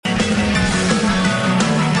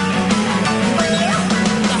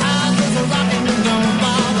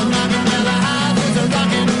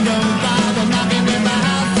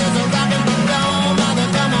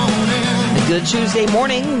Tuesday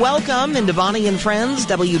morning. Welcome into Bonnie and Friends,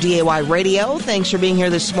 WDAY Radio. Thanks for being here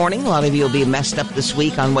this morning. A lot of you will be messed up this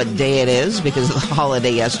week on what day it is because of the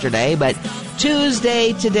holiday yesterday. But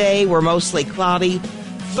Tuesday today, we're mostly cloudy.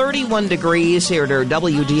 31 degrees here at our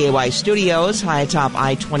WDAY studios, high atop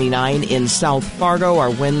I-29 in South Fargo.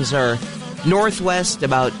 Our winds are northwest,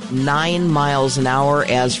 about 9 miles an hour.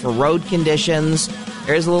 As for road conditions,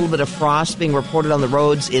 there's a little bit of frost being reported on the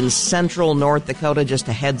roads in central North Dakota. Just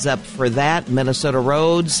a heads up for that. Minnesota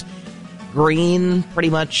roads, green pretty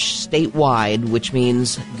much statewide, which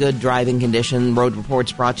means good driving condition. Road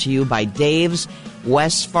reports brought to you by Dave's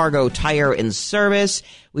West Fargo Tire and Service.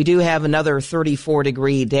 We do have another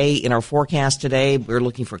 34-degree day in our forecast today. We're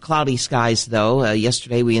looking for cloudy skies, though.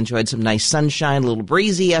 Yesterday we enjoyed some nice sunshine, a little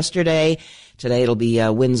breezy yesterday. Today it'll be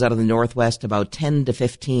winds out of the northwest about 10 to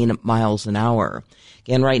 15 miles an hour.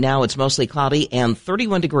 Again, right now it's mostly cloudy and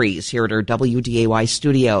 31 degrees here at our WDAY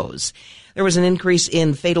studios. There was an increase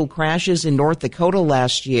in fatal crashes in North Dakota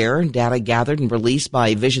last year. Data gathered and released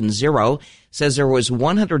by Vision Zero says there was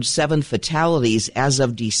 107 fatalities as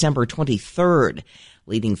of December 23rd.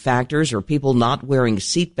 Leading factors are people not wearing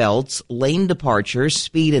seatbelts, lane departures,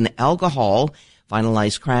 speed, and alcohol.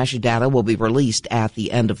 Finalized crash data will be released at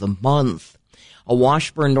the end of the month. A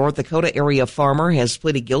Washburn, North Dakota area farmer has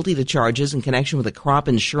pleaded guilty to charges in connection with a crop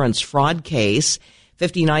insurance fraud case.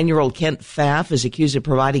 59-year-old Kent Pfaff is accused of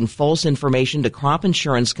providing false information to crop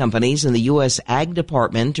insurance companies in the U.S. Ag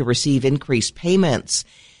Department to receive increased payments.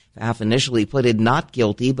 Pfaff initially pleaded not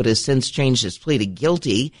guilty, but has since changed his plea to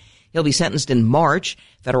guilty. He'll be sentenced in March.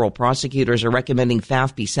 Federal prosecutors are recommending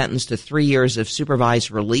Pfaff be sentenced to 3 years of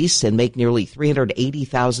supervised release and make nearly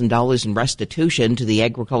 $380,000 in restitution to the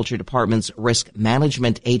Agriculture Department's Risk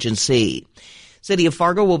Management Agency. City of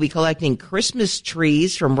Fargo will be collecting Christmas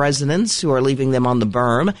trees from residents who are leaving them on the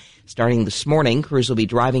berm. Starting this morning, crews will be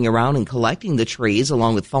driving around and collecting the trees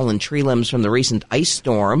along with fallen tree limbs from the recent ice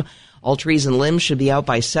storm. All trees and limbs should be out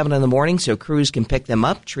by 7 in the morning so crews can pick them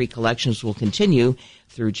up. Tree collections will continue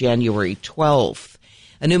through January 12th.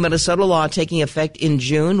 A new Minnesota law taking effect in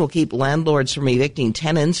June will keep landlords from evicting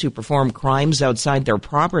tenants who perform crimes outside their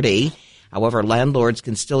property. However, landlords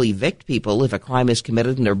can still evict people if a crime is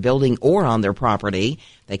committed in their building or on their property.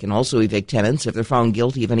 They can also evict tenants if they're found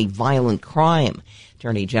guilty of any violent crime.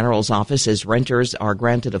 Attorney General's office says renters are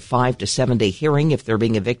granted a 5 to 7 day hearing if they're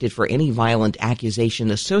being evicted for any violent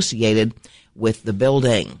accusation associated with the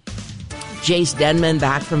building. Jace Denman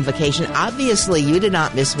back from vacation. Obviously, you did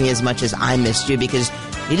not miss me as much as I missed you because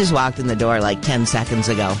you just walked in the door like 10 seconds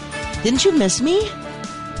ago. Didn't you miss me?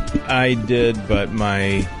 I did, but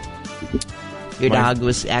Your dog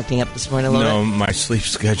was acting up this morning a little bit? No, my sleep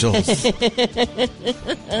schedule's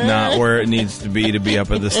not where it needs to be up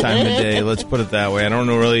at this time of day. Let's put it that way. I don't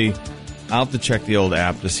know really. I'll have to check the old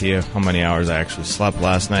app to see how many hours I actually slept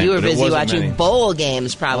last night. You were busy watching bowl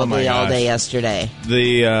games probably all day yesterday.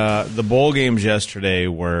 The bowl games yesterday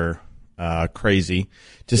were crazy,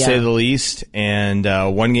 to say the least. And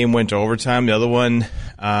one game went to overtime. The other one,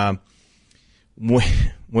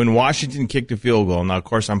 when Washington kicked a field goal. Now, of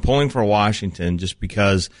course, I'm pulling for Washington just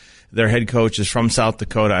because their head coach is from South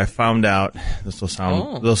Dakota. I found out this will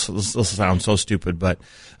sound so stupid, but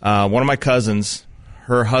one of my cousins,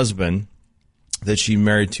 her husband that she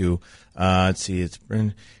married to, it's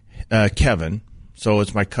Kevin. So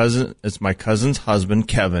it's my cousin's husband,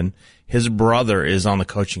 Kevin. His brother is on the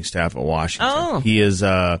coaching staff at Washington. Oh. He is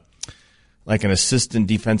like an assistant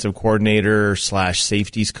defensive coordinator /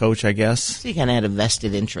 safeties coach, I guess. So you kind of had a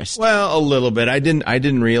vested interest. Well, a little bit. I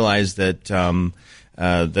didn't realize that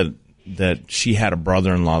that she had a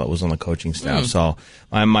brother-in-law that was on the coaching staff. So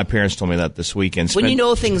my parents told me that this weekend. When you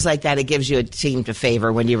know things like that, it gives you a team to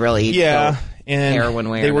favor when you really care one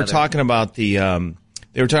way or they another. were talking about the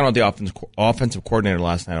offensive coordinator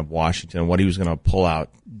last night of Washington, what he was going to pull out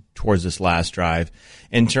towards this last drive.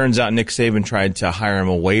 And turns out Nick Saban tried to hire him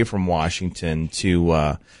away from Washington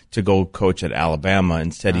to go coach at Alabama.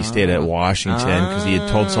 Instead, he stayed at Washington because he had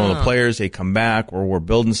told some of the players, hey, come back, or we're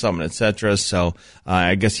building something, etc. So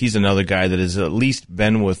I guess he's another guy that has at least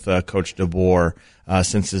been with Coach DeBoer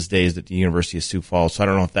since his days at the University of Sioux Falls. So I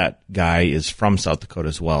don't know if that guy is from South Dakota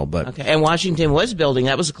as well. But okay. And Washington was building.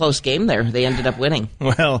 That was a close game there. They ended up winning.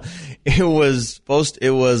 Well, it was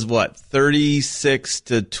 36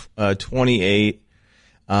 to 28.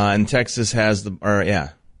 And Texas has the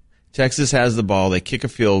ball. They kick a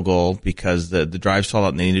field goal because the drive stalled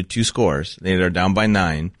out and they needed 2 scores. They're down by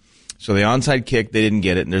 9. So the onside kick, they didn't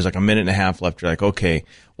get it, and there's like a minute and a half left. You're like, okay,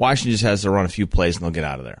 Washington just has to run a few plays and they'll get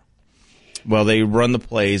out of there. Well, they run the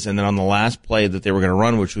plays, and then on the last play that they were going to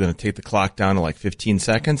run, which was going to take the clock down to like 15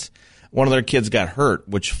 seconds, one of their kids got hurt,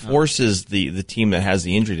 which forces the team that has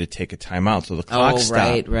the injury to take a timeout. So the clock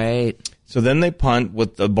stopped. Right. So then they punt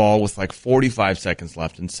with the ball with like 45 seconds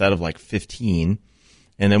left instead of like 15.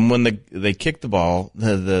 And then when they kicked the ball,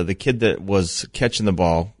 the kid that was catching the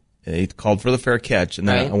ball, he called for the fair catch, and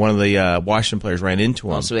then one of the Washington players ran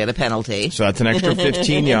into him. So we had a penalty. So that's an extra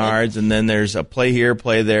 15 yards, and then there's a play here,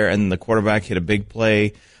 play there, and the quarterback hit a big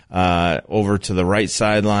play over to the right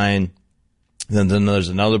sideline. And then there's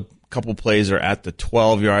another couple plays that are at the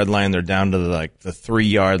 12-yard line. They're down to the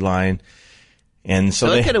 3-yard line. And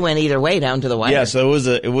so it could have went either way down to the wire. Yeah, so it was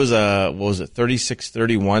what was it,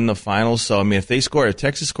 36-31 the final. So I mean, if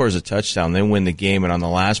Texas scores a touchdown, they win the game. And on the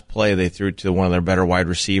last play, they threw it to one of their better wide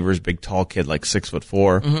receivers, big tall kid, like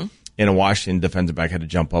 6'4", and a Washington defensive back had to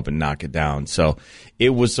jump up and knock it down. So it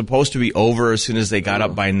was supposed to be over as soon as they got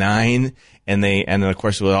up by 9, and then of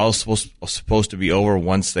course it was all supposed to be over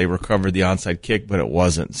once they recovered the onside kick, but it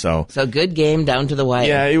wasn't. So good game down to the wire.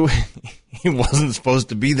 Yeah. It wasn't supposed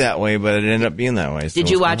to be that way, but it ended up being that way. So did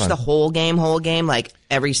you watch the whole game, like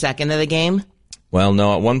every second of the game? Well,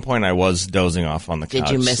 no. At one point, I was dozing off on the couch.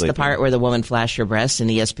 Did you miss the part where the woman flashed her breasts and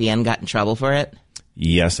ESPN got in trouble for it?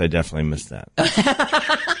 Yes, I definitely missed that.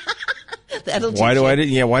 Why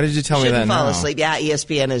did you tell me that now? Fall asleep. Yeah,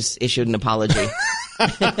 ESPN has issued an apology.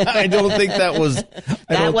 I don't think that was...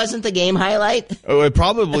 That wasn't the game highlight? Oh, it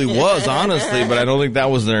probably was, honestly, but I don't think that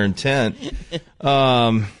was their intent.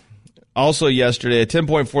 Also yesterday, a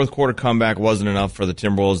 10-point fourth-quarter comeback wasn't enough for the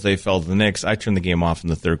Timberwolves. They fell to the Knicks. I turned the game off in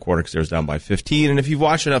the third quarter because they was down by 15. And if you've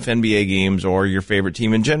watched enough NBA games or your favorite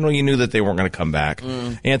team in general, you knew that they weren't going to come back.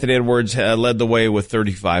 Anthony Edwards led the way with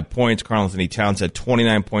 35 points. Karl-Anthony Towns had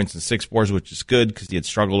 29 points and 6 boards, which is good because he had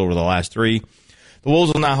struggled over the last 3. The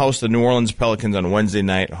Wolves will now host the New Orleans Pelicans on Wednesday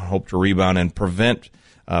night. Hope to rebound and prevent,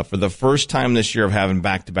 for the first time this year, of having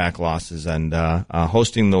back-to-back losses. And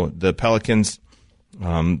hosting the Pelicans...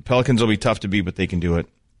 Pelicans will be tough to beat, but they can do it.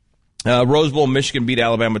 Rose Bowl, Michigan beat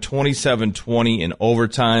Alabama 27-20 in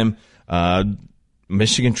overtime.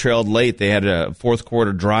 Michigan trailed late. They had a fourth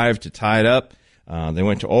quarter drive to tie it up. They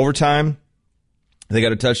went to overtime. They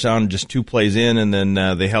got a touchdown just 2 plays in, and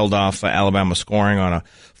then they held off Alabama scoring on a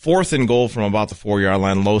 4th and goal from about the 4-yard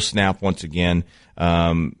line. Low snap once again.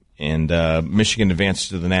 And Michigan advanced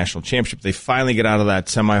to the national championship. They finally get out of that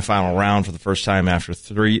semifinal round for the first time after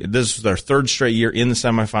 3. This is their 3rd straight year in the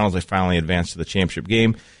semifinals. They finally advanced to the championship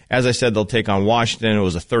game. As I said, they'll take on Washington. It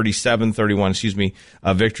was a 37-31,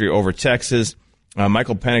 victory over Texas.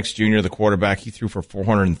 Michael Penix Jr., the quarterback, he threw for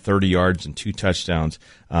 430 yards and 2 touchdowns.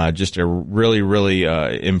 Just a really, really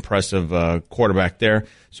impressive quarterback there.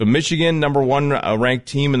 So Michigan, number 1 ranked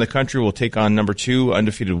team in the country, will take on number 2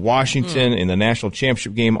 undefeated Washington in the national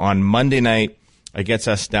championship game on Monday night. It gets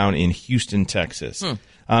us down in Houston, Texas.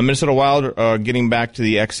 Minnesota Wild are getting back to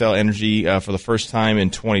the XL Energy for the first time in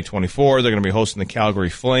 2024. They're going to be hosting the Calgary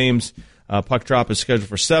Flames. Puck drop is scheduled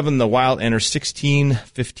for 7. The Wild enter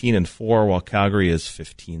 16-15-4, while Calgary is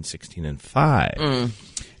 15-16-5.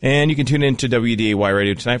 And you can tune in to WDAY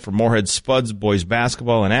Radio tonight for Moorhead Spuds boys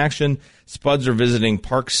basketball in action. Spuds are visiting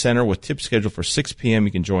Park Center with tip scheduled for 6 p.m.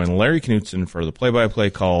 You can join Larry Knutson for the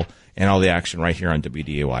play-by-play call and all the action right here on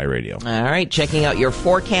WDAY Radio. All right, checking out your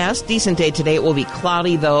forecast. Decent day today. It will be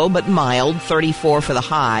cloudy, though, but mild. 34 for the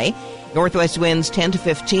high. Northwest winds 10 to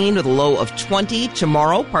 15 with a low of 20.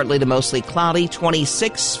 Tomorrow, partly to mostly cloudy,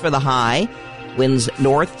 26 for the high. Winds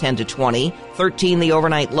north 10 to 20. 13 the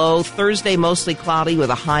overnight low. Thursday, mostly cloudy with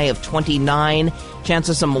a high of 29. Chance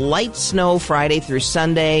of some light snow Friday through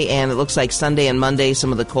Sunday. And it looks like Sunday and Monday,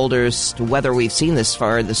 some of the coldest weather we've seen this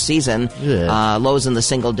far this season. Lows in the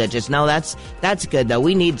single digits. No, that's good, though.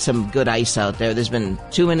 We need some good ice out there. There's been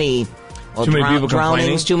too many people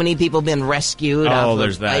drownings, too many people been rescued off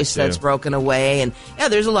of ice that's broken away. And yeah,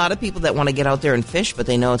 there's a lot of people that want to get out there and fish, but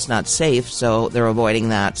they know it's not safe, so they're avoiding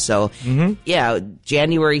that. So, yeah,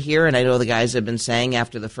 January here, and I know the guys have been saying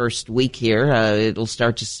after the first week here, it'll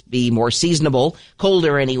start to be more seasonable,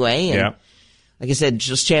 colder anyway. And like I said,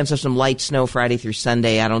 just chance of some light snow Friday through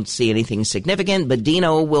Sunday. I don't see anything significant, but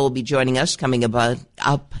Dino will be joining us coming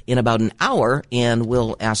up in about an hour, and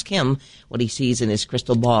we'll ask him what he sees in his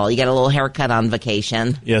crystal ball. You got a little haircut on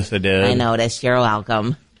vacation. Yes, I did. I noticed. You're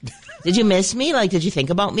welcome. Did you miss me? Did you think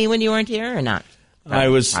about me when you weren't here or not? I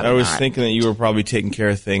was thinking that you were probably taking care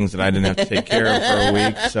of things that I didn't have to take care of for a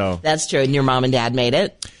week. So that's true. And your mom and dad made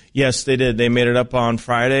it? Yes, they did. They made it up on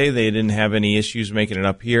Friday. They didn't have any issues making it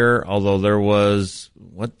up here, although there was,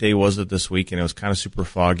 what day was it this week? And it was kind of super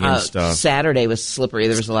foggy and stuff. Saturday was slippery.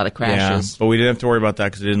 There was a lot of crashes. Yeah, but we didn't have to worry about that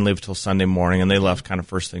because they didn't leave till Sunday morning, and they left kind of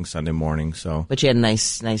first thing Sunday morning. So, but you had a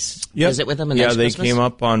nice visit with them. They came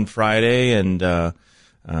up on Friday, and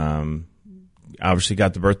Obviously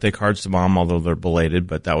got the birthday cards to Mom, although they're belated,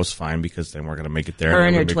 but that was fine because they weren't going to make it there. Her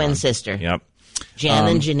and her twin sister. Yep. Jan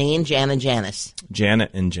and Janine, Jan and Janice. Janet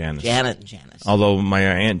and Janice. Janet and Janice. Although my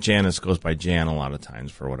Aunt Janice goes by Jan a lot of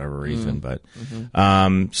times for whatever reason. But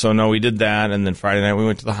so, no, we did that. And then Friday night we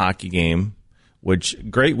went to the hockey game, which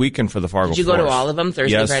great weekend for the Fargo Did you Force. go to all of them,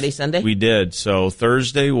 Thursday, yes, Friday, Sunday? We did. So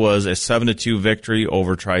Thursday was a 7-2 victory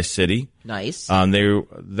over Tri-City. Nice.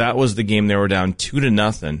 That was the game. They were down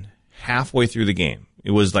 2-0 halfway through the game. It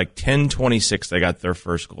was like 10:26 they got their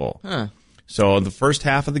first goal. Huh. So the first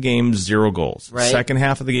half of the game, 0 goals. Right. Second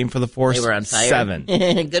half of the game for the Force, They were on fire. 7.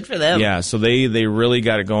 Good for them. Yeah, so they really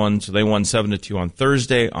got it going. So they won 7-2 on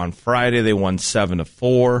Thursday. On Friday, they won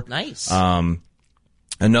 7-4. Nice.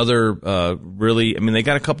 Another they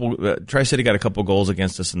got a couple. Tri-City got a couple goals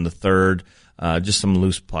against us in the third. Just some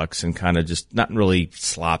loose pucks and kind of just not really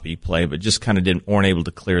sloppy play, but just kind of weren't able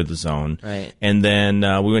to clear the zone. Right. And then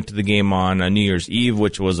we went to the game on New Year's Eve,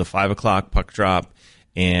 which was a 5:00 puck drop,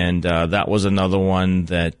 and that was another one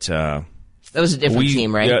that. That was a different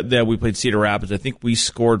team, right? Yeah, we played Cedar Rapids. I think we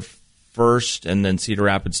scored first, and then Cedar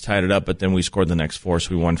Rapids tied it up, but then we scored the next 4,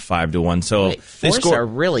 so we won 5-1. So Force are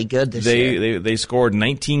really good this year. They scored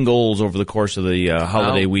 19 goals over the course of the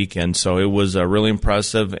holiday weekend, so it was really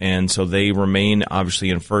impressive, and so they remain obviously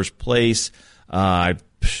in first place. I'm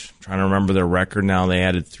trying to remember their record now. They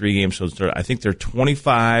added 3 games, so I think they're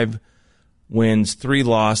 25 wins, 3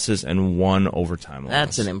 losses, and 1 overtime loss.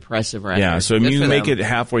 That's an impressive record. Yeah, so if you make it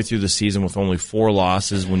halfway through the season with only 4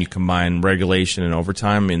 losses when you combine regulation and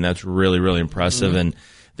overtime, I mean, that's really, really impressive. And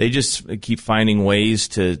they just keep finding ways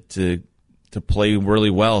to play really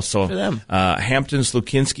well. So for them. Hampton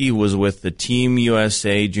Slukinski was with the Team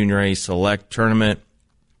USA Junior A Select Tournament.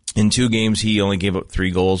 In 2 games, he only gave up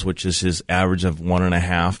 3 goals, which is his average of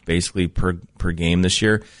 1.5 basically per game this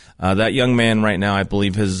year. That young man right now, I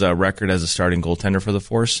believe his record as a starting goaltender for the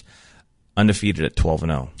Force, undefeated at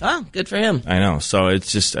 12-0. Oh, good for him. I know. So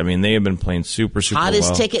it's just, I mean, they have been playing super Hottest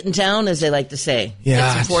well. ticket in town, as they like to say. Yeah.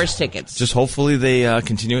 Get some Force tickets. Just hopefully they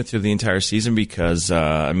continue it through the entire season because,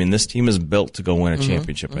 I mean, this team is built to go win a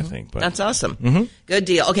championship, I think. But That's awesome. Good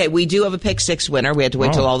deal. Okay, we do have a Pick 6 winner. We had to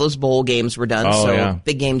wait till all those bowl games were done.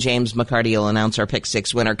 Big Game James McCarty will announce our Pick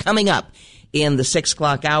 6 winner coming up in the 6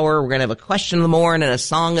 o'clock hour. We're going to have a question of the morning and a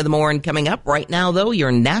song of the morning coming up. Right now, though,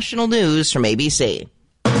 your national news from ABC.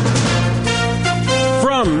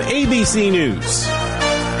 From ABC News,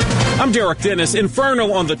 I'm Derek Dennis.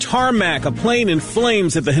 Inferno on the tarmac. A plane in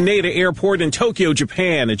flames at the Haneda Airport in Tokyo,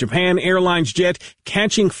 Japan. A Japan Airlines jet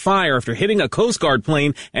catching fire after hitting a Coast Guard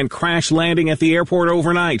plane and crash landing at the airport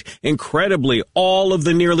overnight. Incredibly, all of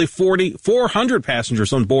the nearly 400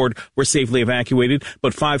 passengers on board were safely evacuated,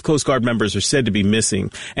 but 5 Coast Guard members are said to be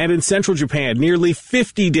missing. And in central Japan, nearly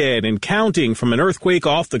 50 dead and counting from an earthquake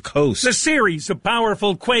off the coast. The series of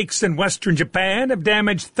powerful quakes in western Japan have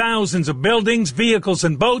damaged thousands of buildings, vehicles,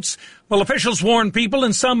 and boats. Well, officials warn people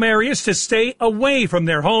in some areas to stay away from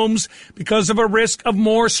their homes because of a risk of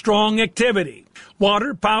more strong activity.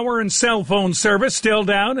 Water, power, and cell phone service still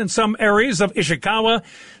down in some areas of Ishikawa.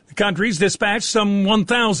 The country's dispatched some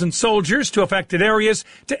 1,000 soldiers to affected areas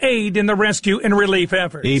to aid in the rescue and relief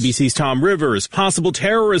efforts. ABC's Tom Rivers. Possible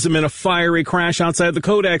terrorism in a fiery crash outside the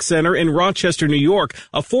Kodak Center in Rochester, New York.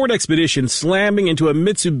 A Ford Expedition slamming into a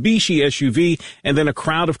Mitsubishi SUV, and then a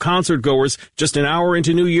crowd of concert goers just an hour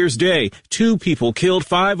into New Year's Day. 2 people killed,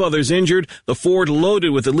 5 others injured. The Ford loaded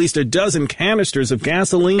with at least a dozen canisters of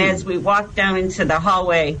gasoline. As we walked down into the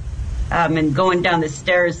hallway and going down the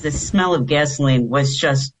stairs, the smell of gasoline was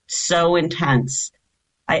just so intense.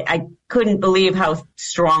 I couldn't believe how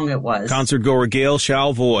strong it was. Concert goer Gail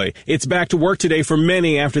Shalvoy. It's back to work today for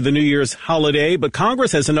many after the New Year's holiday, but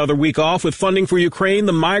Congress has another week off with funding for Ukraine,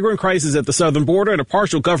 the migrant crisis at the southern border, and a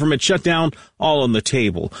partial government shutdown all on the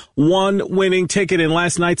table. One winning ticket in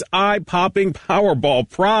last night's eye-popping Powerball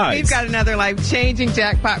prize. We've got another life-changing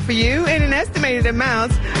jackpot for you in an estimated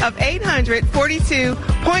amount of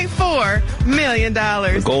 $842.4 million.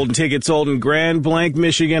 The golden ticket sold in Grand Blanc,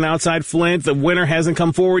 Michigan, outside Flint. The winner hasn't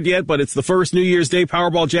come forward yet, but it's the first New Year's Day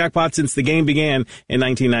Powerball jackpot since the game began in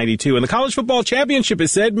 1992. And the college football championship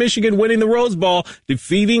is said, Michigan winning the Rose Bowl,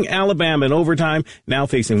 defeating Alabama in overtime, now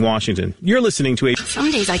facing Washington. You're listening to Some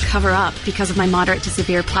days I cover up because of my moderate to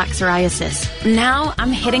severe plaque psoriasis. Now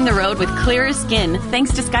I'm hitting the road with clearer skin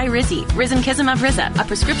thanks to Skyrizi, Risankizumab Riza, a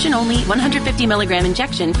prescription-only 150 milligram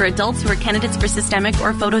injection for adults who are candidates for systemic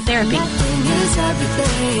or phototherapy.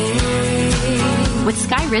 With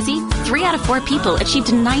Skyrizi, 3 out of 4 people achieved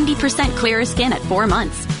 90% clearer skin at 4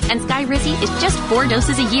 months. And Skyrizi is just 4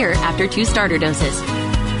 doses a year after 2 starter doses.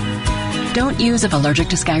 Don't use if allergic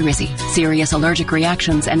to Skyrizi. Serious allergic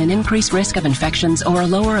reactions and an increased risk of infections or a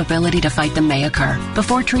lower ability to fight them may occur.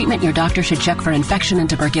 Before treatment, your doctor should check for infection and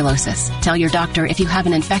tuberculosis. Tell your doctor if you have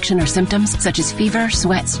an infection or symptoms such as fever,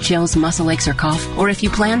 sweats, chills, muscle aches, or cough, or if you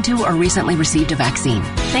plan to or recently received a vaccine.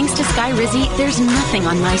 Thanks to Skyrizi, there's nothing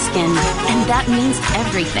on my skin, and that means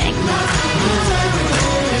everything.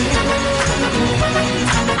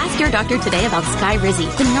 Ask your doctor today about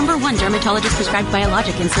Skyrizi, the #1 dermatologist-prescribed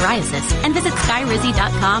biologic in psoriasis, and visit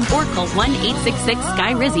skyrizi.com or call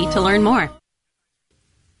 1-866-SKY-RIZZI to learn more.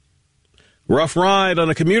 Rough ride on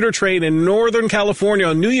a commuter train in Northern California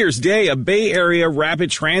on New Year's Day. A Bay Area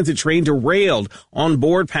rapid transit train derailed. On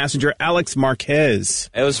board passenger Alex Marquez.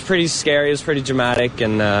 It was pretty scary. It was pretty dramatic,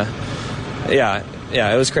 and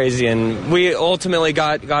yeah, it was crazy. And we ultimately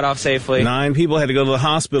got off safely. 9 people had to go to the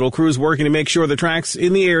hospital. Crews working to make sure the tracks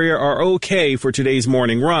in the area are okay for today's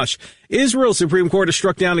morning rush. Israel's Supreme Court has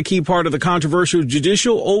struck down a key part of the controversial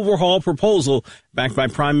judicial overhaul proposal backed by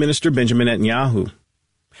Prime Minister Benjamin Netanyahu.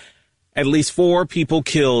 At least 4 people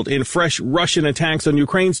killed in fresh Russian attacks on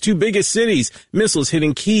Ukraine's 2 biggest cities. Missiles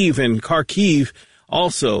hitting Kyiv and Kharkiv,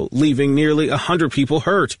 also leaving nearly 100 people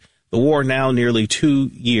hurt. The war now nearly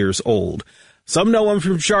 2 years old. Some know him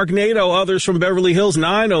from Sharknado, others from Beverly Hills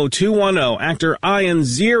 90210. Actor Ian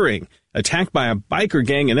Ziering attacked by a biker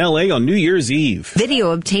gang in L.A. on New Year's Eve.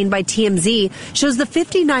 Video obtained by TMZ shows the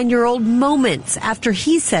 59-year-old moments after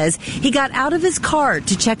he says he got out of his car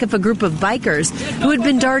to check if a group of bikers who had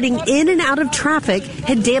been darting in and out of traffic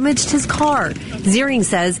had damaged his car. Ziering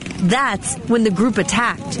says that's when the group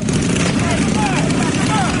attacked.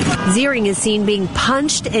 Ziering is seen being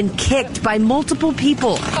punched and kicked by multiple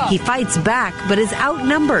people. He fights back, but is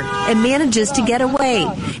outnumbered and manages to get away.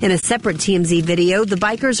 In a separate TMZ video, the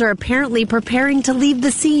bikers are apparently preparing to leave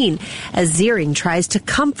the scene as Ziering tries to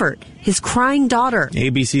comfort his crying daughter.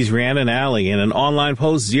 ABC's Rhiannon Alley. In an online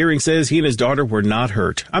post, Ziering says he and his daughter were not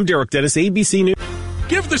hurt. I'm Derek Dennis, ABC News.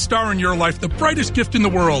 Give the star in your life the brightest gift in the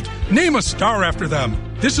world. Name a star after them.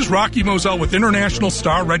 This is Rocky Moselle with International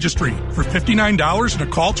Star Registry. For $59 and a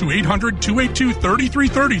call to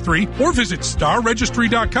 800-282-3333 or visit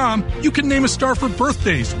starregistry.com, you can name a star for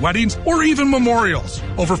birthdays, weddings, or even memorials.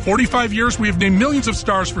 Over 45 years, we have named millions of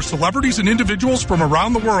stars for celebrities and individuals from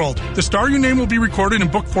around the world. The star you name will be recorded in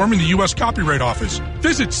book form in the U.S. Copyright Office.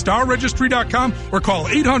 Visit starregistry.com or call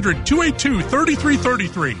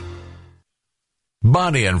 800-282-3333.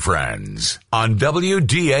 Bonnie and Friends on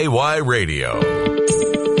WDAY Radio.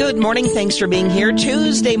 Good morning. Thanks for being here.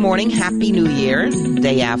 Tuesday morning. Happy New Year.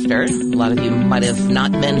 Day after. A lot of you might have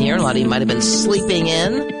not been here. A lot of you might have been sleeping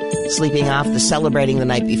off the celebrating the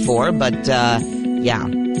night before. But, yeah.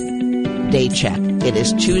 Day check. It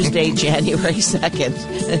is Tuesday, January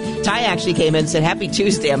 2nd. Ty actually came in and said, Happy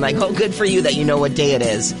Tuesday. I'm like, oh, good for you that you know what day it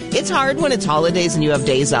is. It's hard when it's holidays and you have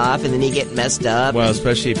days off and then you get messed up. Well,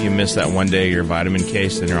 especially if you miss that one day of your vitamin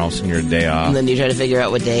case, then you're all of a sudden your day off. And then you try to figure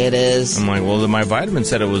out what day it is. I'm like, well, my vitamin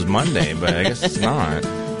said it was Monday, but I guess it's not.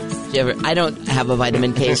 I don't have a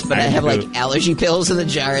vitamin case, but I have like allergy pills in the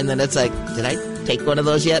jar, and then it's like, did I take one of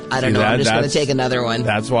those yet? I don't know. I'm just going to take another one.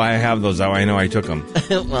 That's why I have those. That way I know I took them.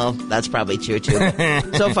 Well, that's probably true, too.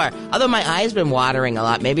 So far. Although my eye's been watering a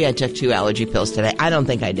lot. Maybe I took 2 allergy pills today. I don't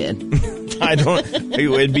think I did. I don't.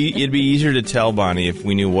 It'd be easier to tell, Bonnie, if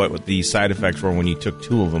we knew what the side effects were when you took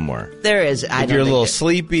 2 of them were. There is. If you're a little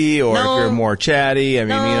sleepy or if you're more chatty. I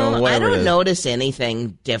mean, whatever. I don't notice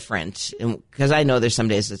anything different because I know there's some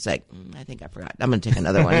days it's like, I think I forgot. I'm going to take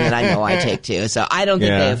another one, and then I know I take 2. So I don't think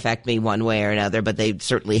they affect me one way or another, but they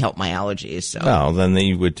certainly help my allergies. So. Well, then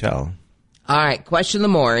you would tell. All right, question of the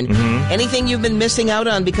morning. Mm-hmm. Anything you've been missing out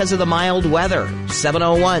on because of the mild weather?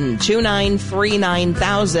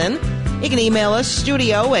 701-293-9000. You can email us,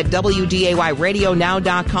 studio at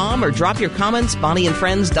WDAYradionow.com, or drop your comments, Bonnie and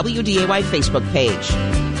Friends, WDAY Facebook page.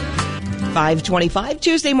 5:25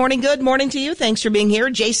 Tuesday morning. Good morning to you. Thanks for being here.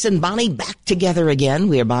 Jason, Bonnie, back together again.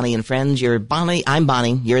 We are Bonnie and Friends. You're Bonnie. I'm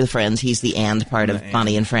Bonnie. You're the Friends. He's the and part of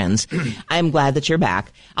Bonnie and Friends. I'm glad that you're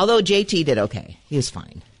back. Although JT did okay. He was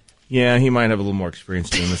fine. Yeah, he might have a little more experience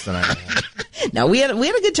doing this than I have. No, we had a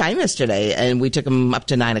good time yesterday, and we took him up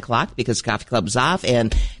to 9 o'clock because Coffee Club's off,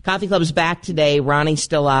 and Coffee Club's back today. Ronnie's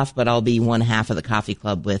still off, but I'll be one half of the Coffee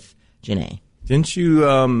Club with Janae. Didn't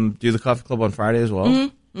you do the Coffee Club on Friday as well?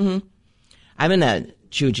 Mm-hmm. Mm-hmm. I'm going to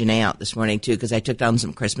chew Janae out this morning, too, because I took down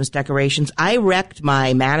some Christmas decorations. I wrecked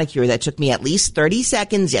my manicure that took me at least 30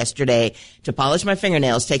 seconds yesterday to polish my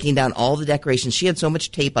fingernails, taking down all the decorations. She had so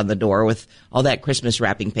much tape on the door with all that Christmas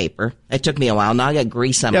wrapping paper. It took me a while. Now I got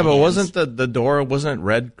grease on my hands. Yeah, but wasn't the door, wasn't it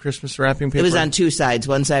red Christmas wrapping paper? It was on 2 sides.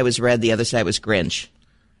 One side was red, the other side was Grinch.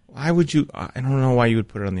 why would you? I don't know why you would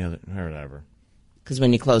put it on the other or whatever. Because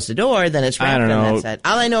when you close the door, then it's wrapped I don't know. on that side.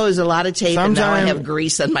 All I know is a lot of tape, and now I have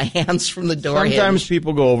grease on my hands from the door Sometimes hinge.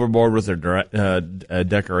 people go overboard with their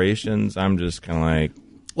decorations. I'm just kind of like...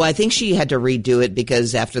 Well, I think she had to redo it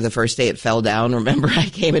because after the first day it fell down. Remember, I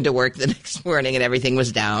came into work the next morning and everything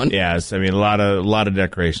was down. Yes, I mean, a lot of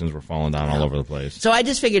decorations were falling down all over the place. So I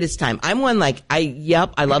just figured it's time. I'm one like, I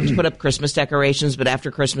love to put up Christmas decorations, but after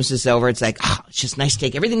Christmas is over, it's like, it's just nice to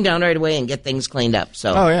take everything down right away and get things cleaned up.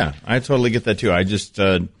 So. Oh, yeah. I totally get that, too. I just...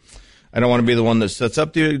 I don't want to be the one that sets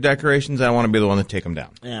up the decorations. I want to be the one that take them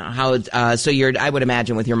down. Yeah. So I would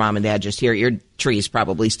imagine with your mom and dad just here, your tree's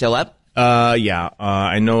probably still up? Yeah.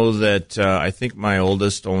 I know that I think my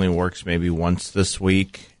oldest only works maybe once this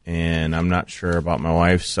week, and I'm not sure about my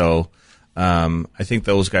wife. So I think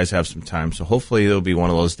those guys have some time. So hopefully it'll be one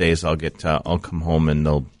of those days I'll come home and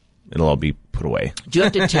it'll all be put away. Do you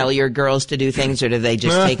have to tell your girls to do things, or do they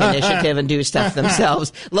just take initiative and do stuff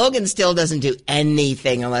themselves? Logan still doesn't do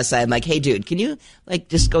anything unless I'm like, hey, dude, can you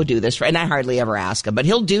just go do this? And I hardly ever ask him, but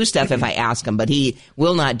he'll do stuff if I ask him, but he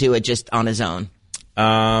will not do it just on his own.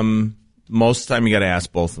 Most of the time you got to ask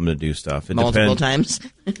both of them to do stuff. It Multiple times?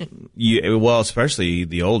 Well, especially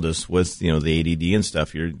the oldest with, the ADD and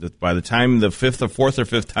stuff. By the time the fourth or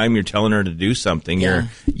fifth time you're telling her to do something, you're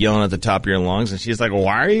yelling at the top of your lungs, and she's like,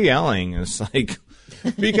 why are you yelling? And it's like,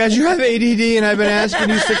 because you have ADD and I've been asking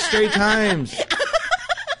you 6 straight times.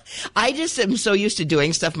 I just am so used to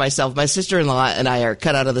doing stuff myself. My sister-in-law and I are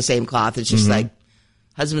cut out of the same cloth. It's just like,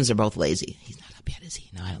 husbands are both lazy. He's not up yet, is he?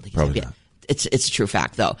 No, I don't think he's up yet. It's a true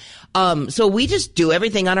fact, though. So we just do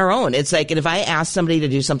everything on our own. It's like, and if I ask somebody to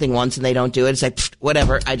do something once and they don't do it, it's like,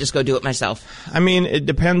 whatever. I just go do it myself. I mean, it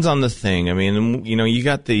depends on the thing. I mean, you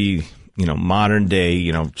got the, modern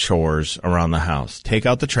day, chores around the house. Take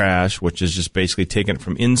out the trash, which is just basically taking it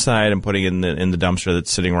from inside and putting it in the dumpster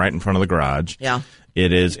that's sitting right in front of the garage. Yeah.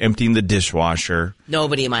 It is emptying the dishwasher.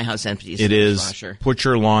 Nobody in my house empties the dishwasher. It is put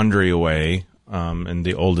your laundry away. And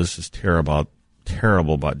the oldest is terrible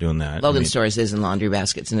about doing that. Logan stores his in laundry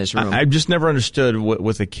baskets in his room. I've just never understood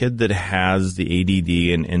with a kid that has the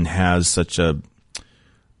ADD and has such a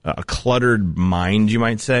cluttered mind, you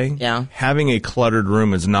might say. Yeah. Having a cluttered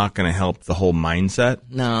room is not going to help the whole mindset.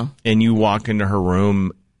 No. And you walk into her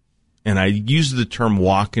room, and I use the term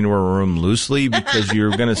walk into her room loosely because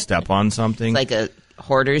you're going to step on something. It's like a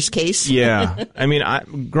hoarder's case. Yeah. I mean,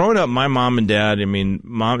 growing up, my mom and dad,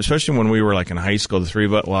 mom, especially when we were like in high school, the three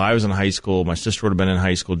of us, I was in high school, my sister would have been in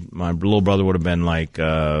high school, my little brother would have been like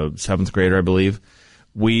 7th grader, I believe.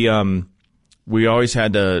 We always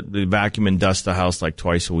had to vacuum and dust the house like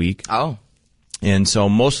twice a week. Oh. And so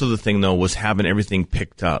most of the thing, though, was having everything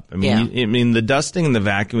picked up. I mean, the dusting and the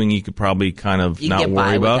vacuuming, you could probably kind of not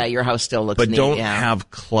worry about. That. Your house still looks but neat. Don't have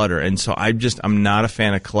clutter. And so I'm not a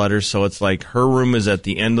fan of clutter. So it's like her room is at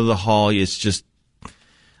the end of the hall. It's just,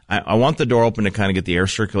 I want the door open to kind of get the air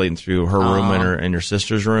circulating through her room and her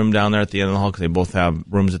sister's room down there at the end of the hall because they both have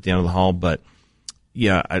rooms at the end of the hall. But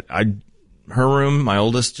yeah, her room, my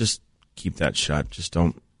oldest, just keep that shut. Just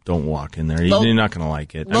don't walk in there. You're not going to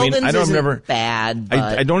like it. Logan's I mean, I don't remember. Bad. But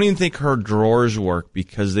I don't even think her drawers work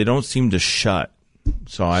because they don't seem to shut.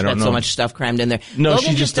 So I don't know. So much stuff crammed in there. No, Logan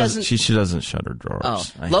she just doesn't. She doesn't shut her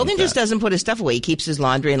drawers. Oh, Logan just doesn't put his stuff away. He keeps his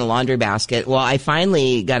laundry in a laundry basket. Well, I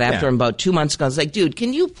finally got after him about 2 months ago. I was like, dude,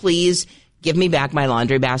 can you please give me back my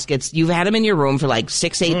laundry baskets? You've had them in your room for like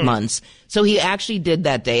 6-8 months. So he actually did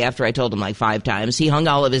that day after I told him like 5 times. He hung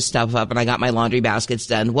all of his stuff up and I got my laundry baskets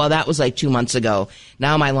done. Well, that was like 2 months ago.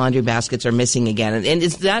 Now my laundry baskets are missing again. And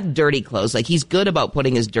it's not dirty clothes. Like he's good about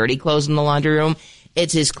putting his dirty clothes in the laundry room.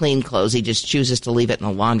 It's his clean clothes. He just chooses to leave it in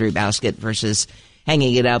the laundry basket versus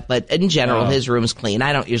hanging it up. But in general, his room's clean.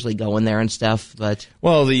 I don't usually go in there and stuff. But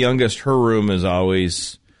well, the youngest, her room is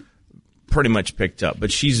always pretty much picked up, but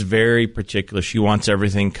she's very particular. She wants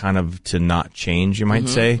everything kind of to not change, you might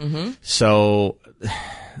say. Mm-hmm. So,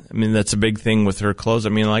 I mean, that's a big thing with her clothes. I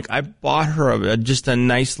mean, like I bought her just a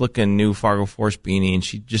nice looking new Fargo Force beanie, and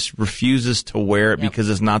she just refuses to wear it because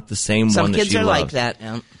it's not the same one that she loves. Some kids are like that.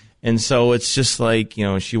 Yeah. And so it's just like,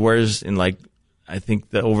 she wears in like, I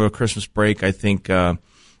think that over a Christmas break, I think the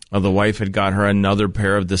wife had got her another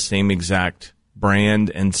pair of the same exact brand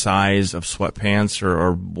and size of sweatpants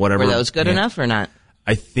or whatever. Were those good enough or not?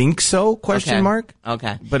 I think so, question mark.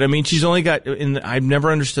 Okay. But I mean, she's only got, I've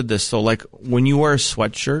never understood this. So like when you wear a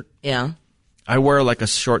sweatshirt, I wear like a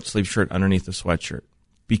short sleeve shirt underneath the sweatshirt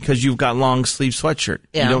because you've got long sleeve sweatshirt.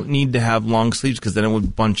 Yeah. You don't need to have long sleeves because then it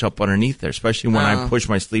would bunch up underneath there, especially when I push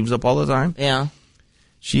my sleeves up all the time. Yeah.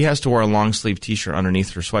 She has to wear a long sleeve t-shirt underneath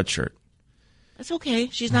her sweatshirt. That's okay.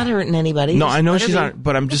 She's not hurting anybody. No, Just I know let her she's be. not,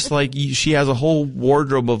 but I'm just like, she has a whole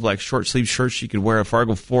wardrobe of like short sleeve shirts she could wear,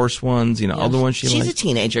 Fargo Force ones, other ones she She's likes. a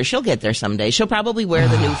teenager. She'll get there someday. She'll probably wear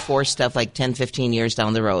the new Force stuff like 10, 15 years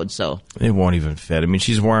down the road. So It won't even fit. I mean,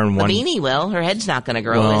 she's wearing the one. beanie will. Her head's not going to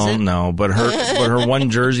grow, Well, is it? no, but her one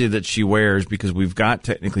jersey that she wears, because we've got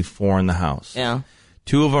technically 4 in the house. Yeah.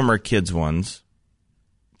 2 of them are kids ones.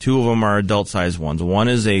 2 of them are adult size ones. One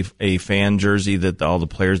is a fan jersey that all the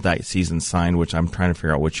players that season signed, which I'm trying to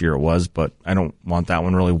figure out which year it was, but I don't want that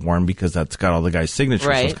one really worn because that's got all the guys' signatures,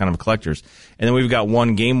 Right. so it's kind of a collector's. And then we've got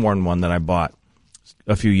one game worn one that I bought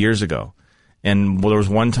a few years ago. And there was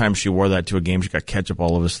one time she wore that to a game. She got ketchup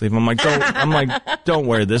all over the sleeve. I'm like, don't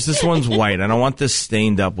wear this. This one's white. I don't want this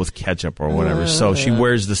stained up with ketchup or whatever. So she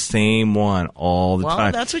wears the same one all the time.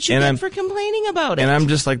 Well, that's what you get for complaining about it. And I'm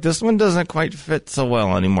just like, this one doesn't quite fit so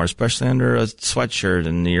well anymore, especially under a sweatshirt.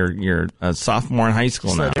 And you're a sophomore in high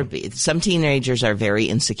school now. Some teenagers are very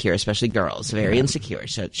insecure, especially girls, very insecure.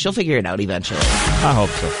 So she'll figure it out eventually. I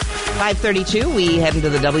hope so. 5:32, we head into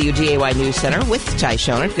the WDAY News Center with Ty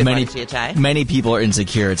Schoenert. Good morning to you, Ty. Many people are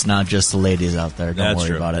insecure. It's not just the ladies out there. Don't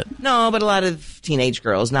worry about it. No, but a lot of teenage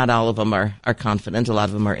girls, not all of them are confident. A lot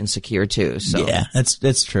of them are insecure, too. So. Yeah,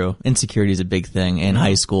 that's true. Insecurity is a big thing in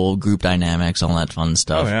high school, group dynamics, all that fun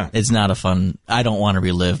stuff. Oh, yeah. It's not a fun... I don't want to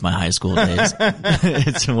relive my high school days.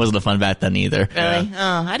 It wasn't a fun back then either. Really?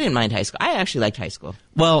 Yeah. Oh, I didn't mind high school. I actually liked high school.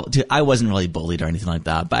 Well, I wasn't really bullied or anything like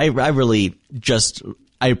that, but I really just...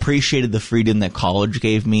 I appreciated the freedom that college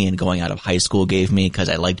gave me and going out of high school gave me because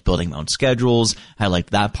I liked building my own schedules. I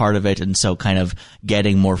liked that part of it. And so kind of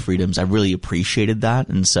getting more freedoms, I really appreciated that.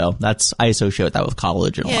 And so I associate that with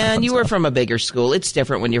college. And and you were from a bigger school. It's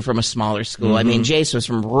different when you're from a smaller school. Mm-hmm. I mean, Jace was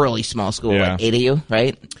from a really small school. Yeah. What, 8 of you,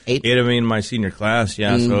 right? 8 of me in my senior class,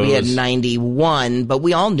 yeah. So we had 91, but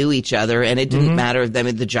we all knew each other, and it didn't matter. I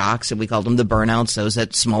mean, the jocks, and we called them the burnouts, those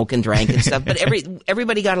that smoke and drank and stuff. But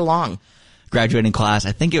everybody got along. Graduating class,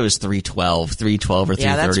 I think it was 312 or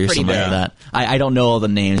 330 or something like that. I don't know all the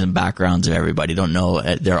names and backgrounds of everybody. Don't know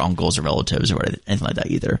their uncles or relatives or anything like that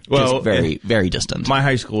either. Well, just very, very distant. My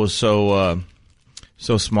high school was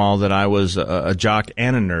so small that I was a jock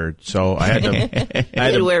and a nerd, so I had to. I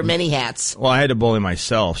had to wear many hats. Well, I had to bully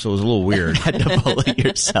myself, so it was a little weird. Had to bully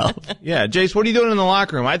yourself. Yeah, Jace, what are you doing in the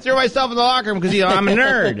locker room? I threw myself in the locker room because I'm a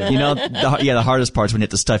nerd. The hardest part is when you have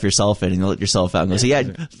to stuff yourself in and you let yourself out and go, see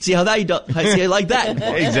how that you don't, see, I like that.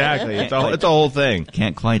 Exactly, it's a whole thing.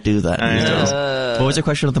 Can't quite do that these days. What was your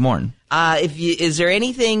question of the morning? Is there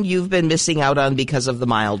anything you've been missing out on because of the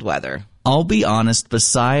mild weather? I'll be honest,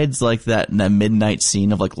 besides like that midnight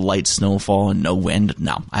scene of like light snowfall and no wind,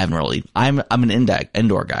 no, I haven't really. I'm an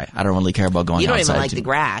indoor guy. I don't really care about going outside. You don't even like the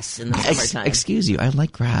grass in the summertime. Excuse you, I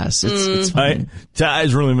like grass. It's fine.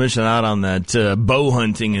 Ty's really missing out on that bow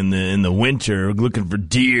hunting in the winter, looking for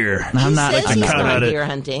deer. I'm not deer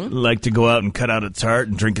hunting. Like to go out and cut out its heart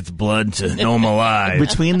and drink its blood to know I'm alive.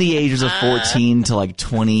 Between the ages of 14 to like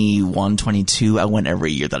 21, 22, I went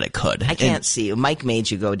every year that I could. I can't see you. Mike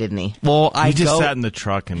made you go, didn't he? Well, he just sat in the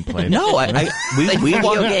truck and played. No, we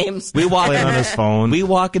walk games. We walk on his phone. We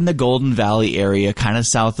walk in the Golden Valley area, kind of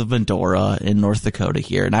south of Medora in North Dakota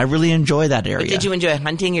here, and I really enjoy that area. But did you enjoy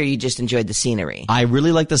hunting, or you just enjoyed the scenery? I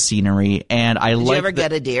really like the scenery, and Did you ever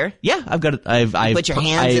get a deer? Yeah, I've got it. I've put your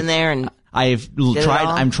hands in there and. I've tried.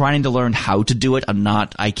 I'm trying to learn how to do it.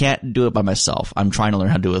 I can't do it by myself. I'm trying to learn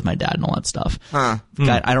how to do it with my dad and all that stuff. Huh.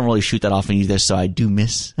 I don't really shoot that often either, so I do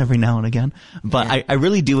miss every now and again. But yeah. I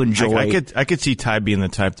really do enjoy. I could see Ty being the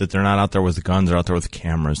type that they're not out there with guns. They're out there with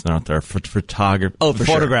cameras. They're out there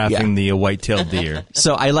photographing the white-tailed deer.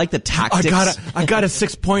 So I like the tactics. I got a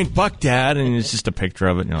 6-point buck, Dad, and it's just a picture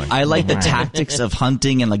of it. And you're like, I like the tactics of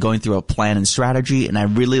hunting and like going through a plan and strategy, and I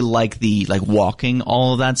really like the walking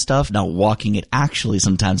all of that stuff. Now, walking it actually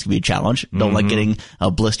sometimes can be a challenge. Don't like getting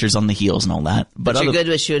blisters on the heels and all that. But you're good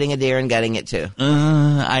with shooting a deer and gutting it too.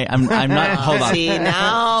 I'm not. Hold on. See,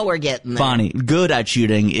 now we're getting there. Bonnie, good at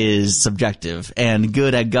shooting is subjective, and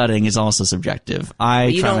good at gutting is also subjective.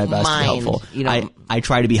 I try my best to be helpful. I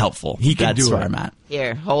try to be helpful. That's where I'm at.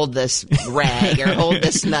 Here, hold this rag or hold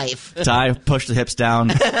this knife. Ty, push the hips down.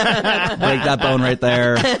 Break that bone right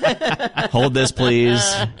there. Hold this, please.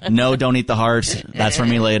 No, don't eat the heart. That's for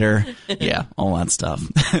me later. Yeah, all that stuff.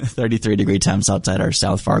 33-degree temps outside our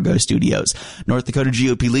South Fargo studios. North Dakota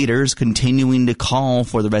GOP leaders continuing to call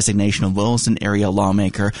for the resignation of Wilson area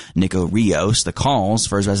lawmaker Nico Rios. The calls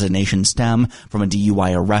for his resignation stem from a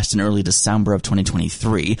DUI arrest in early December of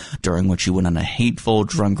 2023, during which he went on a hateful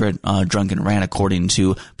drunken rant, according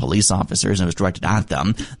according to police officers, and it was directed at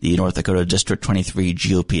them. The North Dakota District 23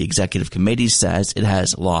 GOP Executive Committee says it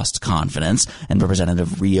has lost confidence in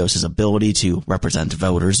Representative Rios' ability to represent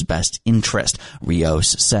voters' best interest. Rios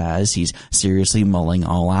says he's seriously mulling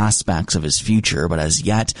all aspects of his future, but has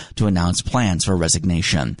yet to announce plans for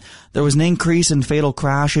resignation. There was an increase in fatal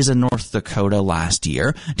crashes in North Dakota last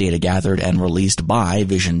year. Data gathered and released by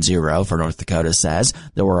Vision Zero for North Dakota says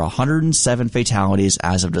there were 107 fatalities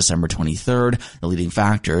as of December 23rd. The leading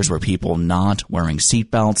factors were people not wearing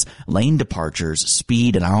seatbelts, lane departures,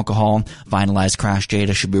 speed, and alcohol. Finalized crash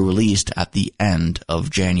data should be released at the end of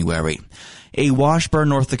January. A Washburn,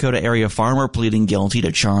 North Dakota area farmer pleading guilty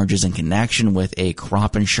to charges in connection with a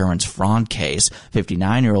crop insurance fraud case.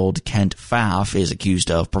 59-year-old Kent Pfaff is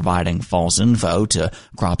accused of providing false info to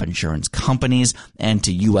crop insurance companies and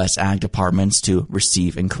to U.S. Ag departments to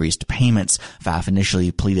receive increased payments. Pfaff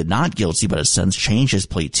initially pleaded not guilty, but has since changed his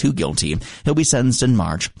plea to guilty. He'll be sentenced in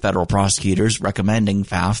March. Federal prosecutors recommending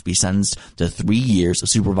Pfaff be sentenced to 3 years of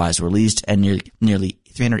supervised release and nearly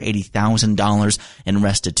 $380,000 in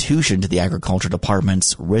restitution to the Agriculture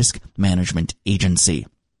Department's Risk Management Agency.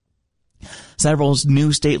 Several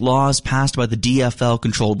new state laws passed by the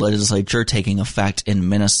DFL-controlled legislature taking effect in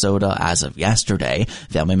Minnesota as of yesterday.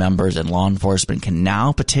 Family members and law enforcement can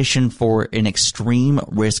now petition for an extreme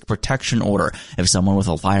risk protection order if someone with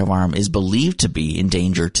a firearm is believed to be in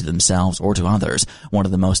danger to themselves or to others. One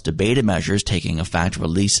of the most debated measures taking effect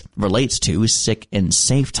relates to sick and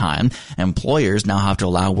safe time. Employers now have to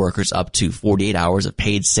allow workers up to 48 hours of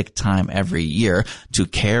paid sick time every year to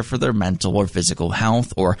care for their mental or physical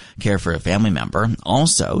health or care for a family member.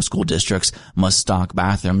 Also, school districts must stock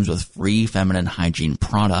bathrooms with free feminine hygiene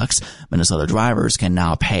products. Minnesota drivers can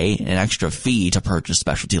now pay an extra fee to purchase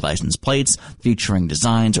specialty license plates featuring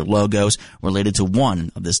designs or logos related to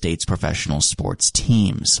one of the state's professional sports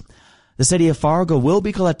teams. The city of Fargo will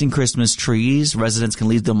be collecting Christmas trees. Residents can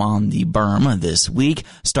leave them on the berm this week.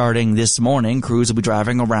 Starting this morning, crews will be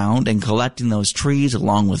driving around and collecting those trees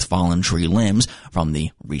along with fallen tree limbs from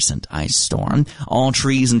the recent ice storm. All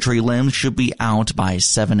trees and tree limbs should be out by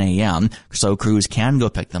 7 a.m., so crews can go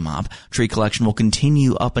pick them up. Tree collection will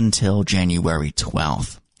continue up until January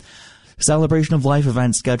 12th. Celebration of life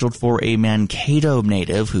event scheduled for a Mankato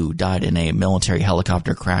native who died in a military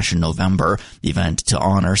helicopter crash in November. The event to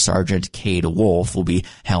honor Sergeant Cade Wolf will be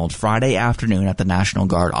held Friday afternoon at the National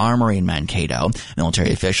Guard Armory in Mankato.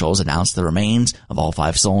 Military officials announced the remains of all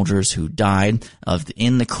 5 soldiers who died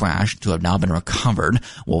in the crash to have now been recovered.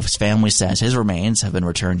 Wolf's family says his remains have been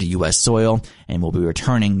returned to U.S. soil and will be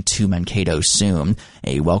returning to Mankato soon.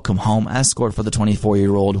 A welcome home escort for the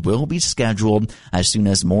 24-year-old will be scheduled as soon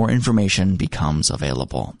as more information becomes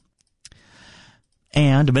available.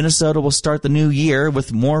 And Minnesota will start the new year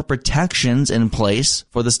with more protections in place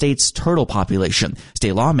for the state's turtle population.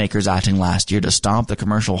 State lawmakers acting last year to stop the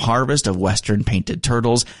commercial harvest of western painted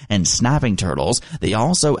turtles and snapping turtles. They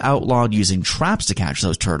also outlawed using traps to catch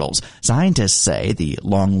those turtles. Scientists say the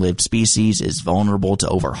long-lived species is vulnerable to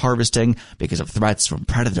over-harvesting because of threats from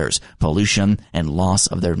predators, pollution, and loss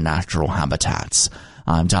of their natural habitats.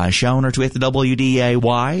 I'm Ty Schoner with the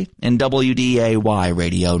WDAY and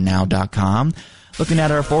WDAYRadioNow.com. Looking at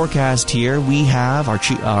our forecast here, we have our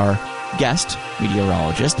guest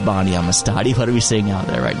meteorologist, Bonnie Amistadi. What are we seeing out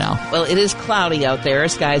there right now? Well, it is cloudy out there.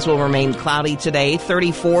 Skies will remain cloudy today.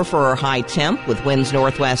 34 for our high temp with winds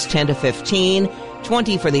northwest 10 to 15.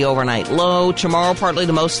 20 for the overnight low. Tomorrow, partly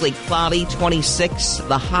to mostly cloudy, 26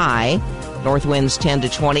 the high. North winds 10 to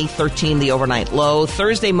 20, 13 the overnight low.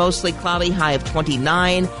 Thursday, mostly cloudy, high of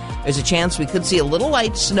 29. There's a chance we could see a little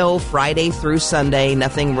light snow Friday through Sunday,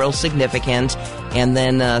 nothing real significant. And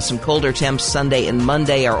then some colder temps Sunday and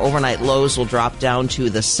Monday. Our overnight lows will drop down to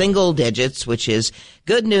the single digits, which is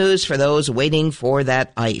good news for those waiting for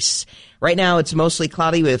that ice. Right now, it's mostly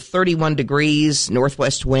cloudy with 31 degrees,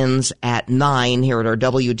 northwest winds at 9 here at our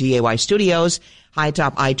WDAY studios. High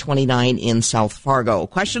top I-29 in South Fargo.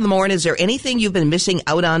 Question of the morning, is there anything you've been missing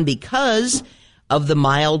out on because of the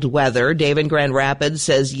mild weather? Dave in Grand Rapids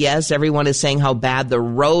says, yes, everyone is saying how bad the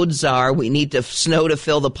roads are. We need to snow to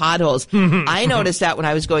fill the potholes. I noticed that when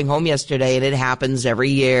I was going home yesterday, and it happens every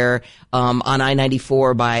year. On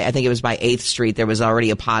I-94 I think it was by 8th Street, there was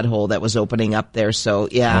already a pothole that was opening up there. So,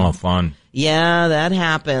 yeah. Oh, fun. Yeah, that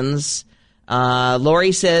happens.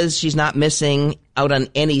 Lori says she's not missing out on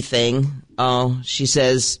anything. Oh, she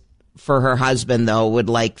says for her husband, though, would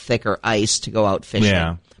like thicker ice to go out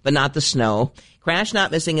fishing, but not the snow. Crash not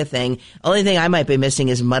missing a thing. Only thing I might be missing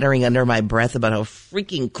is muttering under my breath about how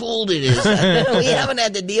freaking cold it is. We haven't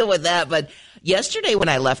had to deal with that, but Yesterday when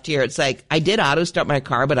I left here, it's like I did auto start my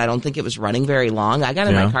car, but I don't think it was running very long. I got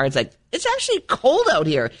in my car. It's like, it's actually cold out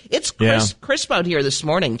here. It's crisp out here this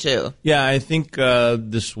morning, too. Yeah, I think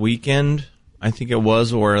this weekend, I think it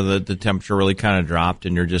was where the temperature really kind of dropped,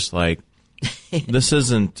 and you're just like, this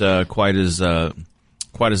isn't quite as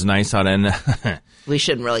nice out. And we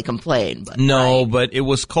shouldn't really complain. But no, but it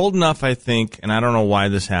was cold enough, I think, and I don't know why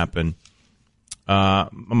this happened.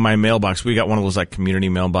 My mailbox, we got one of those like community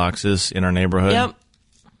mailboxes in our neighborhood. Yep.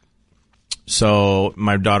 So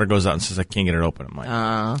my daughter goes out and says, I can't get it open.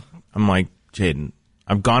 I'm like, Jaden,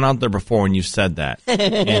 I've gone out there before and you've said that,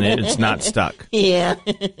 and it's not stuck. Yeah.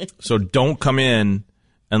 So don't come in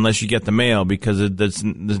unless you get the mail because it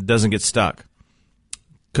doesn't get stuck.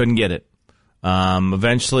 Couldn't get it.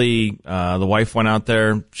 Eventually, the wife went out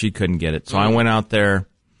there. She couldn't get it. So I went out there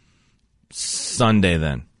Sunday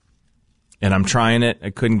then. And I'm trying it. I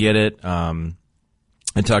couldn't get it. I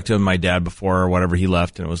talked to my dad before or whatever he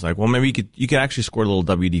left, and it was like, well, maybe you could actually squirt a little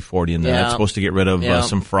WD-40 in there. That's supposed to get rid of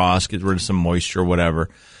some frost, get rid of some moisture, whatever.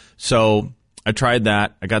 So I tried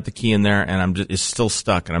that. I got the key in there, and it's still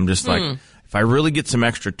stuck. And I'm just like, if I really get some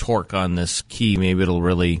extra torque on this key, maybe it'll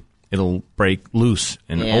break loose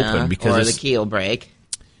and open because the key will break.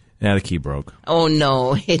 Yeah, the key broke. Oh,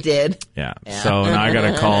 no, it did? Yeah. So now I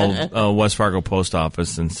got to call West Fargo Post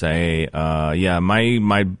Office and say,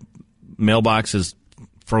 my mailbox is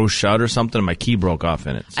froze shut or something, and my key broke off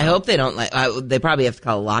in it. So. I hope they don't, they probably have to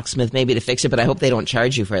call a locksmith maybe to fix it, but I hope they don't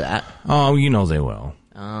charge you for that. Oh, you know they will.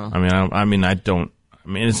 Oh.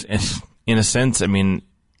 It's in a sense,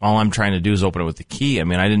 all I'm trying to do is open it with the key. I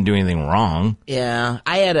didn't do anything wrong. Yeah.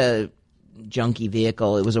 I had a junky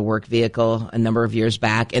vehicle. It was a work vehicle a number of years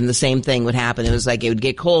back, and the same thing would happen. It was like it would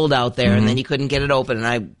get cold out there, and then you couldn't get it open. And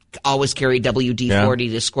I always carried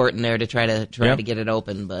WD-40 to squirt in there to try to get it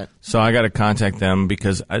open. But so I got to contact them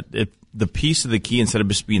because the piece of the key, instead of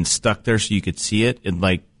just being stuck there so you could see it, it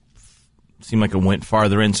seemed like it went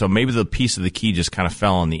farther in. So maybe the piece of the key just kind of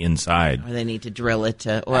fell on the inside. Or they need to drill it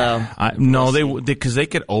to. Because they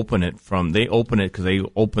could open it because they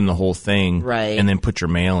open the whole thing, right, and then put your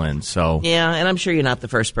mail in. So yeah, and I'm sure you're not the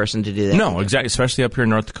first person to do that. No, exactly. Especially up here in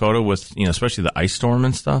North Dakota with especially the ice storm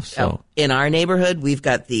and stuff. So in our neighborhood, we've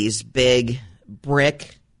got these big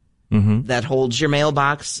brick. That holds your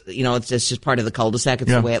mailbox. It's just part of the cul-de-sac. It's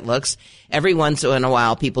the way it looks. Every once in a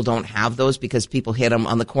while, people don't have those because people hit them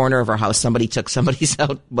on the corner of our house. Somebody took somebody's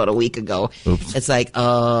out about a week ago. Oops. It's like,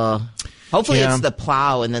 hopefully it's the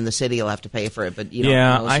plow, and then the city will have to pay for it. But you don't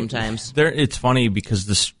know sometimes. It's funny because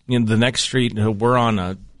the next street, we're on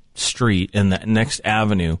a street, and the next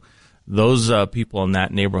avenue, those people in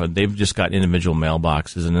that neighborhood, they've just got individual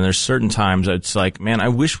mailboxes. And then there's certain times it's like, man, I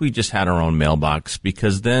wish we just had our own mailbox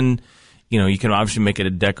because then, you can obviously make it a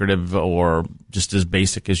decorative or just as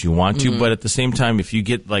basic as you want to. But at the same time, if you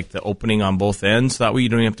get like the opening on both ends, that way you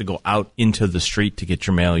don't even have to go out into the street to get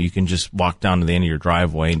your mail. You can just walk down to the end of your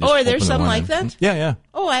driveway. And just are there something like that? Yeah.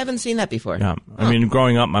 Oh, I haven't seen that before. Yeah.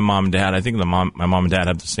 Growing up, my mom and dad, I think my mom and dad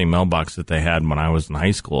had the same mailbox that they had when I was in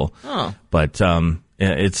high school. Oh. But,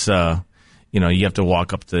 it's, you have to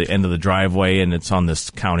walk up to the end of the driveway, and it's on this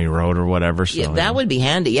county road or whatever. So, yeah, that would be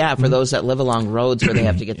handy, for those that live along roads where they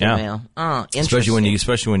have to get their mail. Oh, interesting.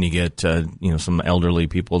 Especially when you get, some elderly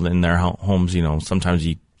people in their homes. Sometimes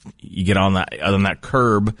you get on that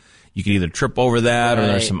curb. You could either trip over that, or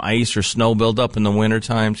there's some ice or snow buildup in the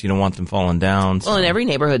wintertime, so you don't want them falling down. So. Well, and every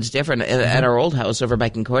neighborhood's different. At our old house over by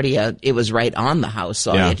Concordia, it was right on the house,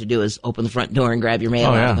 so all you had to do is open the front door and grab your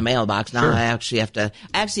mail out of the mailbox. Now I actually have to.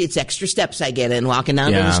 Actually, it's extra steps I get in walking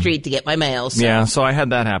down to the street to get my mail. So. Yeah, so I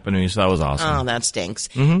had that happen to me, so that was awesome. Oh, that stinks.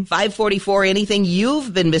 5:44. Anything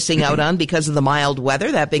you've been missing out on because of the mild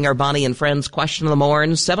weather? That being our Bonnie and Friends question of the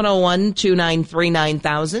morning.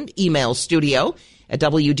 701-293-9000. Email studio at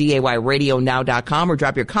WDAYRadioNow.com or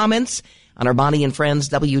drop your comments on our Bonnie and Friends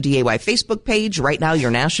WDAY Facebook page. Right now,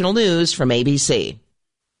 your national news from ABC.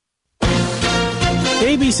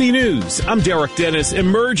 ABC News. I'm Derek Dennis.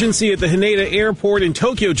 Emergency at the Haneda Airport in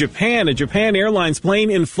Tokyo, Japan. A Japan Airlines plane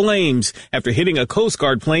in flames after hitting a Coast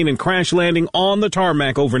Guard plane and crash landing on the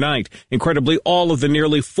tarmac overnight. Incredibly, all of the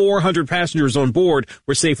nearly 400 passengers on board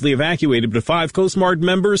were safely evacuated, but 5 Coast Guard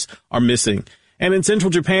members are missing. And in central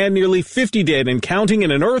Japan, nearly 50 dead and counting in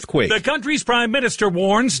an earthquake. The country's prime minister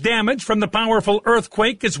warns damage from the powerful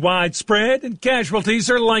earthquake is widespread and casualties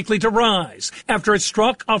are likely to rise after it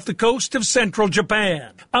struck off the coast of central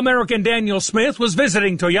Japan. American Daniel Smith was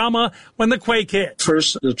visiting Toyama when the quake hit.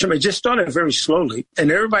 First, the tremor just started very slowly,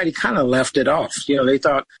 and everybody kind of left it off. They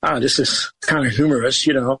thought, this is kind of humorous,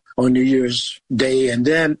 on New Year's Day, and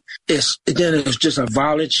then it was just a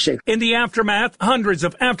violent shake. In the aftermath, hundreds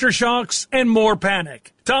of aftershocks and more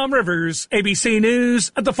panic. Tom Rivers, ABC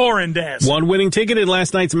News at the Foreign Desk. One winning ticket in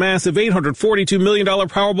last night's massive $842 million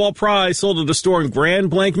Powerball prize sold at a store in Grand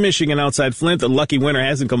Blanc, Michigan outside Flint. The lucky winner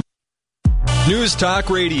hasn't come. News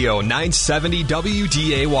Talk Radio 970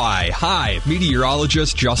 WDAY. Hi,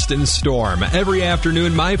 meteorologist Justin Storm. Every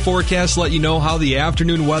afternoon, my forecasts let you know how the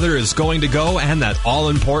afternoon weather is going to go and that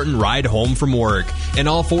all-important ride home from work. In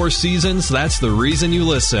all 4 seasons, that's the reason you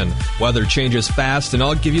listen. Weather changes fast, and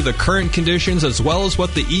I'll give you the current conditions as well as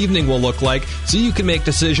what the evening will look like so you can make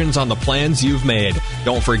decisions on the plans you've made.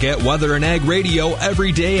 Don't forget Weather and Ag Radio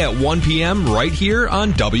every day at 1 p.m. right here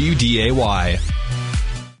on WDAY.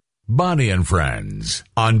 Bonnie and Friends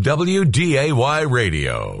on WDAY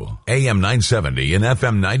Radio, AM 970 and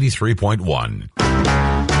FM 93.1.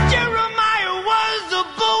 Jeremiah was a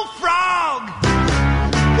bullfrog,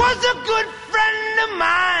 was a good friend of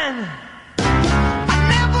mine. I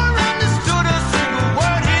never understood a single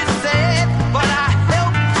word he said, but I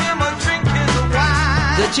helped him drink his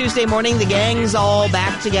wine. Good Tuesday morning. The gang's all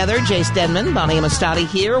back together. Jay Stedman, Bonnie Amistadi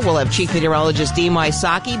here. We'll have Chief Meteorologist Dean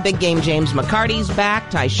Wysocki. Big Game James McCarty's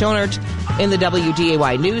back. Ty Schonert in the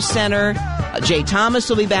WDAY News Center. Jay Thomas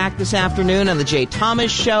will be back this afternoon on the Jay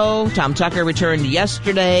Thomas Show. Tom Tucker returned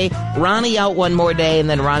yesterday. Ronnie out one more day, and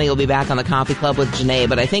then Ronnie will be back on the Coffee Club with Janae.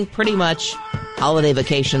 But I think pretty much holiday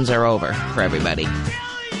vacations are over for everybody.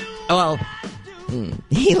 Well,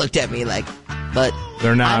 he looked at me like, but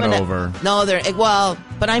they're not over. No,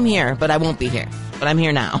 but I'm here, but I won't be here. But I'm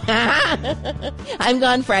here now. I'm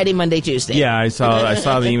gone Friday, Monday, Tuesday. Yeah, I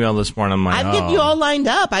saw the email this morning. I'm like, I'm getting you all lined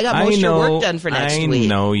up. I got most of your work done for next week. I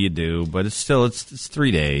know you do, but it's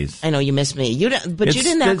 3 days. I know you missed me. You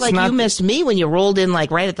didn't act like you missed me when you rolled in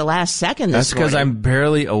like right at the last second. That's because I'm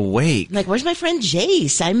barely awake. Like, where's my friend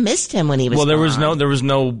Jace? I missed him when he was. Well, there was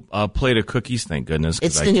no plate of cookies. Thank goodness.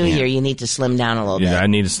 It's the new year. You need to slim down a little bit. I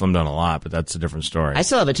need to slim down a lot, but that's a different story. I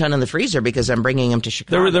still have a ton in the freezer because I'm bringing him to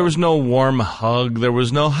Chicago. There was no warm hug. There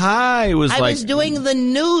was no hi. It was I was doing the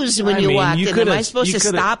news when you walked in. Am I supposed to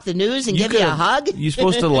stop the news and give you a hug? You're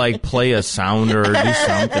supposed to play a sound or do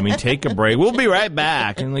something. I mean, take a break. We'll be right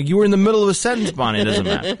back. And you were in the middle of a sentence, Bonnie. It doesn't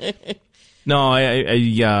matter. No,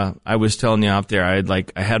 I was telling you out there.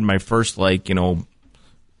 I had my first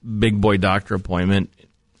big boy doctor appointment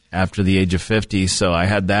after the age of 50. So I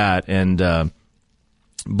had that, and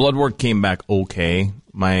blood work came back okay.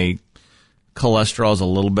 My cholesterol is a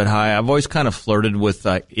little bit high. I've always kind of flirted with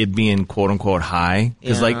it being quote unquote high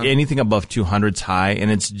because anything above 200 is high,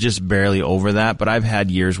 and it's just barely over that. But I've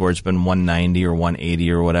had years where it's been 190 or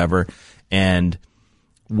 180 or whatever, and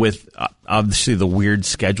with obviously the weird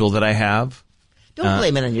schedule that I have. Don't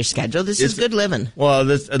blame it on your schedule. This is good living. Well,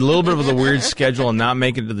 this a little bit of a weird schedule and not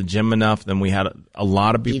making it to the gym enough. Then we had a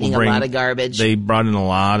lot of people eating a lot of garbage. They brought in a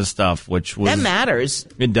lot of stuff, which was that matters.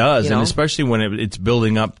 It does, and especially when it's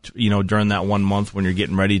building up. During that 1 month when you're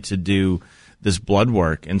getting ready to do this blood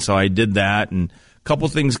work, and so I did that, and a couple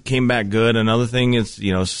things came back good. Another thing is,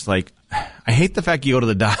 it's just like I hate the fact you go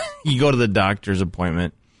to the doctor's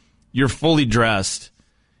appointment, you're fully dressed.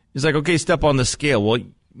 He's like, okay, step on the scale. Well,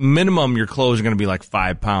 minimum your clothes are going to be like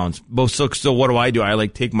 5 pounds. So what do? I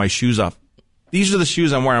take my shoes off. These are the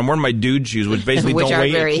shoes I'm wearing. I'm wearing my dude shoes, which basically don't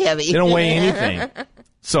weigh very heavy. They don't weigh anything.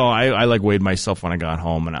 So I weighed myself when I got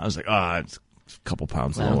home, and I was like, it's a couple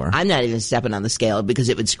pounds lower. I'm not even stepping on the scale because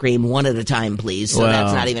it would scream one at a time, please. So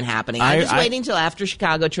that's not even happening. I'm just waiting till after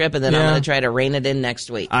Chicago trip, and then I'm going to try to rein it in next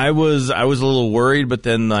week. I was a little worried, but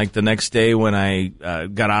then the next day when I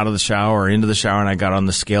got out of the shower or into the shower and I got on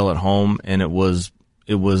the scale at home, and it was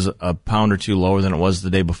a pound or two lower than it was the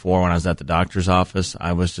day before when I was at the doctor's office.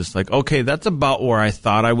 I was just like, okay, that's about where I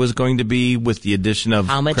thought I was going to be with the addition of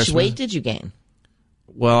How much Christmas. weight did you gain?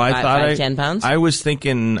 Well, I thought 10 pounds? I was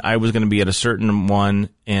thinking I was going to be at a certain one,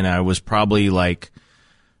 and I was probably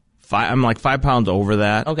I'm 5 pounds over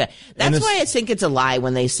that. Okay. That's why I think it's a lie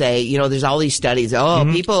when they say, there's all these studies.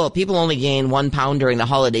 People only gain 1 pound during the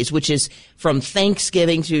holidays, which is from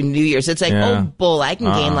Thanksgiving to New Year's. It's like, bull, I can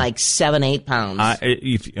gain 7-8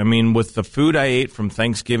 pounds. With the food I ate from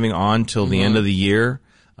Thanksgiving on till the end of the year,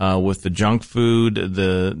 with the junk food,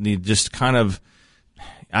 the just kind of,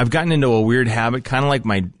 I've gotten into a weird habit, kind of like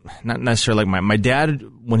not necessarily like my dad,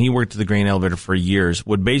 when he worked at the grain elevator for years,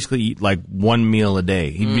 would basically eat like one meal a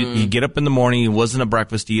day. He'd get up in the morning. He wasn't a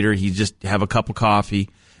breakfast eater. He'd just have a cup of coffee,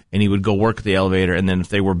 and he would go work at the elevator. And then if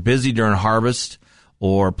they were busy during harvest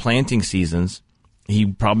or planting seasons, he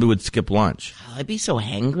probably would skip lunch. Oh, I'd be so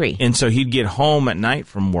hangry. And so he'd get home at night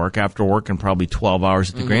from work after working probably 12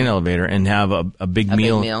 hours at the grain elevator and have a big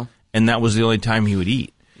meal. And that was the only time he would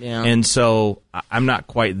eat. Yeah. And so I'm not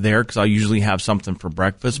quite there because I'll usually have something for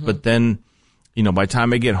breakfast. But then, by the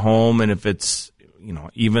time I get home, and if it's,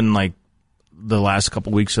 even like the last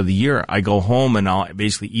couple weeks of the year, I go home and I'll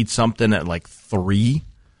basically eat something at like 3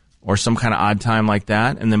 or some kind of odd time like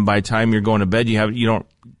that. And then by the time you're going to bed,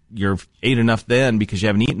 you're ate enough then because you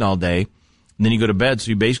haven't eaten all day. And then you go to bed.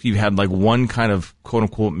 So you've had like one kind of quote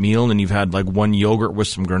unquote meal, and you've had like one yogurt with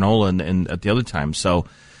some granola and at the other time. So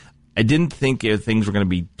I didn't think things were going to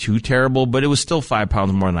be too terrible, but it was still 5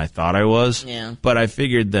 pounds more than I thought I was. Yeah. But I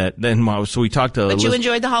figured that then, so we talked to But you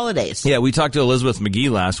enjoyed the holidays. Yeah, we talked to Elizabeth McGee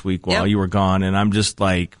last week while you were gone, and I'm just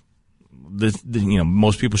like,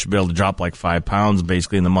 most people should be able to drop like 5 pounds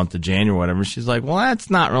basically in the month of January or whatever. She's like, well, that's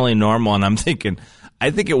not really normal. And I'm thinking, I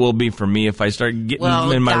think it will be for me if I start getting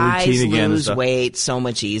in my routine again. Guys lose weight so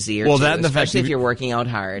much easier, well, too, that and the fact especially if you're working out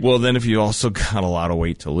hard. Well, then if you also got a lot of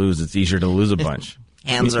weight to lose, it's easier to lose a bunch.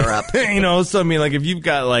 Hands are up. So I mean, like if you've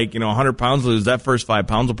got 100 pounds to lose, that first 5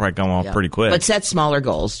 pounds will probably come off pretty quick. But set smaller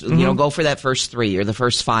goals. Go for that first 3 or the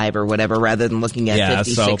first 5 or whatever, rather than looking at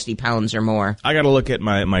 50, 60 pounds or more. I got to look at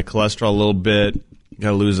my cholesterol a little bit. Got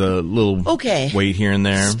to lose a little weight here and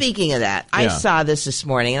there. Speaking of that, I saw this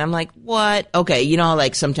morning and I'm like, what? Okay,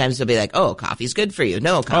 like sometimes they'll be like, oh, coffee's good for you.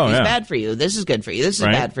 No, coffee's bad for you. This is good for you. This is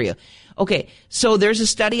bad for you. Okay, so there's a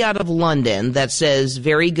study out of London that says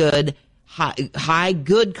very good high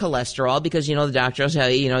good cholesterol, because the doctors tell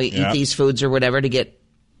you eat these foods or whatever to get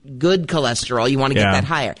good cholesterol. You want to get that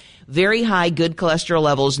higher. Very high good cholesterol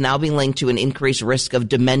levels now being linked to an increased risk of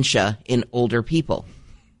dementia in older people.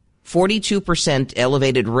 42%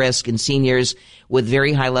 elevated risk in seniors with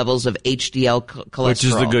very high levels of HDL cholesterol, which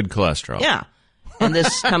is the good cholesterol. Yeah. And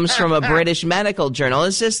this comes from a British medical journal.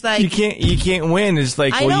 It's just like you can't win. It's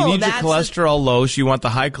like, you need your cholesterol low, so you want the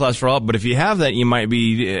high cholesterol up. But if you have that, you might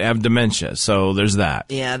have dementia. So there's that.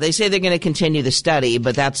 Yeah, they say they're going to continue the study,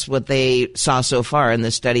 but that's what they saw so far in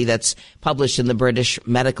the study that's published in the British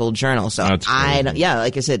Medical Journal. So like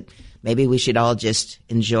I said, maybe we should all just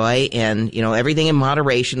enjoy and everything in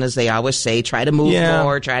moderation, as they always say. Try to move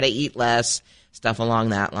more, try to eat less. Stuff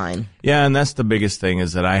along that line. Yeah, and that's the biggest thing,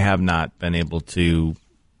 is that I have not been able to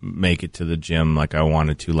make it to the gym like I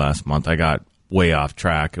wanted to last month. I got way off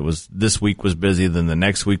track. This week was busy, then the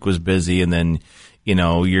next week was busy, and then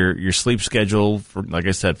your sleep schedule, for like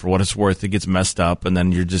I said, for what it's worth, it gets messed up, and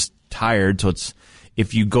then you're just tired. So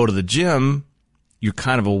if you go to the gym, you're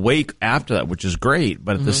kind of awake after that, which is great.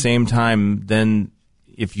 But at the same time, then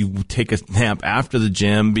if you take a nap after the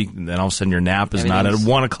gym, then all of a sudden your nap is not at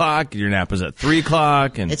 1 o'clock, your nap is at 3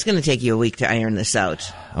 o'clock. And it's going to take you a week to iron this out.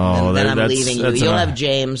 Oh, and then I'm leaving you. You'll have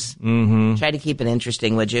James. Mm-hmm. Try to keep it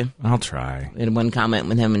interesting, would you? I'll try. We had one comment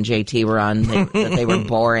when him and JT were on that they were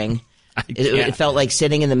boring. It felt like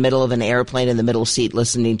sitting in the middle of an airplane in the middle seat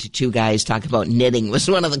listening to two guys talk about knitting was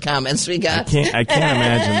one of the comments we got. I can't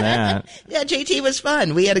imagine that. Yeah, JT was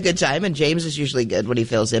fun. We had a good time, and James is usually good when he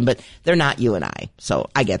fills in, but they're not you and I, so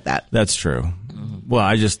I get that. That's true. Well,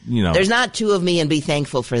 I just, There's not two of me, and be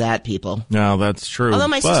thankful for that, people. No, that's true. Although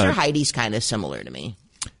my sister Heidi's kind of similar to me.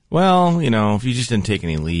 Well, if you just didn't take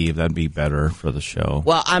any leave, that'd be better for the show.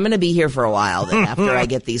 Well, I'm going to be here for a while then after I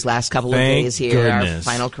get these last couple of days here, our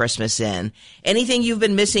final Christmas in. Anything you've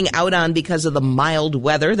been missing out on because of the mild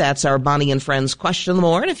weather? That's our Bonnie and Friends question of the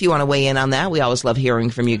morning. If you want to weigh in on that, we always love hearing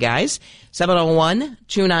from you guys.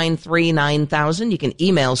 701-293-9000. You can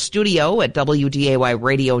email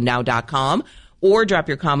studio@WDAYradionow.com or drop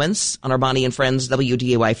your comments on our Bonnie and Friends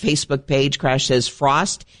WDAY Facebook page. Crash says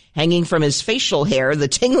frost hanging from his facial hair, the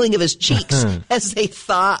tingling of his cheeks as they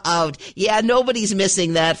thaw out. Yeah, nobody's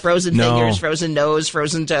missing that. Frozen fingers, frozen nose,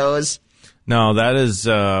 frozen toes. No, that is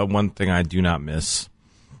one thing I do not miss.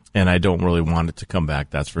 And I don't really want it to come back,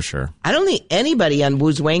 that's for sure. I don't think anybody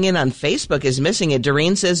who's weighing in on Facebook is missing it.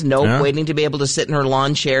 Doreen says nope, waiting to be able to sit in her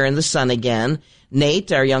lawn chair in the sun again.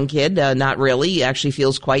 Nate, our young kid, not really. He actually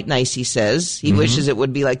feels quite nice, he says. He wishes it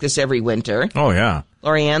would be like this every winter. Oh, yeah.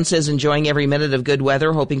 Lorianne says enjoying every minute of good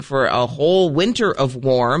weather, hoping for a whole winter of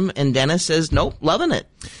warm. And Dennis says, nope, loving it.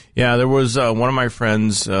 Yeah, there was one of my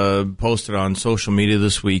friends posted on social media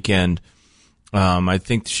this weekend. I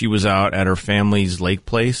think she was out at her family's lake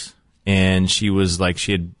place, and she was like,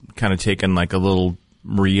 she had kind of taken like a little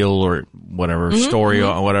reel or whatever story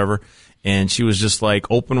or whatever, and she was just like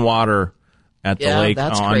open water at the lake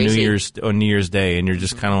on New Year's Day, and you're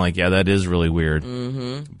just kind of like, yeah, that is really weird.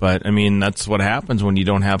 But I mean, that's what happens when you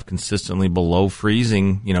don't have consistently below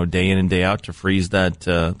freezing, day in and day out to freeze that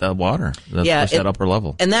water, that upper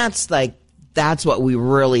level. And that's what we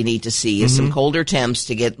really need to see is some colder temps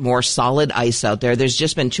to get more solid ice out there. There's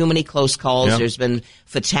just been too many close calls. Yep. There's been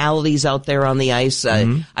fatalities out there on the ice. I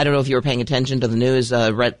don't know if you were paying attention to the news.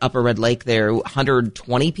 Upper Red Lake there,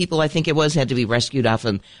 120 people, I think it was, had to be rescued off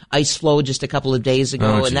an ice floe just a couple of days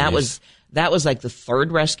ago. And that was like the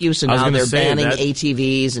third rescue. So now they're banning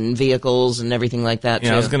ATVs and vehicles and everything like that.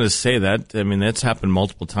 Yeah, I was going to say that. I mean, that's happened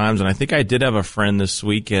multiple times. And I think I did have a friend this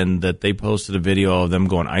weekend that they posted a video of them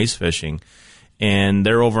going ice fishing. And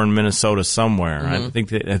they're over in Minnesota somewhere. I think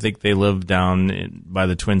they live down by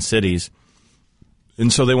the Twin Cities.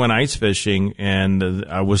 And so they went ice fishing, and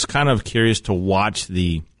I was kind of curious to watch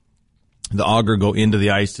the auger go into the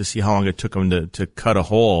ice to see how long it took them to cut a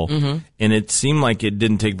hole. And it seemed like it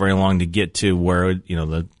didn't take very long to get to where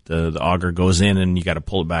the auger goes in, and you got to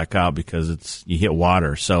pull it back out because you hit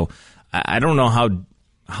water. So I don't know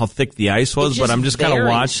how thick the ice was, but I'm just kind of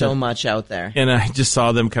watching so much out there. And I just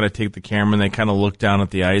saw them kind of take the camera and they kind of looked down at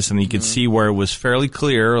the ice, and you could see where it was fairly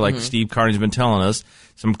clear, like Steve Carney's been telling us,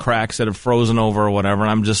 some cracks that have frozen over or whatever.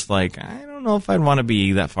 And I'm just like, I don't know if I'd want to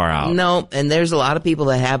be that far out. No, and there's a lot of people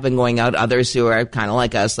that have been going out, others who are kind of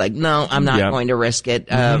like us, like, no, I'm not going to risk it.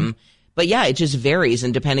 But yeah, it just varies,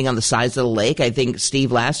 and depending on the size of the lake. I think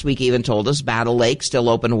Steve last week even told us Battle Lake still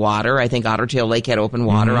open water. I think Ottertail Lake had open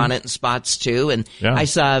water on it in spots too. And I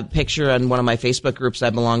saw a picture on one of my Facebook groups I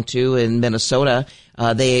belong to in Minnesota.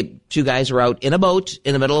 Two guys were out in a boat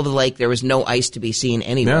in the middle of the lake. There was no ice to be seen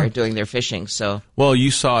anywhere doing their fishing. So, well,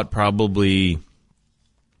 you saw it probably.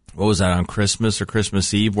 What was that, on Christmas or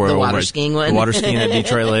Christmas Eve? The water skiing one? The water skiing at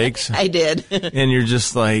Detroit Lakes? I did. And you're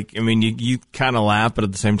just like, I mean, you kind of laugh, but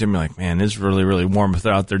at the same time, you're like, man, it's really, really warm if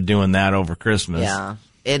they're out there doing that over Christmas. Yeah.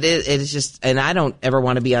 It's just, and I don't ever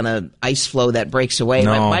want to be on an ice floe that breaks away.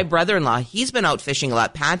 No. My brother-in-law, he's been out fishing a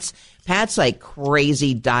lot. Pat's like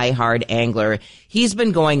crazy diehard angler. He's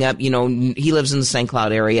been going up, he lives in the St.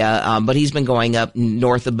 Cloud area, but he's been going up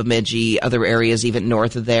north of Bemidji, other areas even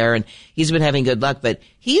north of there, and he's been having good luck. But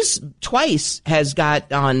he's twice has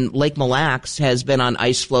got on Lake Mille Lacs, has been on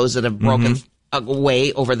ice floes that have broken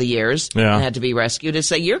away over the years and had to be rescued.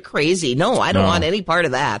 It's like, you're crazy. No, I don't want any part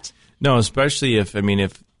of that. No, especially if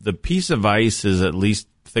the piece of ice is at least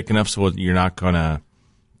thick enough so you're not going to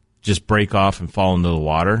just break off and fall into the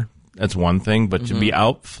water. That's one thing. But to be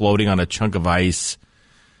out floating on a chunk of ice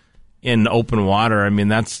in open water, I mean,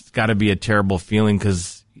 that's got to be a terrible feeling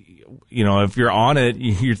because, if you're on it,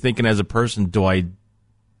 you're thinking as a person, do I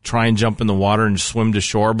try and jump in the water and swim to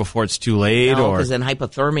shore before it's too late? No, because then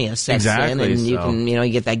hypothermia sets in, and you can, you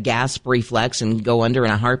get that gasp reflex and go under in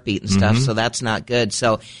a heartbeat and stuff. So that's not good.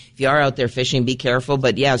 So if you are out there fishing, be careful.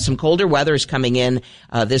 But yeah, some colder weather is coming in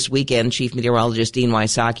this weekend. Chief Meteorologist Dean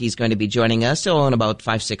Wysocki is going to be joining us in about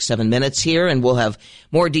 5, 6, 7 minutes here, and we'll have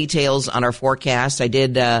more details on our forecast. I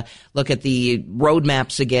did look at the road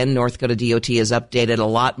maps again. North Dakota DOT has updated a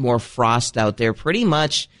lot more frost out there. Pretty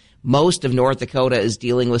much most of North Dakota is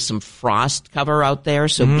dealing with some frost cover out there,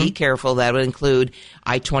 so be careful. That would include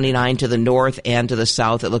I-29 to the north and to the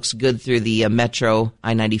south. It looks good through the metro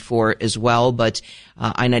I-94 as well, but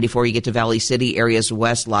I-94, you get to Valley City, areas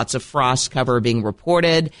west, lots of frost cover being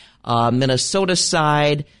reported. Minnesota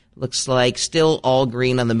side, looks like still all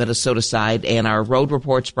green on the Minnesota side, and our road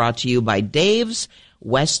report's brought to you by Dave's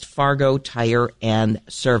West Fargo Tire and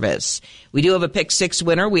Service. We do have a Pick 6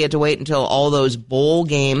 winner. We had to wait until all those bowl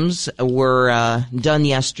games were done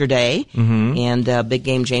yesterday. And Big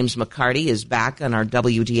Game James McCarty is back on our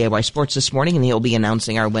WDAY Sports this morning, and he'll be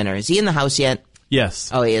announcing our winner. Is he in the house yet? Yes.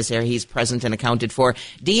 Oh, he is there. He's present and accounted for.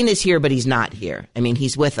 Dean is here, but he's not here. I mean,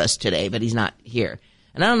 he's with us today, but he's not here.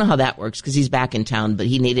 And I don't know how that works because he's back in town, but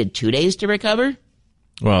he needed 2 days to recover.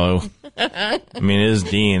 Well, I mean, it is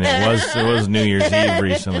Dean. It was New Year's Eve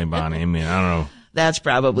recently, Bonnie. I mean, I don't know. That's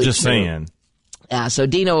probably just true. saying. Yeah, so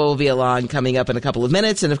Dino will be along coming up in a couple of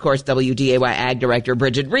minutes. And, of course, WDAY Ag Director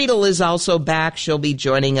Bridget Riedel is also back. She'll be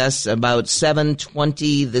joining us about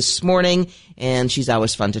 7:20 this morning. And she's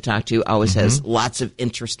always fun to talk to, always has lots of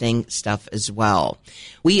interesting stuff as well.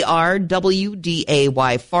 We are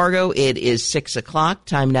WDAY Fargo. It is 6 o'clock.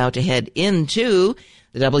 Time now to head into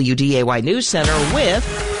the WDAY News Center with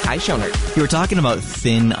Kai Schoner. You were talking about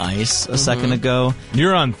thin ice a second ago.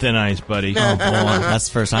 You're on thin ice, buddy. Oh, boy. That's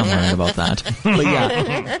the first time learning about that. But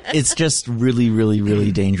yeah, it's just really, really,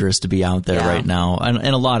 really dangerous to be out there right now. And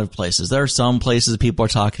in a lot of places. There are some places people are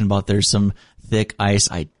talking about there's some thick ice.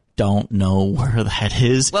 I don't know where that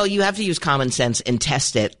is. Well, you have to use common sense and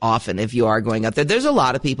test it often if you are going up there. There's a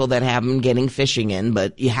lot of people that have them getting fishing in,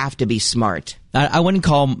 but you have to be smart. I wouldn't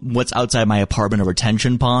call what's outside my apartment a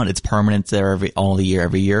retention pond. It's permanent there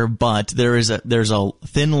every year. But there's a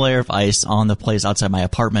thin layer of ice on the place outside my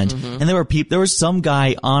apartment, and there was some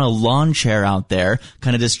guy on a lawn chair out there,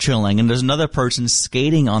 kind of just chilling, and there's another person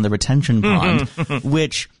skating on the retention pond,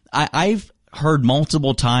 which I've heard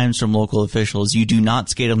multiple times from local officials, you do not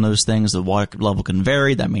skate on those things. The water level can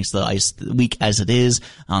vary. That makes the ice weak as it is.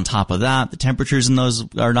 On top of that, the temperatures in those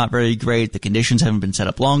are not very great. The conditions haven't been set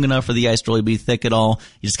up long enough for the ice to really be thick at all.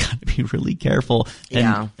 You just got to be really careful.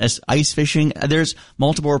 Yeah. And as ice fishing, there's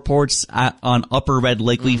multiple reports on Upper Red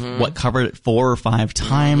Lake. We've covered it 4 or 5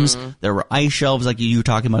 times. There were ice shelves like you were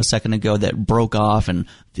talking about a second ago that broke off, and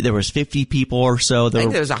there was 50 people or so. I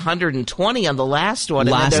think there was 120 on the last one.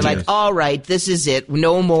 And they're like, all right, this is it.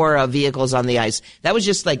 No more vehicles on the ice. That was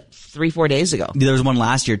just like 3-4 days ago. There was one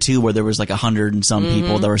last year, too, where there was like 100 and some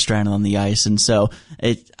people that were stranded on the ice. And so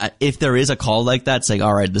if there is a call like that, saying,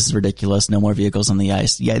 all right, this is ridiculous, no more vehicles on the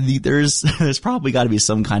ice. Yeah, there's probably got to be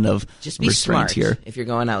some kind of just be restraint smart here if you're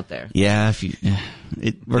going out there. Yeah,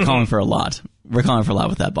 we're calling for a lot. We're calling for a lot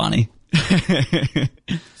with that, Bonnie.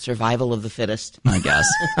 Survival of the fittest, I guess.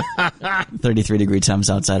 33-degree temps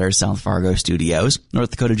outside our South Fargo studios. North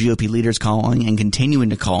Dakota GOP leaders calling and continuing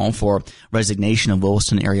to call for resignation of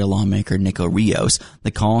Williston area lawmaker Nico Rios. The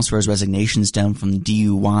calls for his resignation stem from the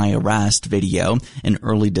DUI arrest video in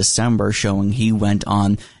early December showing he went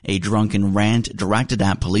on a drunken rant directed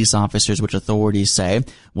at police officers, which authorities say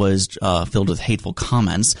was filled with hateful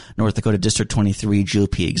comments. North Dakota District 23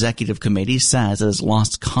 GOP Executive Committee says it has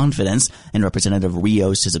lost confidence in Representative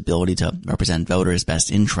Rios' ability to represent voters' best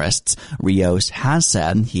interests. Rios has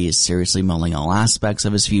said he is seriously mulling all aspects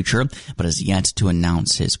of his future, but has yet to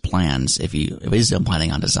announce his plans if he's still planning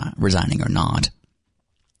on resigning or not.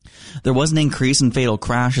 There was an increase in fatal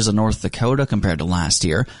crashes in North Dakota compared to last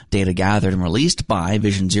year. Data gathered and released by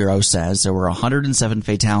Vision Zero says there were 107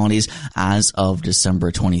 fatalities as of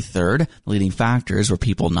December 23rd. The leading factors were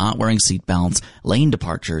people not wearing seatbelts, lane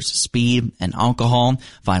departures, speed, and alcohol.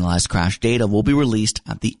 Finalized crash data will be released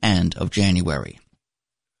at the end of January.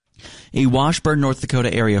 A Washburn, North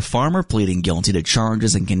Dakota area farmer pleading guilty to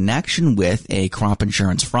charges in connection with a crop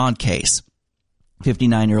insurance fraud case.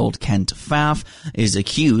 59-year-old Kent Pfaff is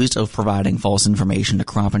accused of providing false information to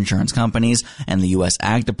crop insurance companies and the U.S.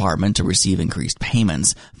 Ag Department to receive increased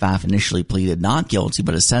payments. Pfaff initially pleaded not guilty,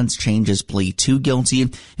 but has since changed his plea to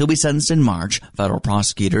guilty. He'll be sentenced in March. Federal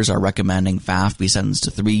prosecutors are recommending Pfaff be sentenced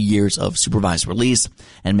to 3 years of supervised release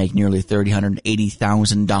and make nearly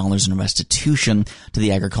 $380,000 in restitution to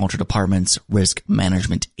the Agriculture Department's Risk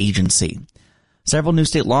Management Agency. Several new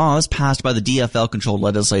state laws passed by the DFL-controlled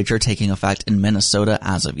legislature taking effect in Minnesota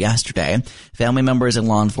as of yesterday. Family members and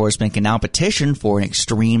law enforcement can now petition for an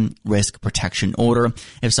extreme risk protection order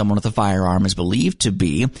if someone with a firearm is believed to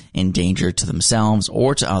be in danger to themselves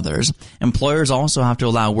or to others. Employers also have to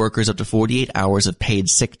allow workers up to 48 hours of paid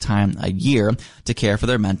sick time a year to care for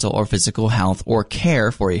their mental or physical health or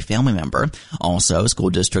care for a family member. Also, school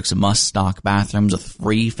districts must stock bathrooms with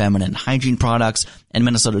free feminine hygiene products, and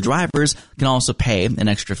Minnesota drivers can also pay an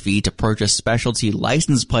extra fee to purchase specialty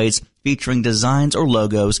license plates featuring designs or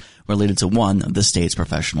logos related to one of the state's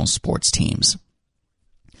professional sports teams.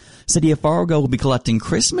 City of Fargo will be collecting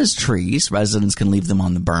Christmas trees. Residents can leave them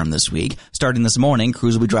on the berm this week. Starting this morning,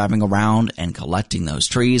 crews will be driving around and collecting those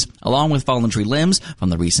trees, along with fallen tree limbs from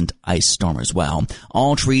the recent ice storm as well.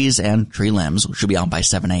 All trees and tree limbs should be out by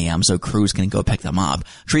 7 a.m., so crews can go pick them up.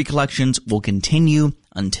 Tree collections will continue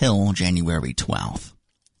until January 12th.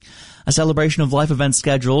 A celebration of life event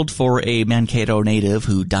scheduled for a Mankato native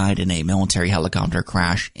who died in a military helicopter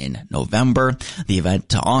crash in November. The event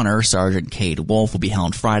to honor Sergeant Cade Wolf will be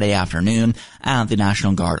held Friday afternoon at the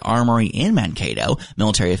National Guard Armory in Mankato.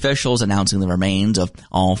 Military officials announcing the remains of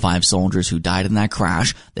all 5 soldiers who died in that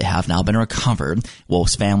crash. They have now been recovered.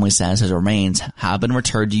 Wolf's family says his remains have been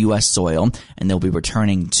returned to U.S. soil, and they'll be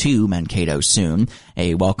returning to Mankato soon.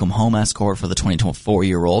 A welcome home escort for the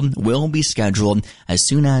 24-year-old will be scheduled as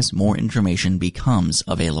soon as more information becomes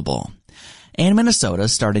available. And Minnesota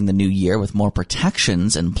starting the new year with more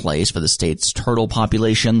protections in place for the state's turtle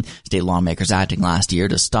population. State lawmakers acting last year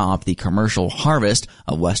to stop the commercial harvest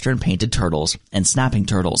of western painted turtles and snapping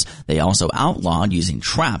turtles. They also outlawed using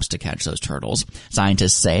traps to catch those turtles.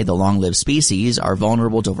 Scientists say the long-lived species are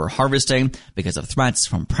vulnerable to overharvesting because of threats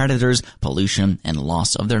from predators, pollution, and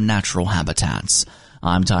loss of their natural habitats.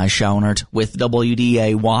 I'm Ty Schoenert with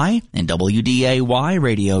WDAY and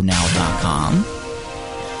WDAYRadioNow.com.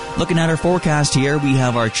 Looking at our forecast here, we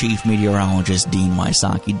have our chief meteorologist, Dean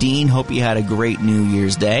Wysocki. Dean, hope you had a great New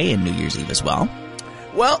Year's Day and New Year's Eve as well.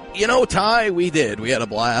 Well, Ty, we did. We had a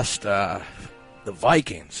blast. The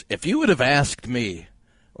Vikings, if you would have asked me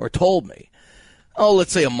or told me,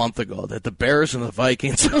 let's say a month ago, that the Bears and the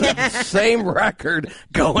Vikings would have the same record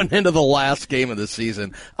going into the last game of the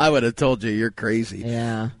season, I would have told you you're crazy.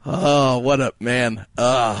 Yeah. Oh, what a man.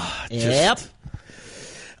 Yep.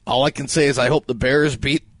 All I can say is I hope the Bears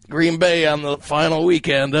beat Green Bay on the final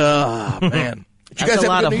weekend. Man. Did you That's guys a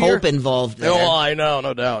lot of hope year? involved there. Oh, I know,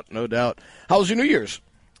 no doubt. How was your New Year's?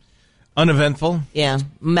 Uneventful. Yeah,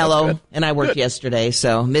 mellow. And I worked yesterday,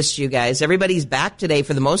 so missed you guys. Everybody's back today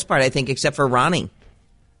for the most part, I think, except for Ronnie.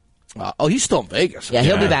 He's still in Vegas. Yeah,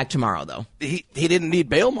 he'll be back tomorrow, though. He didn't need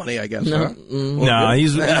bail money, I guess. No, huh? No,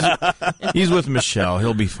 he's with Michelle.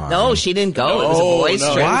 He'll be fine. No, she didn't go. It was a boys'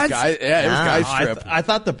 trip. What? It was guys' trip. I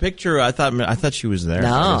thought the picture. I thought she was there.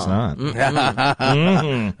 No. She's not.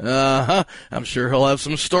 I'm sure he'll have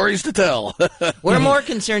some stories to tell. We're more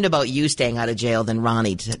concerned about you staying out of jail than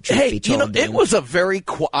Ronnie. Truth be told, it was a very.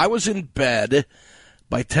 I was in bed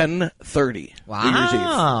by 10:30. Wow. New Year's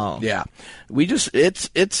Eve. Yeah. We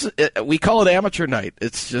we call it amateur night.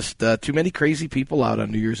 It's just too many crazy people out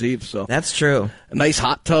on New Year's Eve. So that's true. A nice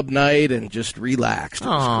hot tub night and just relaxed. It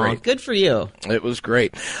was great. Good for you. It was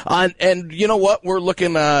great. And you know what? We're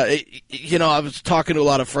looking, I was talking to a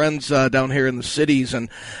lot of friends down here in the cities, and,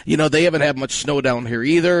 they haven't had much snow down here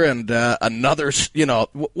either. And another,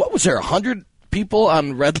 what was there, 100 people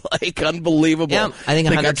on Red Lake? Unbelievable. Yeah, I think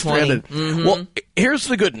 120. Mm-hmm. Well, here's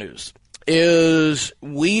the good news, is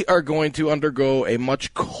we are going to undergo a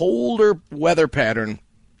much colder weather pattern.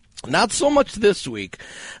 Not so much this week,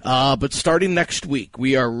 but starting next week,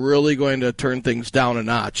 we are really going to turn things down a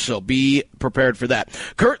notch, so be prepared for that.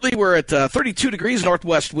 Currently, we're at 32 degrees,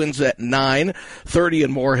 northwest winds at 9, 30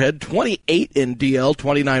 in Moorhead, 28 in DL,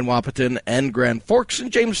 29 Wahpeton, and Grand Forks.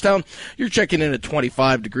 In Jamestown, you're checking in at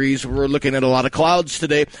 25 degrees. We're looking at a lot of clouds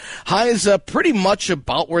today. Highs pretty much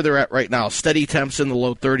about where they're at right now. Steady temps in the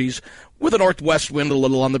low 30s. With a northwest wind a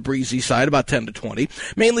little on the breezy side, about 10 to 20.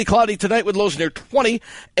 Mainly cloudy tonight with lows near 20,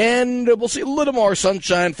 and we'll see a little more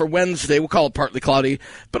sunshine for Wednesday. We'll call it partly cloudy,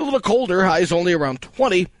 but a little colder. Highs only around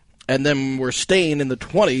 20, and then we're staying in the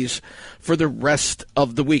 20s for the rest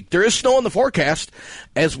of the week. There is snow in the forecast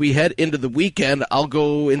as we head into the weekend. I'll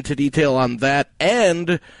go into detail on that,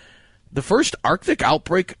 and the first Arctic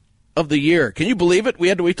outbreak of the year. Can you believe it? We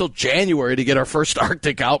had to wait till January to get our first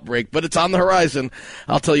Arctic outbreak, but it's on the horizon.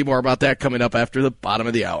 I'll tell you more about that coming up after the bottom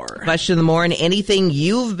of the hour. Question of the morning, anything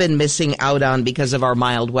you've been missing out on because of our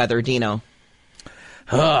mild weather, Dino?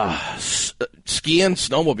 Skiing,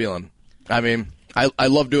 snowmobiling. I mean, I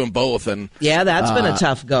love doing both, and yeah, that's been a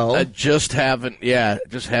tough go. I just haven't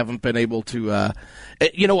been able to. I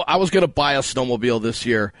was going to buy a snowmobile this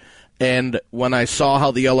year, and when I saw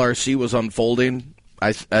how the LRC was unfolding,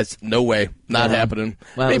 I no way, not happening.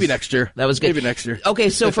 Well, maybe next year. That was good. Maybe next year. Okay,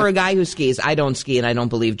 so for a guy who skis, I don't ski, and I don't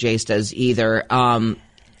believe Jace does either.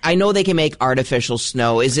 I know they can make artificial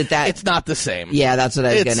snow. Is it that? It's not the same. Yeah, that's what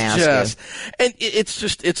I was going to ask you. And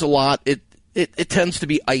it's a lot. It tends to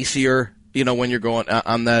be icier, when you're going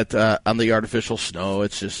on the artificial snow.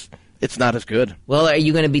 It's not as good. Well, are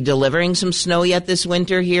you going to be delivering some snow yet this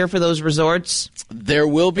winter here for those resorts? There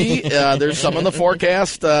will be. There's some in the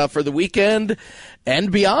forecast for the weekend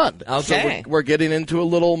and beyond. Okay. So we're getting into a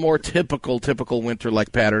little more typical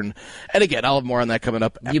winter-like pattern. And again, I'll have more on that coming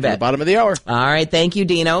up after the bottom of the hour. All right. Thank you,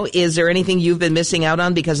 Dino. Is there anything you've been missing out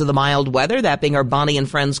on because of the mild weather? That being our Bonnie and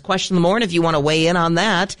Friends question of the morning. If you want to weigh in on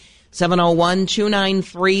that,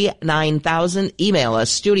 701-293-9000. Email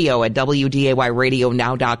us,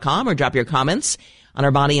 studio@WDAYradionow.com, or drop your comments on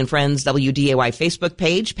our Bonnie and Friends WDAY Facebook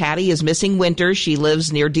page. Patty is missing winter. She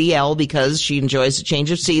lives near DL because she enjoys a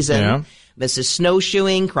change of season. Yeah. Misses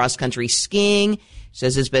snowshoeing, cross-country skiing.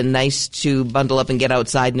 Says it's been nice to bundle up and get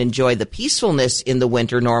outside and enjoy the peacefulness in the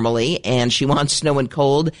winter normally. And she wants snow and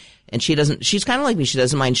cold. And she's kind of like me. She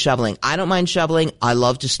doesn't mind shoveling. I don't mind shoveling. I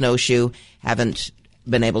love to snowshoe. Haven't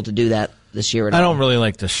been able to do that this year at all. I don't really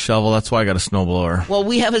like to shovel. That's why I got a snowblower. Well,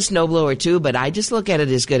 we have a snowblower too, but I just look at it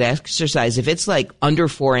as good exercise. If it's like under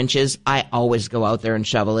 4 inches, I always go out there and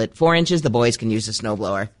shovel it. 4 inches, the boys can use a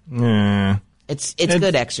snowblower. Yeah. It's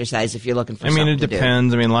good exercise if you're looking for something to do. It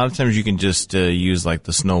depends. I mean, a lot of times you can just use like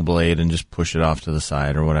the snow blade and just push it off to the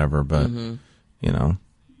side or whatever, but,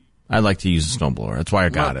 I like to use a snowblower. That's why I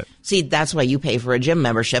got it. See, that's why you pay for a gym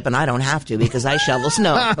membership, and I don't have to because I shovel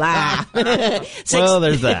snow. Well,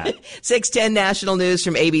 there's that. 6:10 national news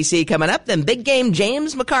from ABC coming up. Then big game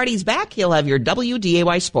James McCarty's back. He'll have your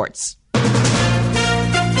WDAY sports.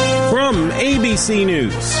 From From ABC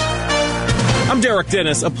News, I'm Derek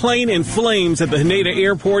Dennis. A plane in flames at the Haneda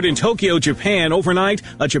Airport in Tokyo, Japan. Overnight,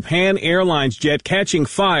 a Japan Airlines jet catching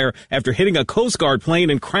fire after hitting a Coast Guard plane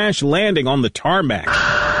and crash landing on the tarmac.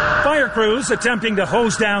 Fire crews attempting to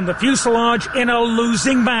hose down the fuselage in a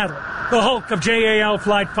losing battle. The Hulk of JAL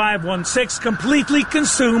Flight 516 completely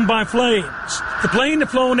consumed by flames. The plane had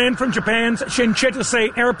flown in from Japan's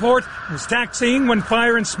Shinchitose Airport was taxiing when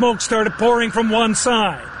fire and smoke started pouring from one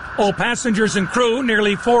side. All passengers and crew,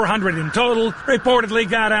 nearly 400 in total, reportedly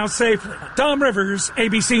got out safely. Tom Rivers,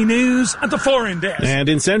 ABC News at the Foreign Desk. And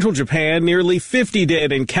in central Japan, nearly 50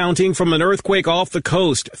 dead and counting from an earthquake off the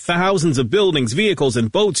coast. Thousands of buildings, vehicles,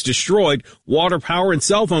 and boats destroyed. Water, power, and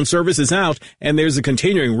cell phone service is out, and there's a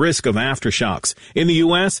continuing risk of aftershocks. In the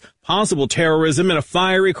U.S., possible terrorism in a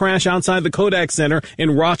fiery crash outside the Kodak Center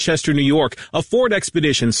in Rochester, New York. A Ford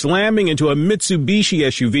Expedition slamming into a Mitsubishi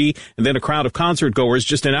SUV, and then a crowd of concert goers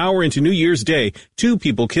just an hour into New Year's Day. 2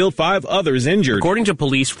 people killed, 5 others injured. According to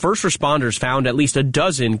police, first responders found at least a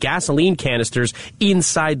dozen gasoline canisters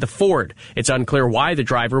inside the Ford. It's unclear why the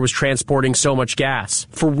driver was transporting so much gas.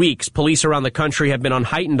 For weeks, police around the country have been on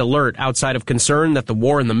heightened alert outside of concern that the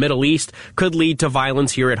war in the Middle East could lead to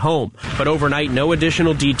violence here at home. But overnight, no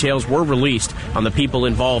additional details were released on the people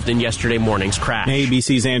involved in yesterday morning's crash.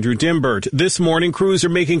 ABC's Andrew Dimbert. This morning, crews are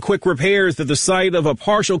making quick repairs at the site of a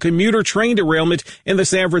partial commuter train derailment in the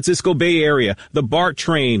San Francisco Bay Area. The BART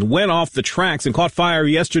train went off the tracks and caught fire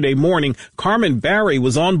yesterday morning. Carmen Barry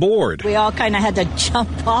was on board. We all kind of had to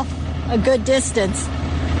jump off a good distance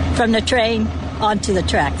from the train onto the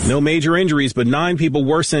tracks. No major injuries, but 9 people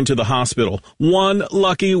were sent to the hospital. One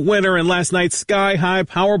lucky winner in last night's Sky High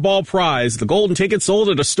Powerball prize. The golden ticket sold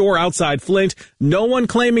at a store outside Flint. No one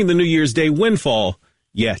claiming the New Year's Day windfall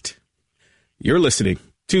yet. You're listening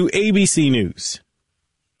to ABC News.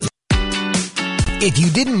 If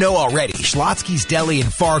you didn't know already, Schlotsky's Deli in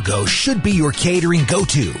Fargo should be your catering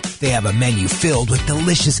go-to. They have a menu filled with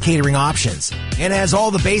delicious catering options and has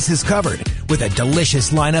all the bases covered with a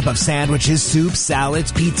delicious lineup of sandwiches, soups,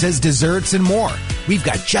 salads, pizzas, desserts, and more. We've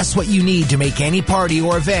got just what you need to make any party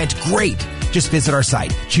or event great. Just visit our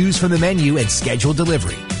site, choose from the menu, and schedule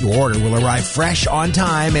delivery. Your order will arrive fresh, on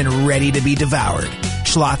time, and ready to be devoured.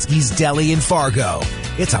 Schlotsky's Deli in Fargo.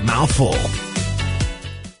 It's a mouthful.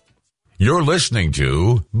 You're listening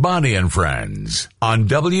to Bonnie and Friends on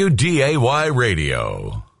WDAY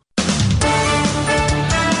Radio.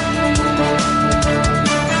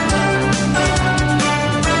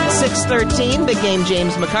 6:13, Big Game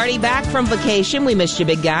James McCarty back from vacation. We missed you,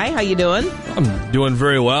 big guy. How you doing? I'm doing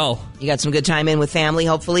very well. You got some good time in with family,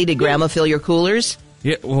 hopefully. Did Grandma fill your coolers?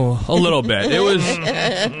 Yeah, well, a little bit. It was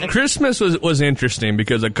Christmas was interesting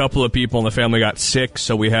because a couple of people in the family got sick,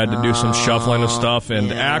 so we had to do some shuffling of stuff.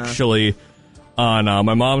 And actually, on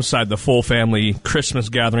my mom's side, the full family Christmas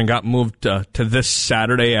gathering got moved to this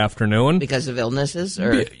Saturday afternoon because of illnesses.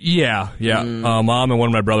 Or yeah. Mom and one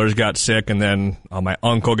of my brothers got sick, and then my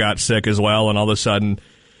uncle got sick as well. And all of a sudden,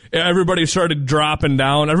 everybody started dropping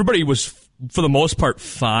down. Everybody was, for the most part,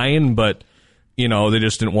 fine, but they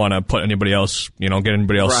just didn't want to put anybody else, get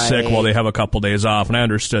anybody else sick while they have a couple days off, and I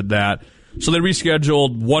understood that. So they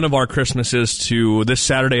rescheduled one of our Christmases to this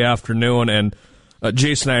Saturday afternoon, and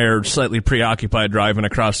Jason and I are slightly preoccupied driving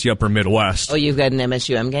across the upper Midwest. Oh, you've got an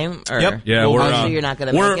MSUM game? Or? Yep. Yeah, so you're not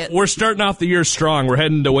going to make it? We're starting off the year strong. We're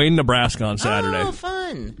heading to Wayne, Nebraska on Saturday. Oh,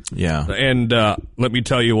 fun. Yeah. And let me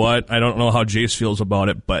tell you what, I don't know how Jace feels about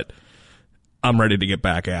it, but I'm ready to get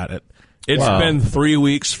back at it. It's been 3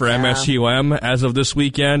 weeks for MSUM as of this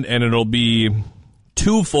weekend, and it'll be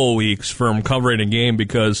 2 full weeks from covering a game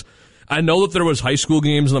because I know that there was high school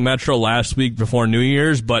games in the Metro last week before New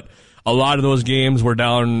Year's, but a lot of those games were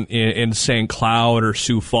down in St. Cloud or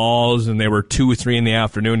Sioux Falls, and they were 2 or 3 in the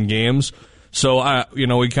afternoon games. So,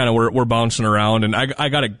 we kind of were bouncing around, and I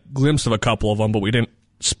got a glimpse of a couple of them, but we didn't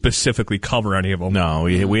specifically cover any of them. No,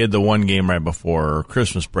 we had the one game right before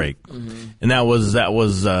Christmas break, and that was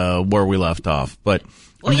where we left off. But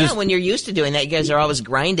when you're used to doing that, you guys are always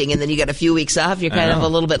grinding, and then you get a few weeks off. You're kind of a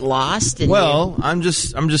little bit lost. And I'm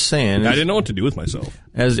just saying. I didn't know what to do with myself.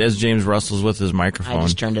 As James wrestles with his microphone, I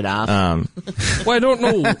just turned it off. Well, I don't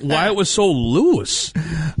know why it was so loose.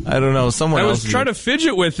 I don't know. I was trying to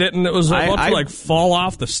fidget with it, and it was about to fall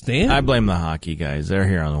off the stand. I blame the hockey guys. They're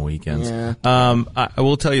here on the weekends. Yeah. I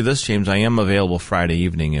will tell you this, James. I am available Friday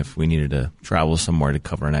evening if we needed to travel somewhere to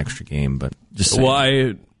cover an extra game. But just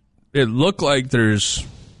saying. It looked like there's.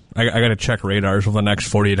 I got to check radars for the next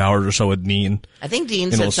 48 hours or so with Dean. I think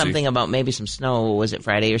Dean said something about maybe some snow. Was it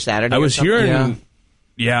Friday or Saturday? I was hearing.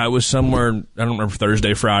 Yeah, it was somewhere, I don't remember,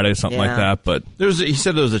 Thursday, Friday, something like that. But he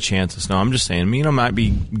said there was a chance of snow. I'm just saying, it might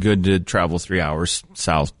be good to travel 3 hours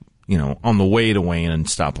south, on the way to Wayne and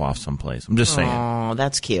stop off someplace. I'm just saying. Oh,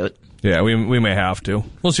 that's cute. Yeah, we may have to.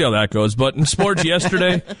 We'll see how that goes. But in sports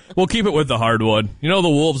yesterday, we'll keep it with the hardwood. The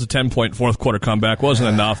Wolves' 10-point fourth quarter comeback wasn't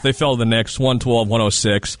enough. They fell to the Knicks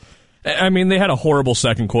 112-106. I mean, they had a horrible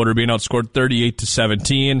second quarter, being outscored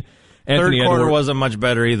 38-17. Third quarter wasn't much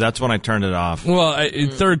better either. That's when I turned it off. Well, in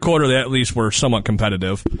third quarter, they at least were somewhat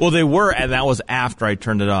competitive. Well, they were, and that was after I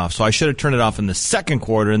turned it off. So I should have turned it off in the second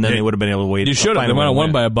quarter, and then they would have been able to wait. You should have. They might have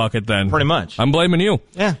won by a bucket then. Pretty much. I'm blaming you.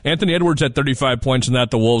 Yeah. Anthony Edwards had 35 points in that.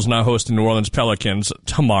 The Wolves now hosting New Orleans Pelicans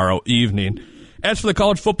tomorrow evening. As for the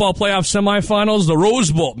college football playoff semifinals, the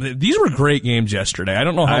Rose Bowl. These were great games yesterday. I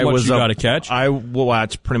don't know how much you got to catch. I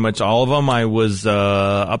watched pretty much all of them. I was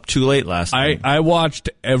up too late last night. I watched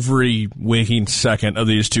every waking second of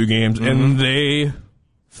these two games, and they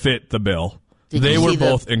fit the bill. They were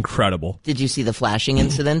both incredible. Did you see the flashing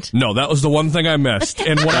incident? No, that was the one thing I missed.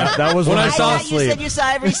 And when that was when I saw you said you saw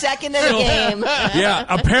every second of the game. Yeah,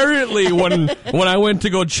 apparently when I went to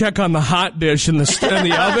go check on the hot dish in the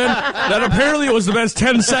oven, that apparently was the best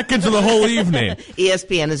 10 seconds of the whole evening.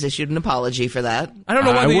 ESPN has issued an apology for that. I don't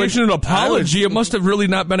know why they issued an apology. It must have really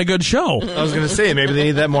not been a good show. I was going to say, maybe they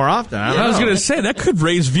need that more often. I was going to say, that could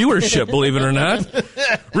raise viewership, believe it or not.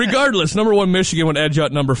 Regardless, number 1 Michigan would edge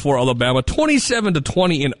out number 4 Alabama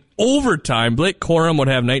 27-20 in overtime. Blake Corum would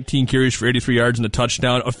have 19 carries for 83 yards and a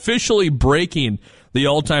touchdown, officially breaking the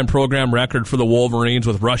all-time program record for the Wolverines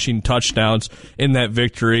with rushing touchdowns in that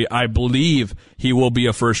victory. I believe he will be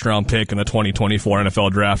a first-round pick in the 2024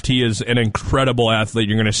 NFL Draft. He is an incredible athlete.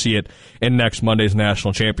 You're going to see it in next Monday's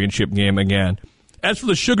national championship game again. As for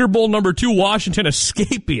the Sugar Bowl, number 2, Washington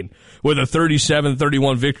escaping with a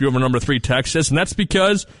 37-31 victory over number 3, Texas, and that's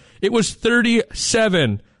because it was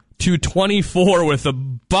 37-24 with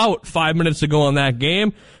about 5 minutes to go in that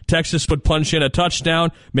game. Texas would punch in a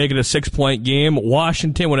touchdown, make it a 6-point game.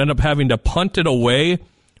 Washington would end up having to punt it away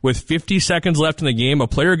with 50 seconds left in the game. A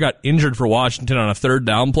player got injured for Washington on a third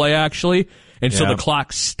down play, actually, and so the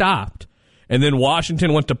clock stopped. And then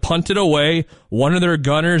Washington went to punt it away. One of their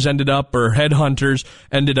gunners headhunters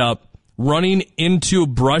ended up running into,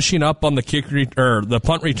 brushing up on the the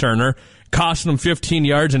punt returner, costing them 15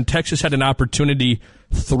 yards, and Texas had an opportunity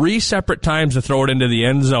 3 separate times to throw it into the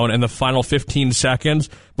end zone in the final 15 seconds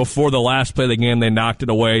before the last play of the game. They knocked it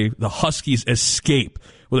away. The Huskies escape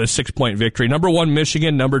with a 6-point victory. Number 1,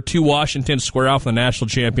 Michigan. Number 2, Washington square off in the national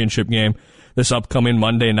championship game this upcoming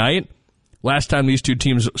Monday night. Last time these two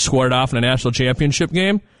teams squared off in a national championship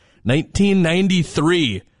game,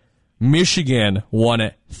 1993. Michigan won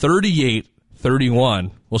it 38-31.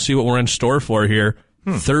 We'll see what we're in store for here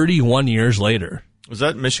 31 years later. Was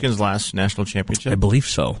that Michigan's last national championship? I believe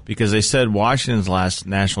so. Because they said Washington's last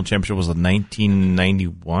national championship was in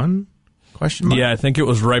 1991? Question mark? Yeah, I think it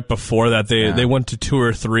was right before that. They went to 2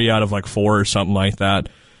 or 3 out of 4 or something like that.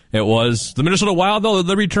 It was the Minnesota Wild, though.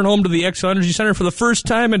 They return home to the Xcel Energy Center for the first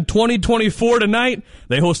time in 2024 tonight.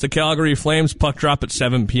 They host the Calgary Flames. Puck drop at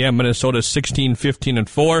 7 p.m. Minnesota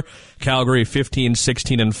 16-15-4. Calgary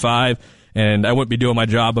 15-16-5. And I wouldn't be doing my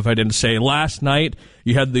job if I didn't say last night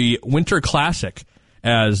you had the Winter Classic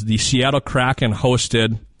as the Seattle Kraken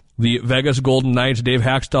hosted the Vegas Golden Knights. Dave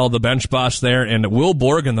Haxtell, the bench boss there, and Will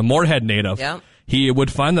Borgen, the Moorhead native. Yep. He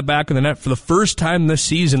would find the back of the net for the first time this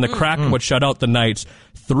season. The Kraken would shut out the Knights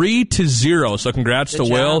 3-0. So congrats to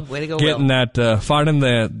Will getting that, finding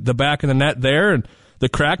the back of the net there. And the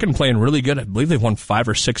Kraken playing really good. I believe they've won 5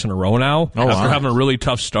 or 6 in a row now after having a really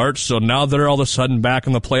tough start. So now they're all of a sudden back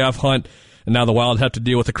in the playoff hunt. And now the Wild have to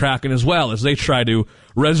deal with the Kraken as well as they try to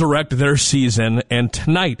resurrect their season. And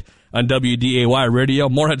tonight on WDAY Radio,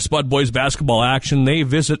 Moorhead Spud Boys basketball action. They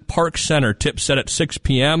visit Park Center. Tip set at 6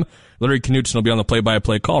 p.m. Larry Knutson will be on the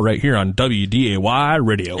play-by-play call right here on WDAY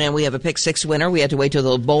Radio. And we have a Pick 6 winner. We had to wait till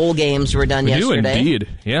the bowl games were done yesterday. We do indeed.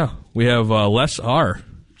 Yeah. We have Les R.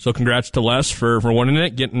 So congrats to Les for winning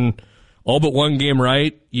it, getting all but one game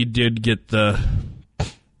right. You did get the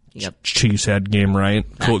Cheesehead game right.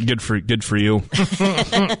 Cool. Good for you.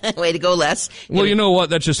 Way to go, Les. Well, you know what?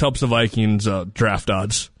 That just helps the Vikings draft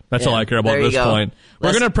odds. That's all I care about at this point.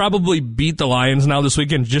 We're going to probably beat the Lions now this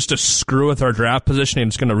weekend just to screw with our draft positioning.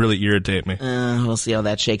 It's going to really irritate me. We'll see how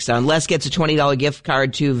that shakes down. Les gets a $20 gift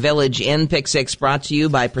card to Village Inn. Pick 6 brought to you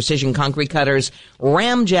by Precision Concrete Cutters,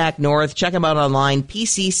 Ramjack North. Check them out online,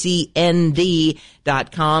 pccnd.com.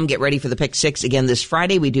 Get ready for the Pick 6 again this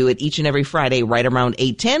Friday. We do it each and every Friday right around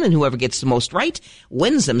 8:10, and whoever gets the most right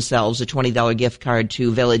wins themselves a $20 gift card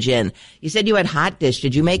to Village Inn. You said you had hot dish.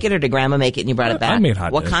 Did you make it, or did Grandma make it and you brought it back? I made hot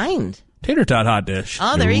dish. What kind? Tater tot hot dish.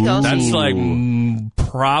 Oh, there you go. That's like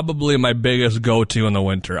probably my biggest go-to in the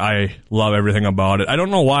winter. I love everything about it. I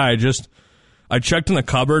don't know why. I checked in the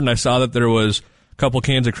cupboard and I saw that there was a couple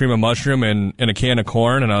cans of cream of mushroom and a can of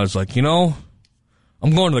corn, and I was like, I'm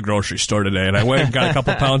going to the grocery store today. And I went and got a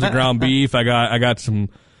couple pounds of ground beef. I got some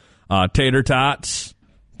tater tots,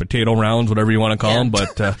 potato rounds, whatever you want to call them,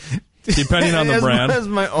 but depending on the brand. As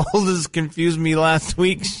my oldest confused me last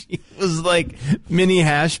week, she was like mini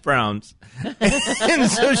hash browns. And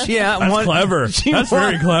so she had That's clever. That's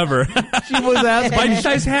very clever. She was asking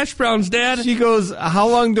bite-sized hash browns, Dad. She goes, "How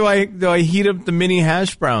long do I heat up the mini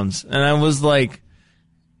hash browns?" And I was like,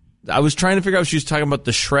 I was trying to figure out if she was talking about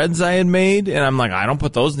the shreds I had made, and I'm like, I don't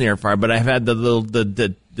put those in the air fryer, but I've had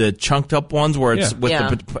the chunked up ones where it's with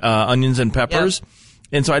the onions and peppers. Yep.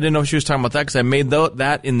 And so I didn't know if she was talking about that because I made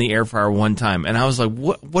that in the air fryer one time. And I was like,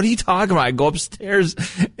 what are you talking about? I go upstairs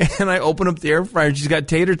and I open up the air fryer and she's got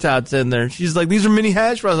tater tots in there. She's like, these are mini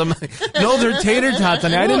hash browns. I'm like, no, they're tater tots.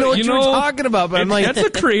 And I didn't know what you were talking about. But I'm like, that's a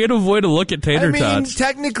creative way to look at tater tots.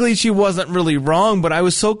 Technically she wasn't really wrong, but I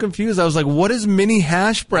was so confused. I was like, what is mini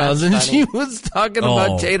hash browns? That's and funny. she was talking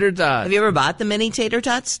about tater tots. Have you ever bought the mini tater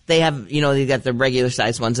tots? They have, they got the regular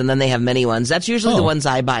size ones and then they have mini ones. That's usually the ones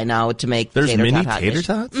I buy now to make There's tater mini tot tater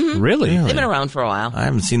tots? Mm-hmm. Really? They've been around for a while. I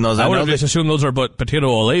haven't seen those. I would have just assumed those are what potato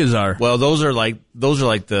olays are. Well, those are like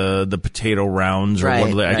the potato rounds or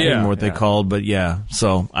Right, what I can't remember what they Yeah. called, but yeah.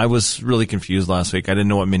 So I was really confused last week. I didn't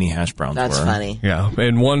know what mini hash browns That's were. funny. Yeah,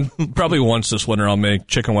 and probably once this winter I'll make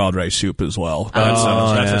chicken wild rice soup as well. That's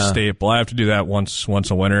a staple. I have to do that once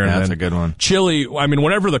a winter. Yeah, and that's then a good one. Chili. I mean,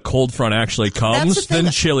 whenever the cold front actually comes, then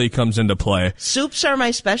chili comes into play. Soups are my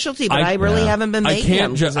specialty, but I really haven't been making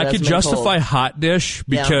them. I could justify hot dish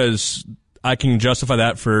because I can justify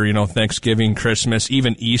that for, Thanksgiving, Christmas,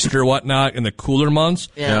 even Easter, whatnot, in the cooler months.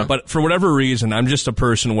 Yeah. But for whatever reason, I'm just a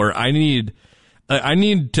person where I need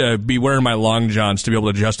to be wearing my long johns to be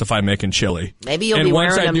able to justify making chili. Maybe you'll be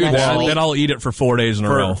wearing them And once I do next that, week. then I'll eat it for 4 days in a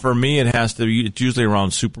row. For me, it's usually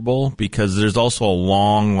around Super Bowl because there's also a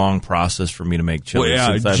long, long process for me to make chili.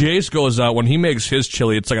 Well, Jace goes out when he makes his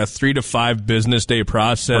chili. It's like a 3 to 5 business day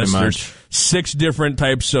process. Pretty much. There's 6 different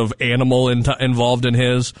types of animal involved in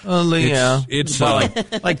his. It's a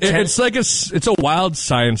wild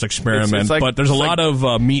science experiment, but there's a lot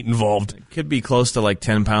of meat involved. It could be close to like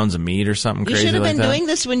 10 pounds of meat or something You crazy should have like been that. doing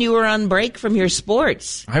this when you were on break from your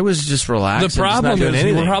sports. I was just relaxed. The problem is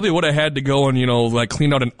we probably would have had to go and,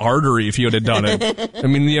 clean out an artery if you would have done it. I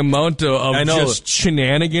mean, the amount of just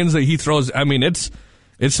shenanigans that he throws, I mean, it's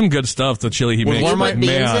some good stuff, the chili he makes. You put beans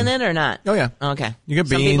Man. in it or not? Oh, yeah. Okay. You get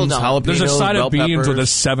Some beans, people don't. jalapenos, There's a side bell of beans peppers. with the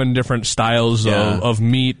 7 different styles of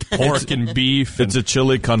meat, pork, and beef. It's a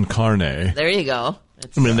chili con carne. There you go.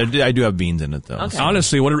 I do have beans in it, though. Okay.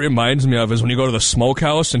 Honestly, what it reminds me of is when you go to the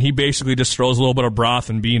smokehouse and he basically just throws a little bit of broth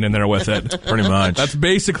and bean in there with it. Pretty much. That's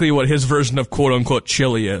basically what his version of quote-unquote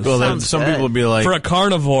chili is. Well, then some people would be like... For a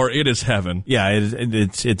carnivore, it is heaven. Yeah,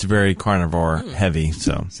 it's very carnivore heavy,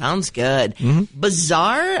 so... Sounds good. Mm-hmm.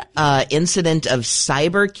 Bizarre incident of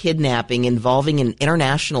cyber kidnapping involving an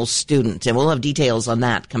international student, and we'll have details on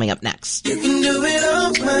that coming up next. You can do it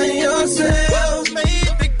all by yourself,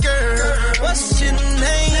 baby girl. What's your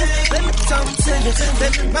name? Let me talk to you.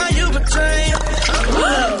 Let me buy you a drink.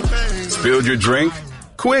 Spilled your drink?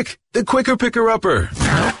 Quick, the quicker picker-upper.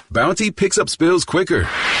 Bounty picks up spills quicker.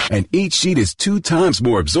 And each sheet is 2 times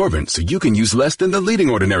more absorbent, so you can use less than the leading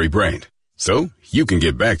ordinary brand. So, you can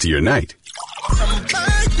get back to your night.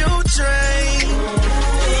 Buy your drink.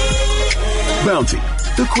 Bounty,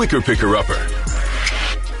 the quicker picker-upper.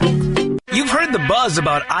 You've heard the buzz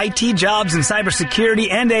about IT jobs in cybersecurity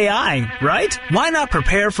and AI, right? Why not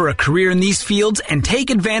prepare for a career in these fields and take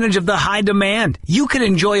advantage of the high demand? You could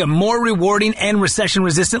enjoy a more rewarding and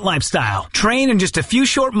recession-resistant lifestyle. Train in just a few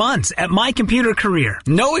short months at My Computer Career.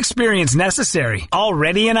 No experience necessary.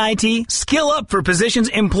 Already in IT? Skill up for positions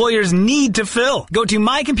employers need to fill. Go to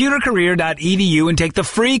mycomputercareer.edu and take the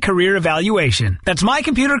free career evaluation. That's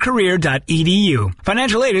mycomputercareer.edu.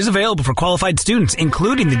 Financial aid is available for qualified students,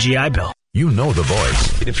 including the GI Bill. You know the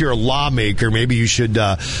voice. If you're a lawmaker, maybe you should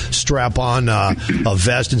strap on a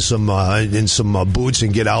vest and some boots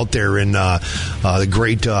and get out there in the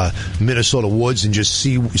great Minnesota woods and just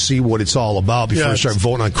see what it's all about before you start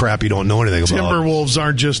voting on crap you don't know anything about. Timberwolves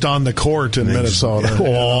aren't just on the court in Minnesota.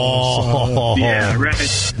 Oh, yeah,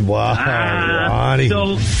 right. Wow, Ronnie.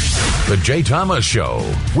 The Jay Thomas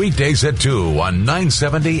Show, weekdays at 2 on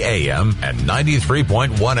 970 AM and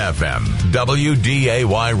 93.1 FM,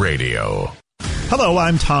 WDAY Radio. Hello,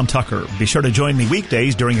 I'm Tom Tucker. Be sure to join me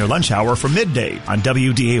weekdays during your lunch hour for midday on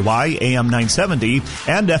WDAY AM 970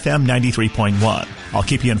 and FM 93.1. I'll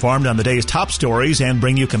keep you informed on the day's top stories and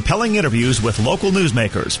bring you compelling interviews with local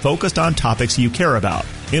newsmakers focused on topics you care about.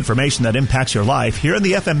 Information that impacts your life here in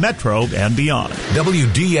the FM Metro and beyond.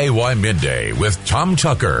 WDAY Midday with Tom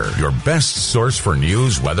Tucker, your best source for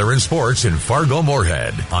news, weather, and sports in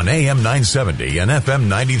Fargo-Moorhead on AM 970 and FM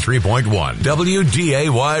 93.1.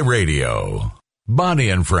 WDAY Radio. Bonnie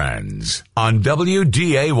and Friends on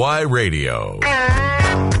WDAY Radio. You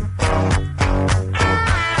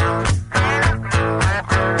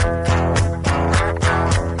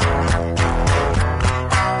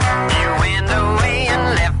went away and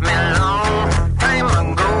left me long time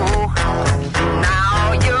ago.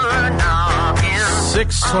 Now you're knocking.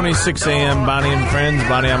 6:26 a.m. Bonnie and Friends.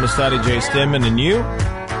 Bonnie Amistadi, Jay Stimman, and you.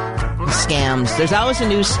 Scams. There's always a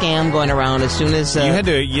new scam going around as soon as... You had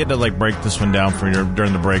to like break this one down for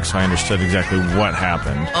during the break so I understood exactly what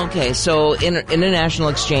happened. Okay, so international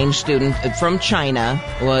exchange student from China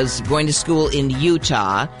was going to school in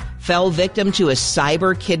Utah, fell victim to a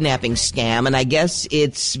cyber kidnapping scam, and I guess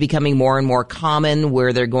it's becoming more and more common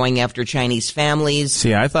where they're going after Chinese families.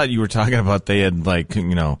 See, I thought you were talking about they had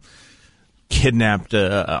kidnapped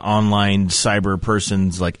online cyber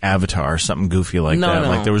person's like avatar or something goofy like that. No.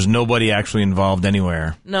 Like there was nobody actually involved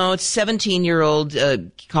anywhere. No, it's 17-year-old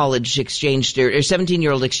college exchange student, or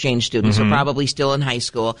 17-year-old exchange students, so probably still in high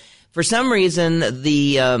school. For some reason,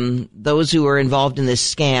 the those who were involved in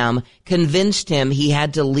this scam convinced him he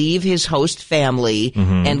had to leave his host family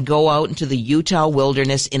and go out into the Utah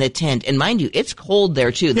wilderness in a tent. And mind you, it's cold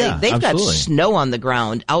there too. Yeah, They've got absolutely. snow on the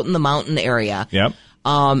ground out in the mountain area. Yep.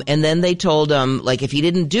 And then they told him, like, if he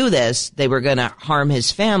didn't do this, they were going to harm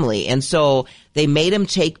his family. And so they made him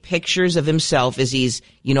take pictures of himself as he's,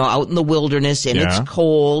 out in the wilderness and it's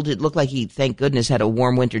cold. It looked like he, thank goodness, had a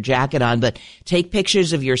warm winter jacket on, but take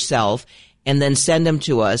pictures of yourself and then send them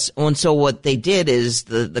to us. And so what they did is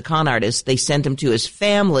the con artists, they sent him to his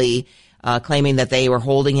family, claiming that they were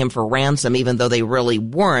holding him for ransom, even though they really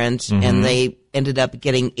weren't. And they ended up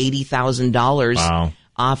getting $80,000. Wow.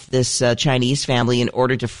 Off this Chinese family in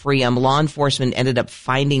order to free him. Law enforcement ended up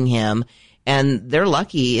finding him, and they're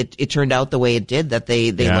lucky it turned out the way it did, that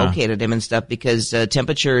they located him and stuff, because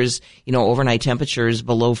temperatures, overnight temperatures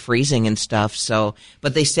below freezing and stuff. So,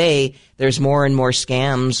 but they say there's more and more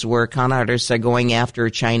scams where con artists are going after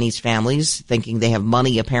Chinese families, thinking they have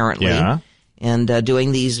money apparently. Yeah. And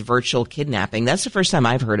doing these virtual kidnapping. That's the first time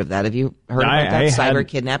I've heard of that. Have you heard about that, cyber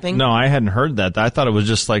kidnapping? No, I hadn't heard that. I thought it was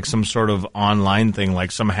just like some sort of online thing,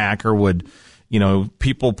 like some hacker would,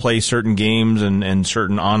 people play certain games and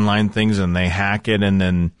certain online things and they hack it, and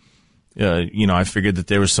then, I figured that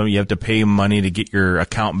there was you have to pay money to get your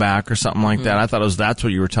account back or something like that. I thought that's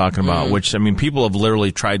what you were talking about, which, people have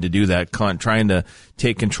literally tried to do that, trying to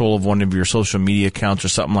take control of one of your social media accounts or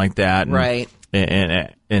something like that. Right.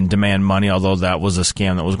 And demand money, although that was a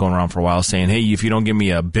scam that was going around for a while, saying, hey, if you don't give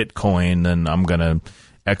me a Bitcoin, then I'm going to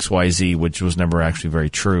XYZ, which was never actually very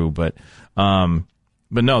true. But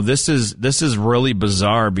no, this is really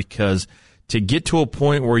bizarre, because to get to a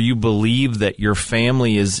point where you believe that your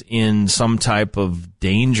family is in some type of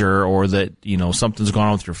danger, or that, something's going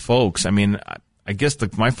on with your folks. I guess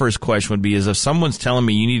my first question would be, is if someone's telling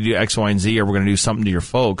me you need to do X, Y, and Z, or we're going to do something to your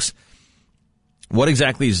folks, what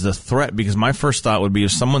exactly is the threat? Because my first thought would be,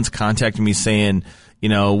 if someone's contacting me saying,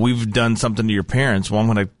 we've done something to your parents, well,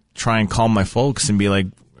 I'm going to try and call my folks and be like,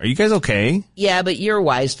 are you guys okay? Yeah, but you're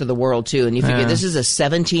wise to the world, too. And you figure this is a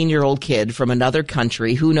 17-year-old kid from another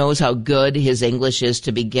country. Who knows how good his English is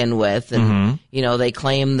to begin with. And, they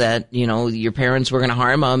claim that, your parents were going to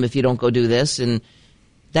harm him if you don't go do this. And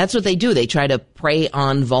that's what they do. They try to prey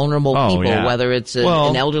on vulnerable people, whether it's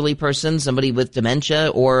an elderly person, somebody with dementia,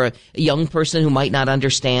 or a young person who might not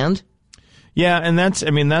understand. Yeah, and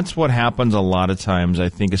that's what happens a lot of times, I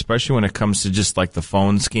think, especially when it comes to just like the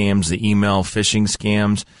phone scams, the email phishing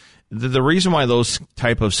scams. The reason why those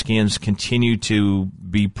type of scams continue to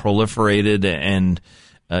be proliferated and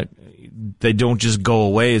they don't just go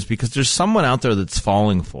away is because there's someone out there that's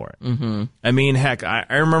falling for it. Heck, I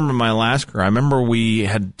remember my last career. I remember we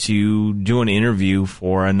had to do an interview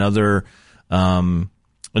for another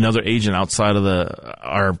agent outside of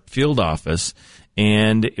our field office,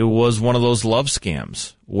 and it was one of those love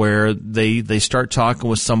scams where they start talking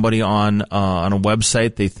with somebody on a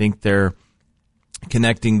website. They think they're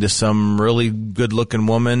connecting to some really good-looking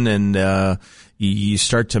woman, and you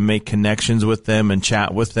start to make connections with them and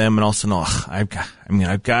chat with them, and all of a sudden,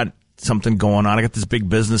 I've got something going on. I got this big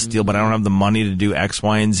business deal, but I don't have the money to do X,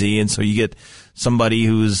 Y, and Z. And so you get somebody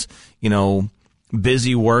who's,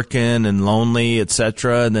 busy working and lonely,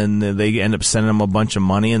 etc., and then they end up sending them a bunch of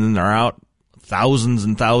money, and then they're out thousands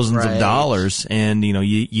and thousands of dollars. And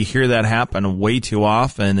you hear that happen way too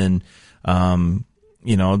often, and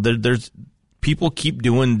there's people keep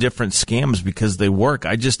doing different scams because they work.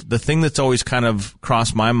 The thing that's always kind of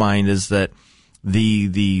crossed my mind is that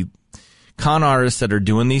the con artists that are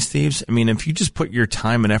doing these thieves, I mean, if you just put your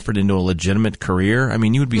time and effort into a legitimate career, I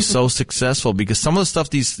mean, you would be so successful, because some of the stuff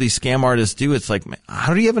these scam artists do, it's like, man,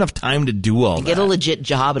 how do you have enough time to do all that? Get a legit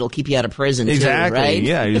job. It'll keep you out of prison, exactly, too, right?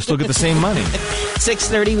 Yeah, you still get the same money.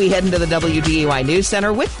 6:30, we head into the WDAY News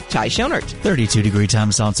Center with Ty Schoenert. 32-degree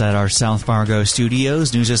temps outside our South Fargo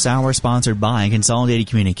studios. News this hour sponsored by Consolidated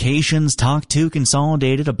Communications. Talk to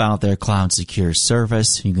Consolidated about their cloud secure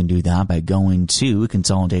service. You can do that by going to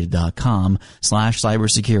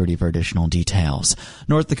consolidated.com/cybersecurity for additional details.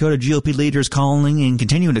 North Dakota GOP leaders calling and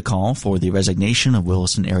continuing to call for the resignation of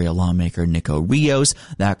Williston area lawmaker Nico Rios.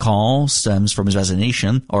 That call stems from his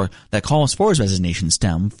resignation, or that calls for his resignation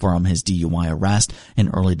stem from his DUI arrest in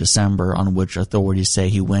early December, on which authorities say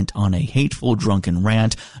he went on a hateful drunken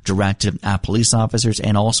rant directed at police officers,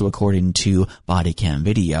 and also according to body cam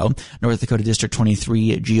video. North Dakota District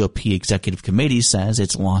 23 GOP Executive Committee says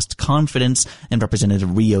it's lost confidence in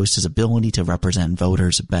Representative Rios' ability to represent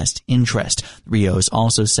voters' best interest. Rios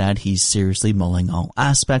also said he's seriously mulling all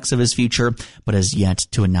aspects of his future, but has yet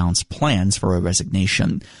to announce plans for a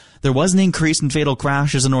resignation. There was an increase in fatal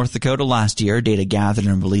crashes in North Dakota last year. Data gathered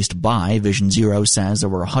and released by Vision Zero says there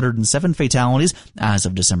were 107 fatalities as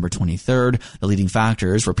of December 23rd. The leading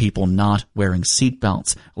factors were people not wearing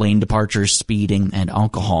seatbelts, lane departures, speeding, and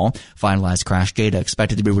alcohol. Finalized crash data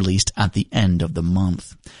expected to be released at the end of the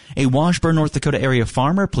month. A Washburn, North Dakota area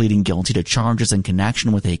farmer pleading guilty to charges in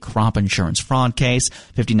connection with a crop insurance fraud case.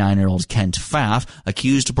 59-year-old Kent Pfaff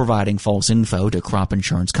accused of providing false info to crop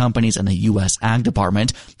insurance companies and the U.S. Ag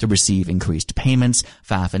Department to receive increased payments.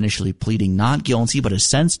 Pfaff initially pleading not guilty, but has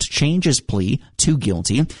since changed his plea to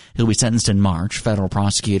guilty. He'll be sentenced in March. Federal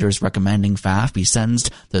prosecutors recommending Pfaff be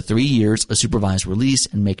sentenced to 3 years of supervised release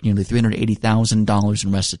and make nearly $380,000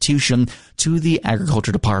 in restitution to the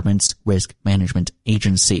Agriculture Department's Risk Management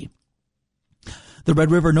Agency. The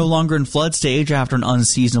Red River no longer in flood stage after an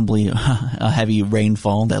unseasonably heavy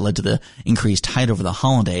rainfall that led to the increased height over the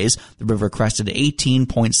holidays. The river crested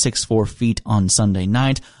 18.64 feet on Sunday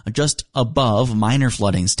night, just above minor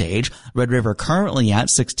flooding stage. Red River currently at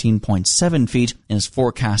 16.7 feet and is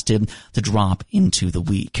forecasted to drop into the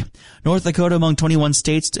week. North Dakota among 21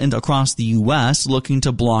 states and across the U.S. looking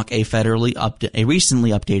to block a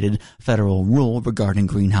recently updated federal rule regarding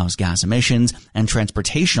greenhouse gas emissions and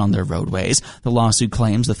transportation on their roadways. The lawsuit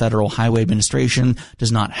claims the Federal Highway Administration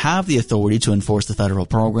does not have the authority to enforce the federal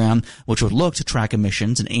program, which would look to track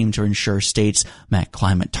emissions and aim to ensure states met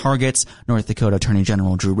climate targets. North Dakota Attorney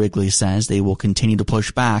General Drew Wrigley says they will continue to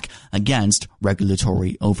push back against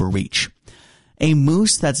regulatory overreach. A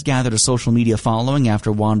moose that's gathered a social media following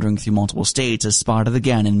after wandering through multiple states is spotted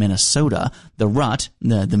again in Minnesota. The Rut,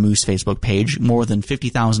 the moose Facebook page, more than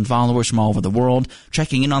 50,000 followers from all over the world,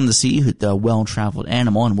 checking in on the well-traveled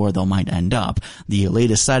animal and where they might end up. The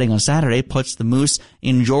latest sighting on Saturday puts the moose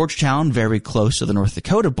in Georgetown, very close to the North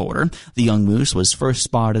Dakota border. The young moose was first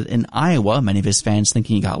spotted in Iowa, many of his fans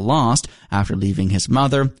thinking he got lost after leaving his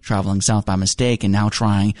mother, traveling south by mistake, and now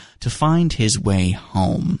trying to find his way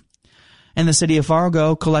home. In the city of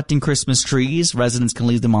Fargo, collecting Christmas trees. Residents can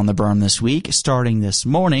leave them on the berm this week. Starting this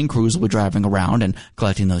morning, crews will be driving around and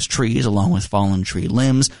collecting those trees along with fallen tree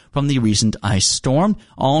limbs from the recent ice storm.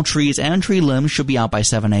 All trees and tree limbs should be out by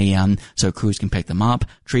 7 a.m. so crews can pick them up.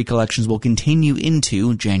 Tree collections will continue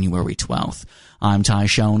into January 12th. I'm Ty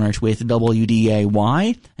Schoenert with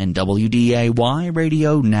WDAY and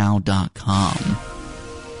WDAYRadioNow.com.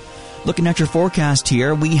 Looking at your forecast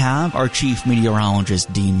here, we have our chief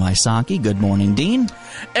meteorologist, Dean Wysocki. Good morning, Dean.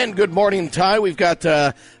 And good morning, Ty. We've got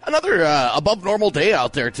another above normal day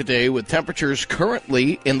out there today with temperatures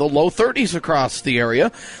currently in the low 30s across the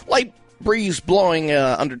area. Light breeze blowing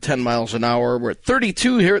under 10 miles an hour. We're at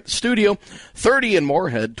 32 here at the studio, 30 in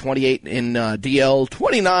Moorhead, 28 in DL,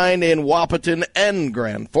 29 in Wahpeton and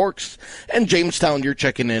Grand Forks, and Jamestown, you're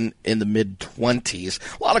checking in the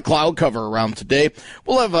mid-20s. A lot of cloud cover around today.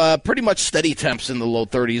 We'll have pretty much steady temps in the low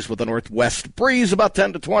 30s with a northwest breeze, about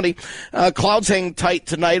 10 to 20. Clouds hang tight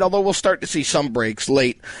tonight, although we'll start to see some breaks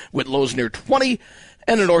late with lows near 20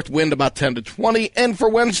 and a north wind about 10 to 20. And for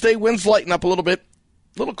Wednesday, winds lighten up a little bit.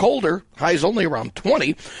 A little colder, highs only around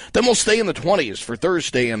 20. Then we'll stay in the 20s for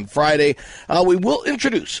Thursday and Friday. We will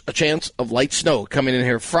introduce a chance of light snow coming in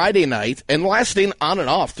here Friday night and lasting on and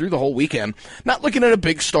off through the whole weekend. Not looking at a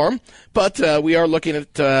big storm, but we are looking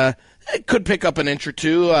at It could pick up an inch or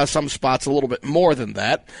two, some spots a little bit more than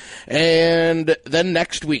that. And then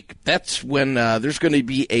next week, that's when there's going to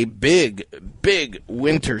be a big, big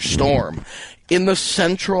winter storm in the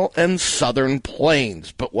central and southern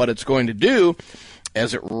plains. But what it's going to do,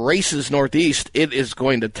 as it races northeast, it is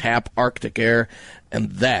going to tap Arctic air,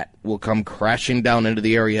 and that will come crashing down into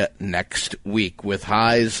the area next week with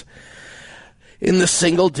highs in the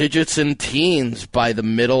single digits and teens by the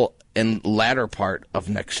middle and latter part of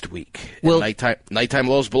next week. Nighttime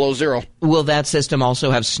lows below zero. Will that system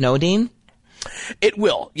also have snow, Dean? It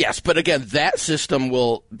will, yes. But again, that system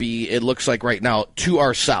will be, it looks like right now, to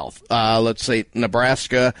our south. Let's say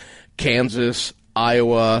Nebraska, Kansas,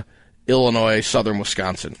 Iowa, Illinois, southern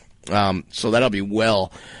Wisconsin. So that'll be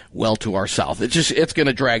well to our south. It's going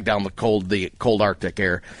to drag down the cold Arctic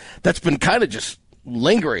air that's been kind of just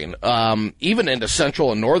lingering, even into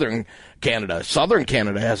central and northern Canada. Southern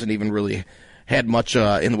Canada hasn't even really had much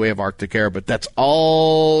in the way of Arctic air, but that's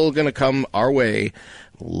all going to come our way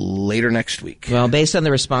later next week. Well, based on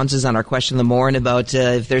the responses on our question of the morning about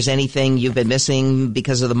if there's anything you've been missing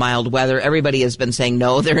because of the mild weather, everybody has been saying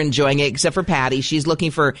no, they're enjoying it, except for Patty. She's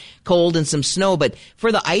looking for cold and some snow. But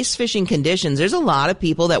for the ice fishing conditions, there's a lot of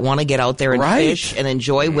people that want to get out there and fish and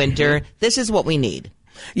enjoy winter. This is what we need.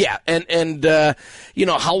 Yeah, and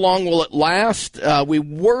how long will it last? We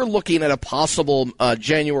were looking at a possible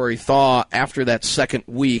January thaw after that second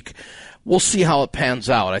week. We'll see how it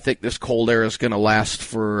pans out. I think this cold air is going to last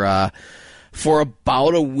for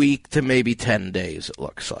about a week to maybe 10 days, it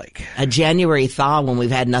looks like. A January thaw when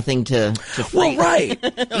we've had nothing to freeze. Well, right.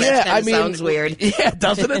 Yeah, I mean, sounds weird. Yeah,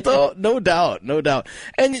 doesn't it, though? No doubt.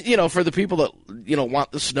 And, for the people that,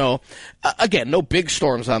 want the snow, again, no big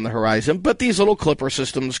storms on the horizon, but these little clipper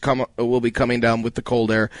systems will be coming down with the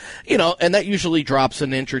cold air, and that usually drops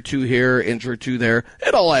an inch or two here, inch or two there.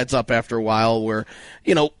 It all adds up after a while where,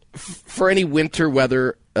 for any winter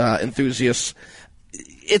weather enthusiasts,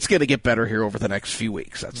 it's going to get better here over the next few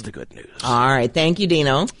weeks. That's the good news. All right. Thank you,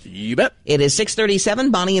 Dino. You bet. It is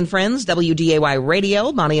 6:37, Bonnie and Friends, WDAY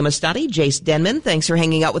Radio. Bonnie Amistadi, Jace Denman. Thanks for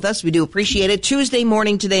hanging out with us. We do appreciate it. Tuesday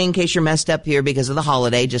morning today, in case you're messed up here because of the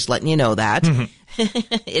holiday, just letting you know that.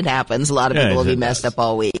 It happens. A lot of people will be messed up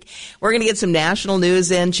all week. We're going to get some national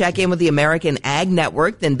news in, check in with the American Ag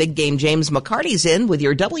Network. Then Big Game James McCarty's in with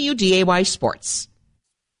your WDAY Sports.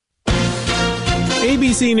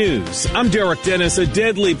 ABC News. I'm Derek Dennis. A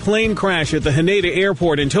deadly plane crash at the Haneda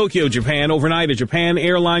Airport in Tokyo, Japan. Overnight, a Japan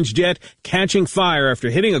Airlines jet catching fire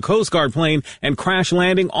after hitting a Coast Guard plane and crash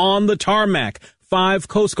landing on the tarmac. 5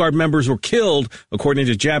 Coast Guard members were killed, according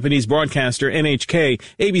to Japanese broadcaster NHK.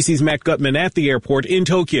 ABC's Matt Gutman at the airport in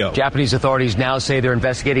Tokyo. Japanese authorities now say they're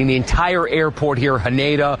investigating the entire airport here,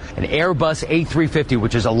 Haneda. An Airbus A350,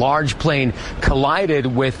 which is a large plane,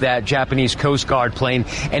 collided with that Japanese Coast Guard plane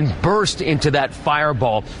and burst into that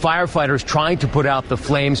fireball. Firefighters trying to put out the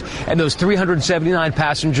flames, and those 379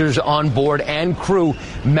 passengers on board and crew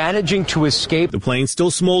managing to escape. The plane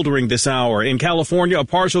still smoldering this hour. In California, a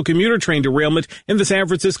partial commuter train derailment in the San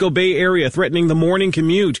Francisco Bay Area, threatening the morning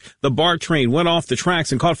commute. The BART train went off the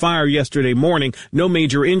tracks and caught fire yesterday morning. No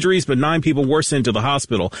major injuries, but 9 people were sent to the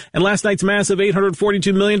hospital. And last night's massive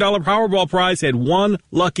 $842 million Powerball prize had one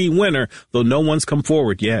lucky winner, though no one's come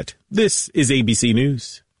forward yet. This is ABC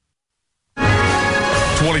News.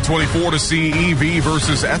 2024 to see EV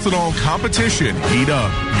versus ethanol competition heat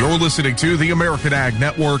up. You're listening to the American Ag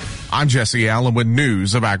Network. I'm Jesse Allen with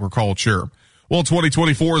news of agriculture. Well,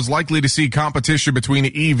 2024 is likely to see competition between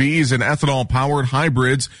EVs and ethanol-powered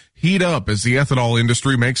hybrids heat up as the ethanol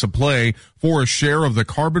industry makes a play for a share of the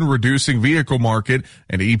carbon-reducing vehicle market,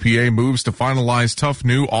 and EPA moves to finalize tough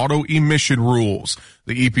new auto emission rules.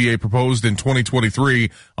 The EPA proposed in 2023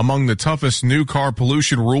 among the toughest new car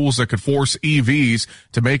pollution rules that could force EVs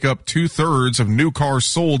to make up 2/3 of new cars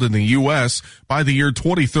sold in the U.S. by the year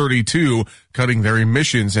 2032, cutting their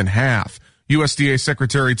emissions in half. USDA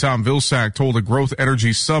Secretary Tom Vilsack told a Growth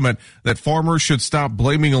Energy Summit that farmers should stop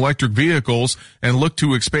blaming electric vehicles and look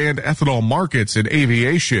to expand ethanol markets in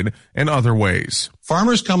aviation and other ways.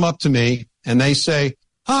 Farmers come up to me and they say,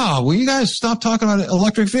 will you guys stop talking about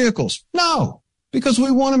electric vehicles? No, because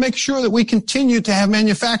we want to make sure that we continue to have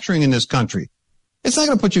manufacturing in this country. It's not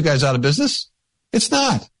going to put you guys out of business. It's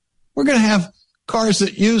not. We're going to have cars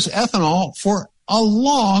that use ethanol for a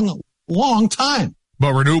long, long time.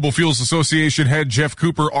 But Renewable Fuels Association head Jeff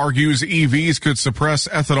Cooper argues EVs could suppress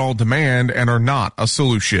ethanol demand and are not a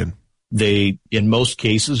solution. They, in most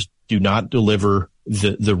cases, do not deliver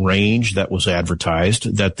the range that was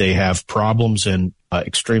advertised, that they have problems in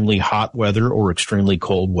extremely hot weather or extremely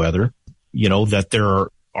cold weather, that there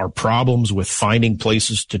are problems with finding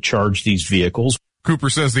places to charge these vehicles.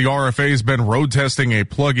 Cooper says the RFA has been road testing a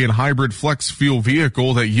plug-in hybrid flex fuel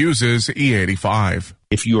vehicle that uses E85.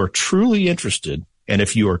 If you are truly interested and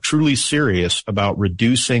if you are truly serious about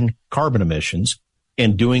reducing carbon emissions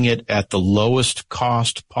and doing it at the lowest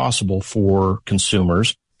cost possible for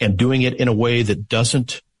consumers and doing it in a way that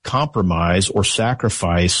doesn't compromise or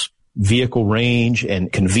sacrifice vehicle range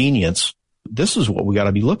and convenience, this is what we got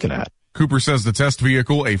to be looking at. Cooper says the test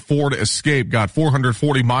vehicle, a Ford Escape, got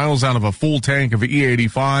 440 miles out of a full tank of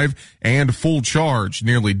E85 and full charge,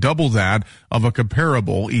 nearly double that of a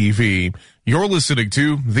comparable EV. You're listening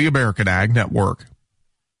to the American Ag Network.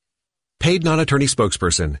 Paid non-attorney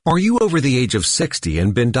spokesperson. Are you over the age of 60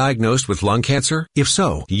 and been diagnosed with lung cancer? If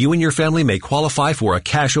so, you and your family may qualify for a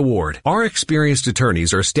cash award. Our experienced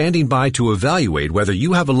attorneys are standing by to evaluate whether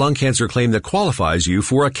you have a lung cancer claim that qualifies you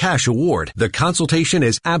for a cash award. The consultation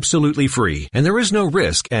is absolutely free, and there is no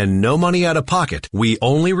risk and no money out of pocket. We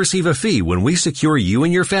only receive a fee when we secure you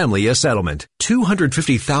and your family a settlement.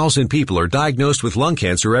 250,000 people are diagnosed with lung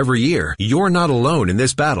cancer every year. You're not alone in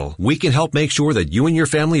this battle. We can help make sure that you and your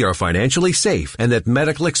family are financially safe and that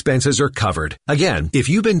medical expenses are covered. Again, if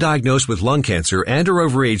you've been diagnosed with lung cancer and are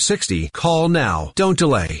over age 60, call now. Don't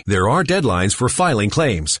delay. There are deadlines for filing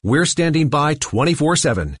claims. We're standing by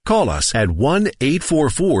 24/7. Call us at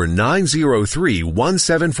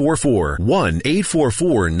 1-844-903-1744.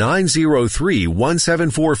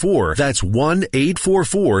 1-844-903-1744. That's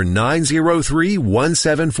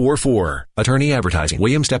 1-844-903-1744. Attorney advertising.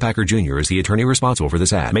 William Steppacker Jr. is the attorney responsible for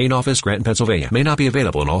this ad. Main office, Scranton, Pennsylvania. May not be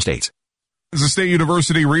available in all states. Kansas State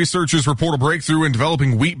University researchers report a breakthrough in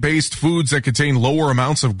developing wheat-based foods that contain lower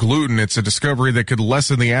amounts of gluten. It's a discovery that could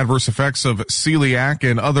lessen the adverse effects of celiac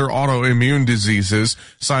and other autoimmune diseases.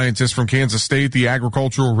 Scientists from Kansas State, the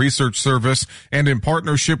Agricultural Research Service, and in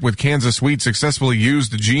partnership with Kansas Wheat successfully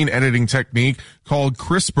used a gene editing technique called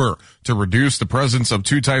CRISPR to reduce the presence of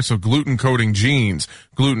two types of gluten-coding genes.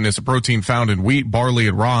 Gluten is a protein found in wheat, barley,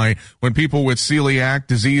 and rye. When people with celiac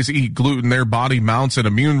disease eat gluten, their body mounts an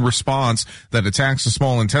immune response that attacks the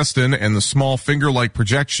small intestine and the small finger-like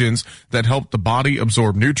projections that help the body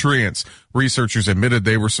absorb nutrients. Researchers admitted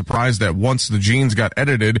they were surprised that once the genes got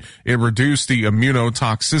edited, it reduced the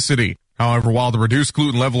immunotoxicity. However, while the reduced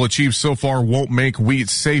gluten level achieved so far won't make wheat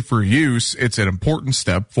safe for use, it's an important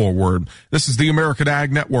step forward. This is the American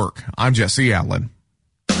Ag Network. I'm Jesse Allen.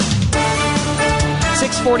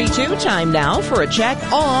 6:42, time now for a check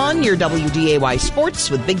on your WDAY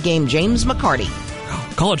sports with Big Game James McCarty.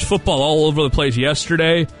 College football all over the place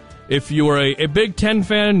yesterday. If you were a Big Ten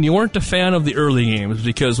fan, you weren't a fan of the early games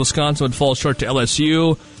because Wisconsin would fall short to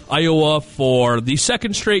LSU. Iowa, for the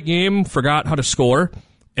second straight game, forgot how to score.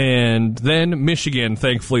 And then Michigan,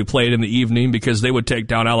 thankfully, played in the evening because they would take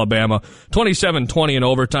down Alabama 27-20 in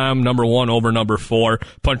overtime, number 1 over number 4,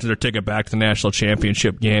 punching their ticket back to the national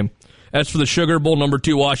championship game. As for the Sugar Bowl, number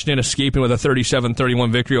 2 Washington escaping with a 37-31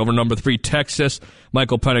 victory over number 3 Texas.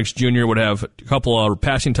 Michael Penix Jr. would have a couple of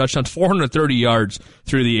passing touchdowns, 430 yards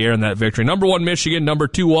through the air in that victory. Number 1 Michigan, number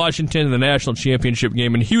 2 Washington in the national championship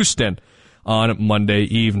game in Houston on Monday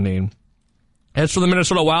evening. As for the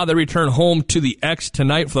Minnesota Wild, they return home to the X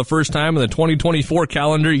tonight for the first time in the 2024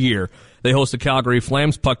 calendar year. They host the Calgary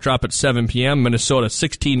Flames. Puck drop at 7 p.m. Minnesota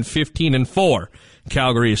 16-15-4.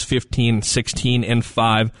 Calgary is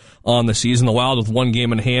 15-16-5 on the season. The Wild with 1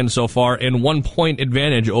 game in hand so far and 1 point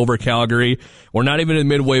advantage over Calgary. We're not even at the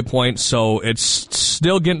midway point, so it's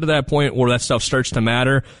still getting to that point where that stuff starts to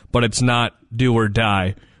matter, but it's not do or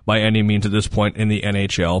die by any means at this point in the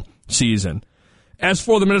NHL season. As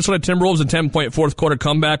for the Minnesota Timberwolves, a 10-point fourth quarter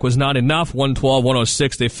comeback was not enough.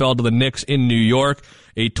 112-106, they fell to the Knicks in New York.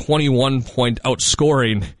 A 21-point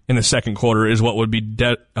outscoring in the second quarter is what would be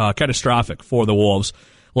catastrophic for the Wolves.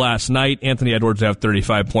 Last night, Anthony Edwards had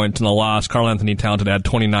 35 points in the loss. Karl Anthony Towns had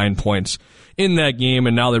 29 points in that game,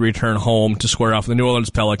 and now they return home to square off with the New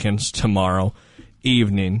Orleans Pelicans tomorrow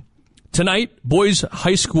evening. Tonight, boys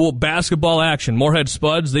high school basketball action. Moorhead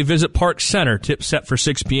Spuds, they visit Park Center. Tip set for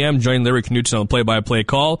 6 p.m. Join Larry Knutson on the play-by-play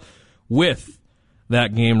call with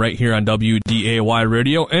that game right here on WDAY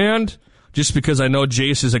Radio. And just because I know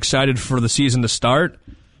Jace is excited for the season to start,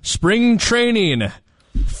 spring training,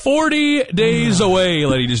 40 days away,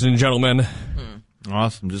 ladies and gentlemen.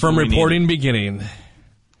 Awesome. Just from reporting beginning.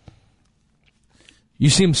 You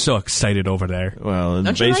seem so excited over there. Well,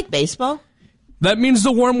 don't you like baseball? That means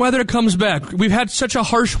the warm weather comes back. We've had such a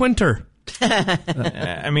harsh winter.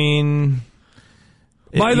 I mean,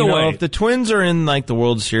 by the way, if the Twins are in like the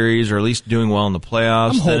World Series or at least doing well in the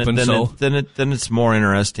playoffs, then it's more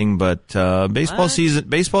interesting. But baseball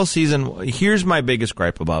season. Here's my biggest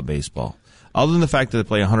gripe about baseball. other than the fact that they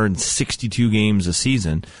play 162 games a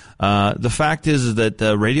season, the fact is that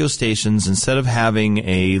the radio stations, instead of having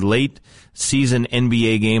a late season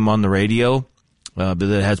NBA game on the radio that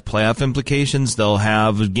has playoff implications, they'll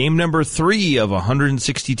have game number 3 of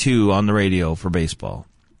 162 on the radio for baseball.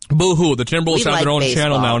 Boo-hoo. The Timberwolves have their own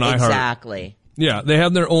channel now on iHeart. Exactly. Yeah, they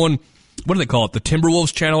have their own, what do they call it, the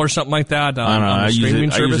Timberwolves channel or something like that on the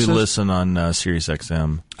streaming services? I usually listen on Sirius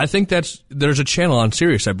XM. I think there's a channel on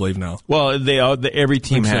Sirius, I believe, now. Well, every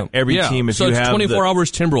team has, team, if so you it's have 24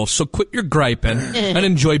 hours Timberwolves, so quit your griping and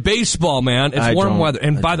enjoy baseball, man. It's warm weather.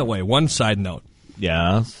 And by the way, one side note.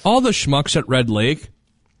 Yeah. All the schmucks at Red Lake,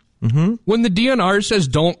 when the DNR says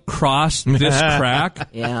don't cross this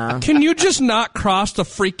crack, can you just not cross the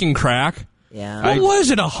freaking crack? Yeah. What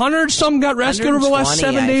was it? 100-some got rescued over the last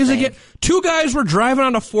 7 days again? 2 guys were driving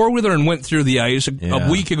on a 4-wheeler and went through the ice a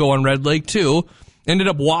week ago on Red Lake, too. Ended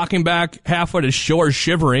up walking back halfway to shore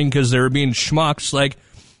shivering because they were being schmucks. Like,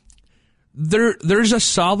 there's a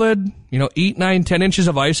solid, 8, 9, 10 inches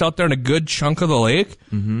of ice out there in a good chunk of the lake.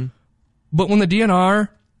 Mm-hmm. But when the DNR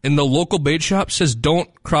and the local bait shop says don't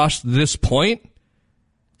cross this point,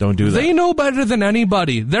 don't do that. They know better than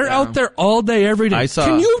anybody. They're out there all day, every day.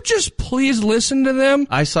 Can you just please listen to them?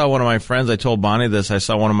 I saw one of my friends. I told Bonnie this. I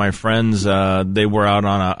saw one of my friends. They were out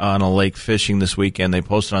on a lake fishing this weekend. They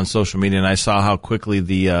posted on social media, and I saw how quickly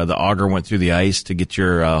the auger went through the ice to get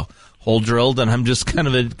your hole drilled. And I'm just kind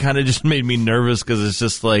of just made me nervous because it's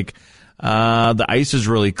just like. The ice is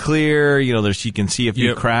really clear. You can see a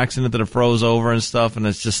few cracks in it that have froze over and stuff, and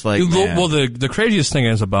it's just like, man. Well, the craziest thing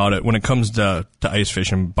is about it when it comes to ice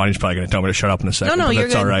fishing. Bonnie's probably going to tell me to shut up in a second. No, but you're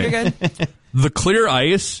that's good. All right. You're good. The clear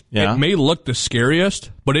ice, it may look the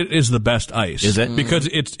scariest, but it is the best ice. Is it? Because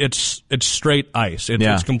it's straight ice.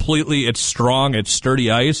 It's completely, it's strong, it's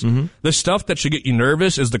sturdy ice. Mm-hmm. The stuff that should get you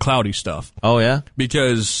nervous is the cloudy stuff. Oh, yeah?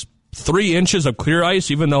 Because 3 inches of clear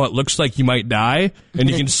ice, even though it looks like you might die, and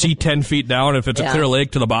you can see 10 feet down if it's a clear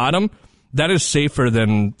lake to the bottom, that is safer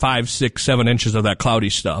than 5, 6, 7 inches of that cloudy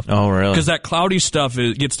stuff. Oh, really? Because that cloudy stuff,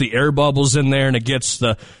 it gets the air bubbles in there, and it gets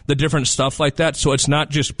the different stuff like that. So it's not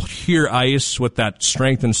just pure ice with that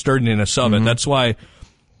strength and sturdiness of it. That's why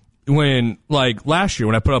when, like, last year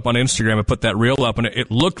when I put up on Instagram, I put that reel up, and it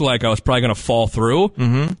looked like I was probably going to fall through.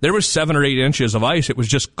 There was 7 or 8 inches of ice. It was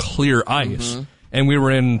just clear ice. And we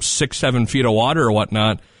were in 6, 7 feet of water or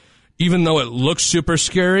whatnot. Even though it looks super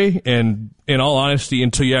scary, and in all honesty,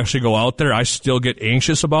 until you actually go out there, I still get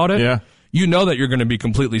anxious about it. Yeah. You know that you're going to be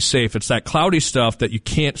completely safe. It's that cloudy stuff that you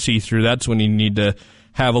can't see through. That's when you need to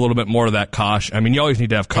have a little bit more of that caution. I mean, you always need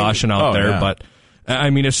to have caution out there, but I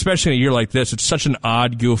mean, especially in a year like this, it's such an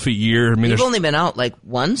odd, goofy year. I mean, you've only been out like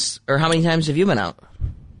once, or how many times have you been out?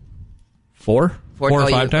 4 or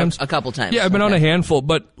 5 times? A couple times. Yeah, I've been on a handful.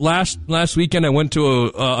 But last weekend I went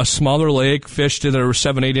to a smaller lake, fished, and there were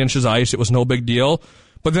 7, 8 inches of ice. It was no big deal.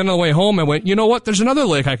 But then on the way home, I went, you know what? There's another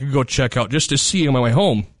lake I could go check out just to see on my way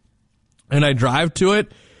home. And I drive to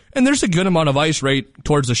it, and there's a good amount of ice right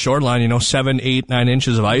towards the shoreline, 7, 8, 9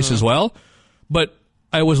 inches of ice as well. But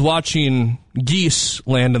I was watching geese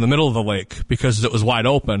land in the middle of the lake because it was wide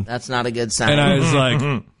open. That's not a good sign. And I was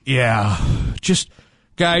like,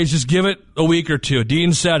 guys, just give it a week or 2.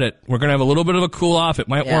 Dean said it. We're going to have a little bit of a cool off. It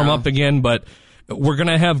might warm up again, but we're going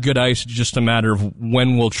to have good ice. It's just a matter of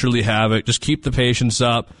when we'll truly have it. Just keep the patience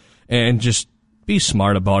up and just be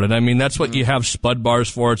smart about it. I mean, that's what you have spud bars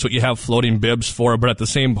for. It's what you have floating bibs for. But at the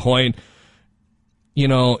same point,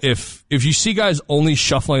 if you see guys only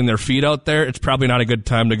shuffling their feet out there, it's probably not a good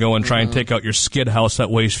time to go and try and take out your skid house that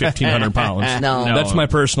weighs 1,500 pounds. No. That's my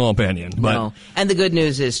personal opinion. But no. And the good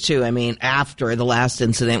news is, too, I mean, after the last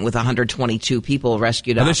incident with 122 people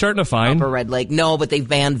rescued Are they starting to find? Upper Red Lake. No, but they've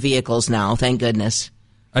banned vehicles now, thank goodness.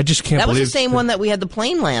 I just can't believe that was the same one that we had the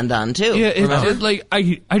plane land on, too. Yeah, it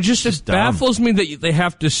baffles me that they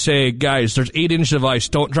have to say, guys, there's 8 inches of ice.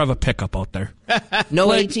 Don't drive a pickup out there. No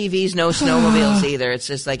ATVs, no snowmobiles either. It's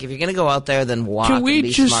just like, if you're going to go out there, then walk and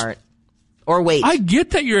be smart. Or wait. I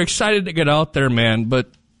get that you're excited to get out there, man, but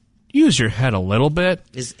use your head a little bit.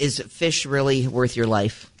 Is fish really worth your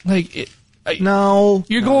life? No.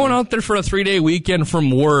 You're going out there for a 3-day weekend from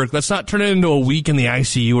work. Let's not turn it into a week in the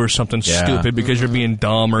ICU or something stupid because you're being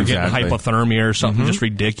dumb or getting hypothermia or something just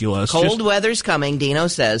ridiculous. Cold weather's coming, Dino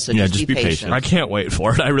says, so just be patient. I can't wait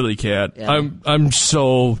for it. I really can't. Yeah. I'm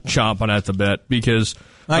so chomping at the bit because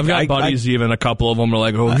I've got buddies, even a couple of them are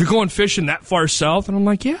like, oh, you're going fishing that far south? And I'm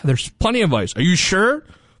like, yeah, there's plenty of ice. Are you sure?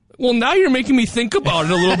 Well, now you're making me think about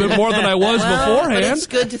it a little bit more than I was beforehand. But it's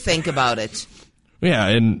good to think about it. Yeah,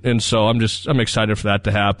 and so I'm excited for that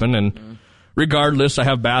to happen, and regardless, I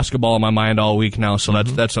have basketball in my mind all week now, so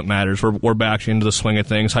that's what matters. We're back into the swing of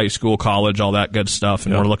things, high school, college, all that good stuff,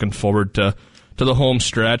 and we're looking forward to the home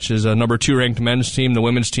stretch as a number 2 ranked men's team, the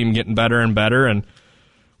women's team getting better and better, and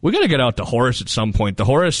we got to get out to Horace at some point. The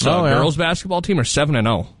Horace girls basketball team are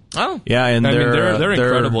 7-0. Oh, yeah, and they're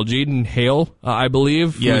incredible. Jaden Hale, I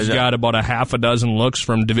believe, who's got about a half a dozen looks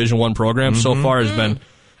from Division I programs so far, has been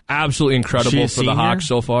absolutely incredible for the Hawks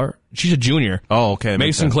so far. She's a junior. Oh, okay.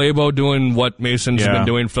 Mason Claybo doing what Mason's been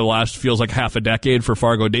doing for the last, feels like half a decade for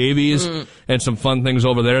Fargo Davies, and some fun things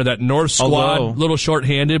over there. That North squad, little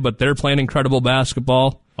short-handed, but they're playing incredible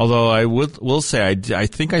basketball. Although I will say, I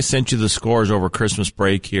think I sent you the scores over Christmas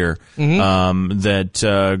break here,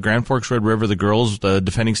 that Grand Forks Red River, the girls, the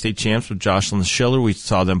defending state champs with Jocelyn Schiller, we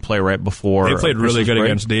saw them play right before They played really good break.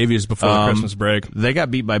 against Davies before Christmas break. They got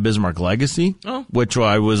beat by Bismarck Legacy, which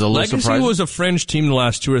I was a little surprised. Legacy was a fringe team the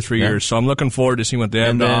last 2 or 3 years, so I'm looking forward to seeing what they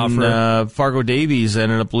have to offer. Fargo Davies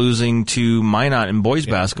ended up losing to Minot in boys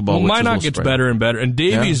basketball. Well, Minot gets better and better, and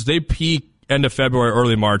Davies, they peak end of February,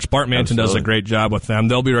 early March. Bart Manton does a great job with them.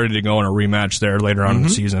 They'll be ready to go in a rematch there later on in the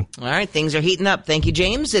season. All right, things are heating up. Thank you,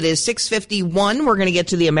 James. It is 6:51. We're going to get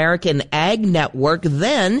to the American Ag Network.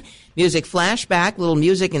 Then, music flashback, little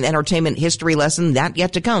music and entertainment history lesson, that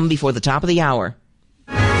yet to come before the top of the hour.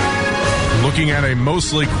 Looking at a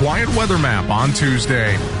mostly quiet weather map on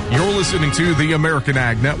Tuesday. You're listening to the American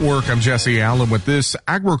Ag Network. I'm Jesse Allen with this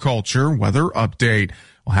agriculture weather update.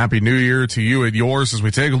 Well, Happy New Year to you and yours as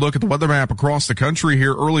we take a look at the weather map across the country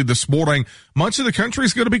here early this morning. Much of the country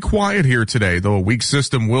is going to be quiet here today, though a weak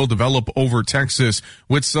system will develop over Texas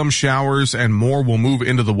with some showers and more will move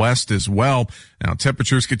into the west as well. Now,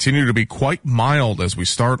 temperatures continue to be quite mild as we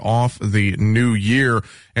start off the new year,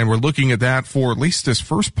 and we're looking at that for at least this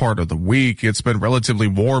first part of the week. It's been relatively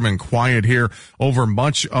warm and quiet here over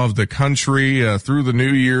much of the country through the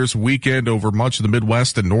New Year's weekend over much of the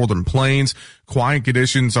Midwest and Northern Plains. Quiet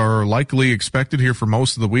conditions are likely expected here for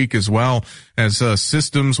most of the week as well, as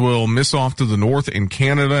systems will miss off to the north in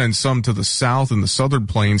Canada and some to the south in the southern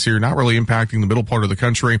plains here, not really impacting the middle part of the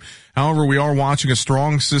country. However, we are watching a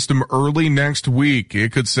strong system early next week.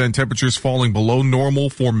 It could send temperatures falling below normal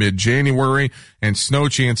for mid-January, and snow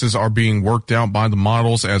chances are being worked out by the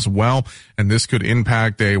models as well, and this could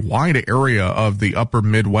impact a wide area of the upper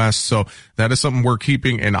Midwest. So that is something we're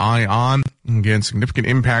keeping an eye on. Again, significant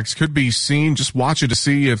impacts could be seen. Just watch it to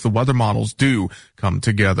see if the weather models do come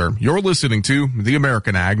together. You're listening to the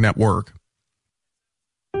American Ag Network.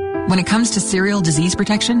 When it comes to cereal disease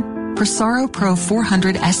protection, Prosaro Pro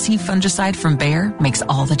 400 SC fungicide from Bayer makes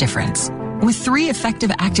all the difference. With 3 effective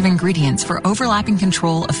active ingredients for overlapping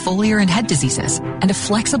control of foliar and head diseases and a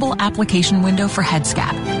flexible application window for head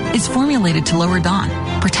scab, it's formulated to lower DON,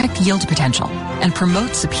 protect yield potential, and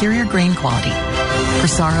promote superior grain quality.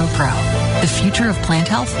 Prosaro Pro. The future of plant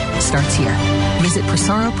health starts here. Visit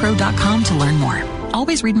ProsaroPro.com to learn more.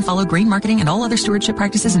 Always read and follow grain marketing and all other stewardship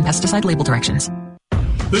practices and pesticide label directions.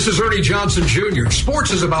 This is Ernie Johnson Jr.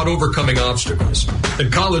 Sports is about overcoming obstacles,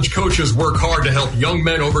 and college coaches work hard to help young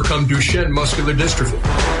men overcome Duchenne muscular dystrophy.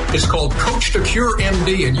 It's called Coach to Cure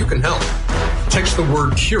MD, and you can help. Text the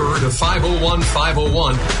word CURE to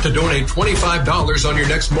 501-501 to donate $25 on your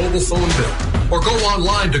next mobile phone bill, or go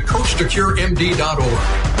online to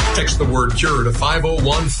CoachToCureMD.org. Text the word CURE to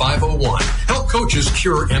 501-501. Help coaches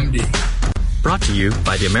cure MD. Brought to you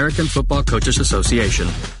by the American Football Coaches Association.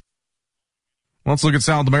 Let's look at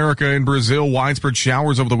South America and Brazil. Widespread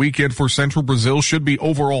showers over the weekend for central Brazil should be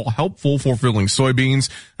overall helpful for filling soybeans.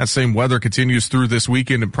 That same weather continues through this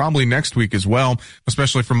weekend and probably next week as well,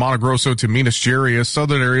 especially from Mato Grosso to Minas Gerais.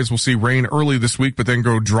 Southern areas will see rain early this week, but then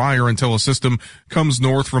grow drier until a system comes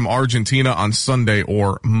north from Argentina on Sunday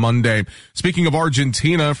or Monday. Speaking of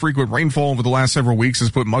Argentina, frequent rainfall over the last several weeks has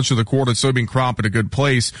put much of the corn and soybean crop in a good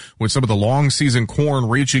place, with some of the long season corn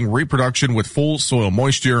reaching reproduction with full soil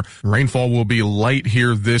moisture. Rainfall will be light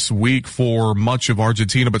here this week for much of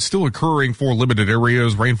Argentina, but still occurring for limited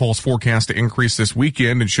areas. Rainfall's forecast to increase this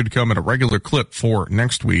weekend and should come at a regular clip for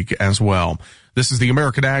next week as well. This is the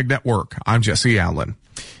American Ag Network. I'm Jesse Allen.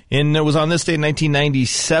 And it was on this day in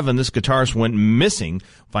 1997, this guitarist went missing.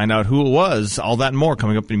 Find out who it was. All that and more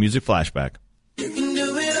coming up in Music Flashback. You can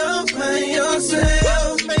do it all by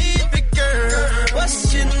yourself, baby girl.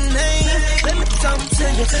 What's your name? Let me talk to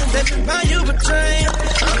you. Let me buy you a drink.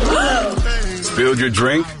 Spilled your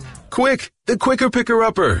drink? Quick, the quicker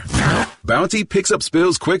picker-upper. Bounty picks up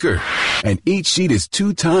spills quicker. And each sheet is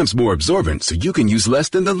 2 times more absorbent, so you can use less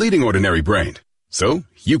than the leading ordinary brand. So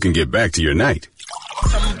you can get back to your night.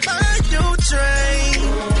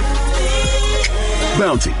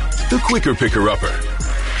 Bounty, the quicker picker-upper.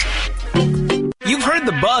 You've heard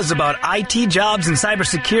the buzz about IT jobs in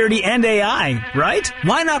cybersecurity and AI, right?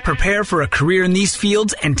 Why not prepare for a career in these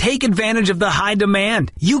fields and take advantage of the high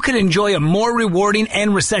demand? You could enjoy a more rewarding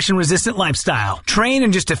and recession-resistant lifestyle. Train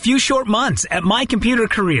in just a few short months at My Computer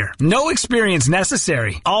Career. No experience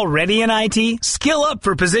necessary. Already in IT? Skill up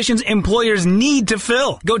for positions employers need to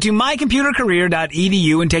fill. Go to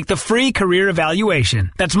mycomputercareer.edu and take the free career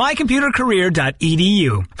evaluation. That's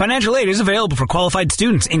mycomputercareer.edu. Financial aid is available for qualified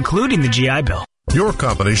students, including the GI Bill. Your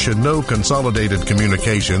company should know Consolidated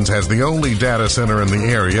Communications has the only data center in the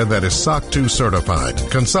area that is SOC 2 certified.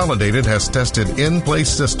 Consolidated has tested in-place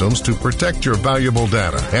systems to protect your valuable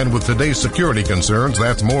data. And with today's security concerns,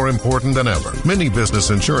 that's more important than ever. Many business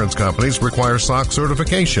insurance companies require SOC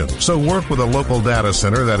certification. So work with a local data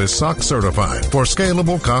center that is SOC certified. For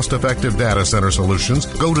scalable, cost-effective data center solutions,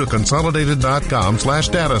 go to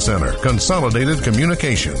consolidated.com/data center. Consolidated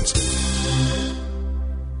Communications.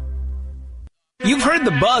 You've heard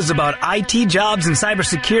the buzz about IT jobs in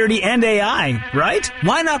cybersecurity and AI, right?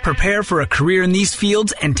 Why not prepare for a career in these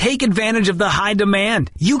fields and take advantage of the high demand?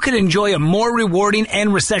 You could enjoy a more rewarding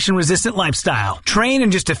and recession-resistant lifestyle. Train in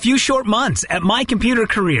just a few short months at My Computer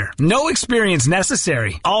Career. No experience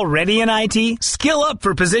necessary. Already in IT? Skill up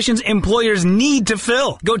for positions employers need to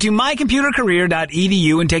fill. Go to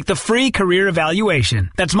mycomputercareer.edu and take the free career evaluation.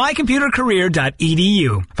 That's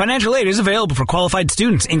mycomputercareer.edu. Financial aid is available for qualified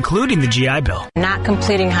students, including the GI Bill. Not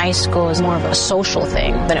completing high school is more of a social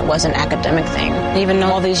thing than it was an academic thing. Even though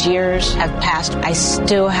all these years have passed, I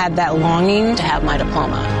still had that longing to have my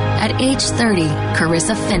diploma. At age 30,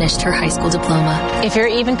 Carissa finished her high school diploma. If you're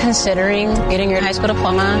even considering getting your high school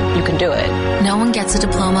diploma, you can do it. No one gets a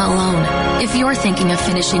diploma alone. If you're thinking of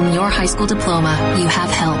finishing your high school diploma, you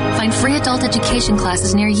have help. Find free adult education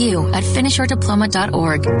classes near you at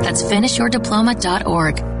finishyourdiploma.org. That's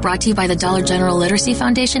finishyourdiploma.org. Brought to you by the Dollar General Literacy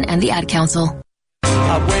Foundation and the Ad Council.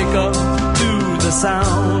 I wake up to the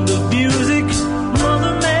sound of music.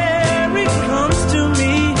 Mother Mary comes to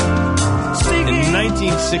me. In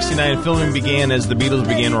 1969, filming began as the Beatles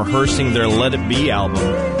began rehearsing their Let It Be album.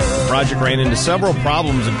 The project ran into several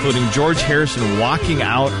problems, including George Harrison walking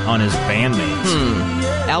out on his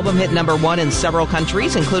bandmates. Album hit number 1 in several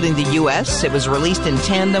countries, including the U.S. It was released in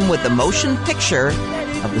tandem with the motion picture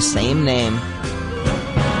of the same name.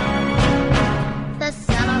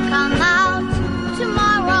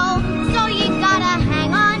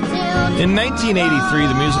 In 1983,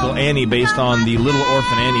 the musical Annie, based on the Little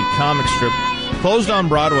Orphan Annie comic strip, closed on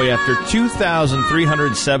Broadway after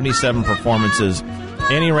 2,377 performances.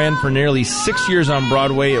 Annie ran for nearly 6 years on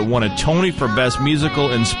Broadway. It won a Tony for Best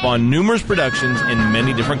Musical and spawned numerous productions in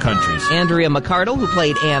many different countries. Andrea McArdle, who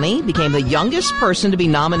played Annie, became the youngest person to be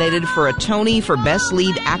nominated for a Tony for Best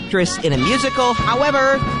Lead Actress in a Musical.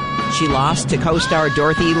 However, she lost to co-star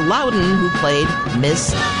Dorothy Loudon, who played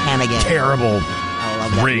Miss Hannigan. Terrible. I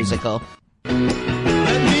love that musical. Let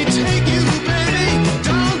me take you, baby,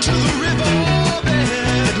 down to the riverbed.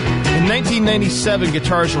 In 1997,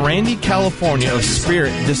 guitarist Randy California of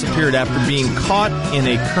Spirit disappeared after being caught in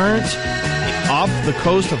a current off the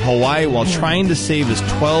coast of Hawaii while trying to save his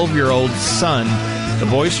 12-year-old son. The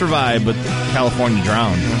boy survived, but California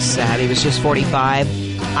drowned. Sad. He was just 45.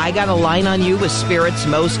 I Got a Line on You was Spirit's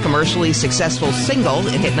most commercially successful single.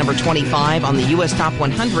 It hit number 25 on the U.S. Top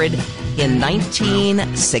 100 in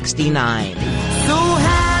 1969.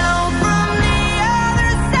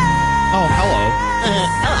 Oh, hello.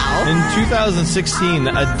 In 2016,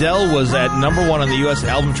 Adele was at number 1 on the U.S.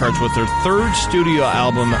 album charts with her third studio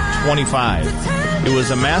album, 25. It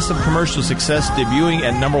was a massive commercial success, debuting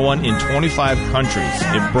at number 1 in 25 countries.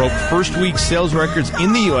 It broke first week sales records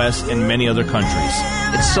in the U.S. and many other countries.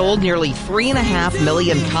 It sold nearly 3.5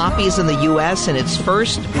 million copies in the U.S. in its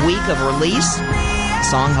first week of release. The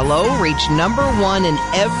song Hello reached number 1 in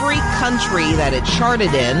every country that it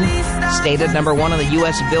charted in. Stayed at number 1 on the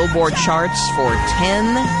U.S. Billboard charts for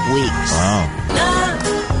 10 weeks. Wow.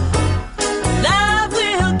 Love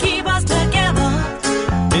will keep us together.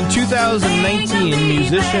 In 2019,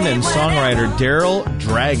 musician and songwriter Daryl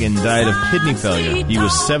Dragon died of kidney failure. He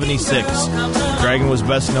was 76. Dragon was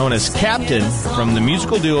best known as Captain from the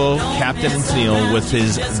musical duo Captain and Tennille with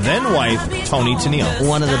his then-wife, Toni Tennille.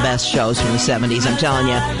 One of the best shows from the 70s, I'm telling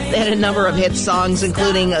you. They had a number of hit songs,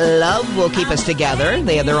 including Love Will Keep Us Together.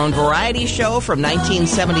 They had their own variety show from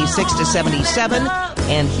 1976 to 77,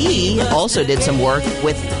 and he also did some work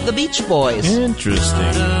with the Beach Boys.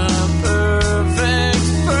 Interesting.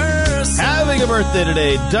 Having a birthday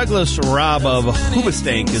today. Douglas Robb of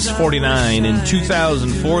Hoobastank is 49. In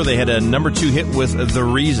 2004, they had a number 2 hit with The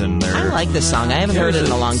Reason. I like this song. I haven't heard it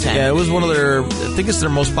in a long time. Yeah, it was one of their, I think it's their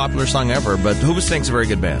most popular song ever, but Hoobastank's a very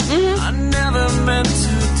good band. I never meant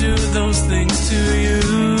to do those things to you.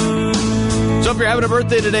 So if you're having a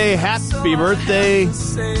birthday today, happy birthday.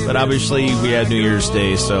 But obviously, we had New Year's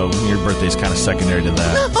Day, so your birthday's kind of secondary to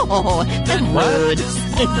that. Oh, rude.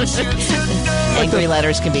 Angry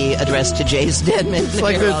letters can be addressed to Jay Stedman. It's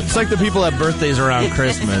like the people that have birthdays around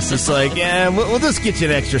Christmas. It's like, yeah, we'll just get you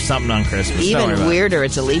an extra something on Christmas. Even weirder,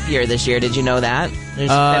 it's a leap year this year. Did you know that? There's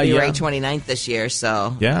February 29th this year,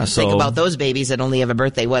 so think about those babies that only have a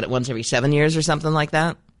birthday, once every 7 years or something like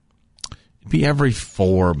that? It'd be every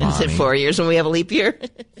 4, Bonnie. Is it 4 years when we have a leap year?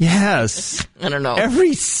 Yes. I don't know.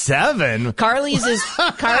 Every 7. Carly's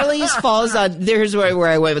falls on, here's where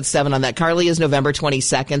I went with 7 on that. Carly is November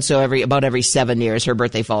 22nd, so about every 7 years, her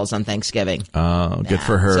birthday falls on Thanksgiving. Oh, good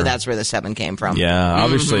for her. So that's where the 7 came from. Yeah,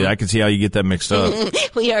 obviously, I can see how you get that mixed up.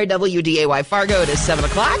 We are WDAY Fargo. It is 7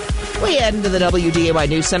 o'clock. We head into the WDAY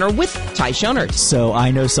News Center with Ty Schoenert. So I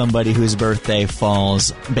know somebody whose birthday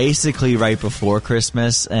falls basically right before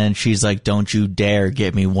Christmas, and she's like, don't you dare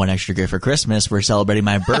get me one extra gift for Christmas. We're celebrating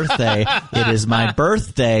my birthday. It is my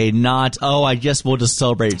birthday, not, we'll just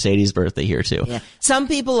celebrate Sadie's birthday here too. Yeah. Some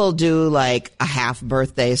people will do like a half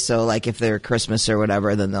birthday, so like if they're Christmas or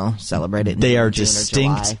whatever, then they'll celebrate it in They are June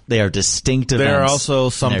distinct. or July. They are distinct events. There are also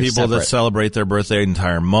some people that celebrate their birthday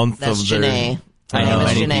entire month That's of their. Janae. I know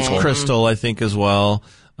many people. Crystal, I think, as well.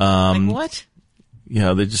 Like what?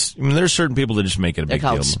 Yeah, there's certain people that just make it a They're big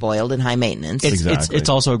called deal. spoiled and high maintenance. It's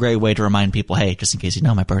also a great way to remind people, hey, just in case you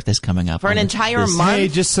know, my birthday's coming up. For an entire month? Hey,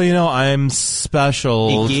 just so you know, I'm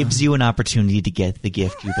special. It gives you an opportunity to get the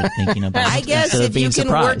gift you've been thinking about. I guess if you can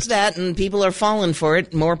work that and people are falling for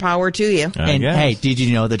it, more power to you. And hey, did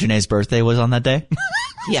you know that Janae's birthday was on that day?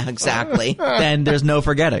 Yeah, exactly. Then there's no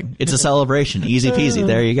forgetting. It's a celebration. Easy peasy.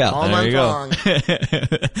 There you go. All month long.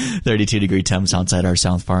 32-degree temps outside our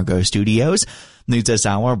South Fargo studios. News this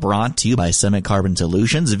hour brought to you by Summit Carbon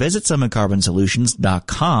Solutions. Visit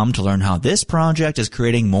summitcarbonsolutions.com to learn how this project is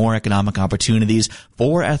creating more economic opportunities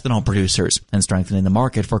for ethanol producers and strengthening the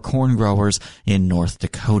market for corn growers in North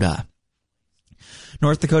Dakota.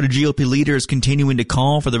 North Dakota GOP leaders continuing to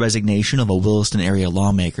call for the resignation of a Williston area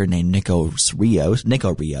lawmaker named Nico Rios.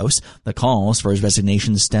 The calls for his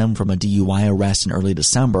resignation stem from a DUI arrest in early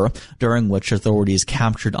December, during which authorities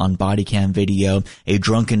captured on body cam video a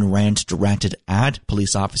drunken rant directed at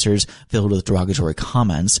police officers filled with derogatory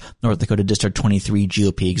comments. North Dakota District 23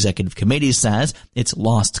 GOP Executive Committee says it's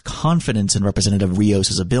lost confidence in Representative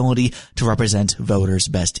Rios' ability to represent voters'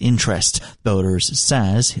 best interest. Rios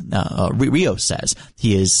says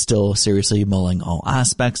he is still seriously mulling all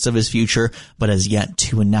aspects of his future, but has yet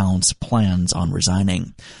to announce plans on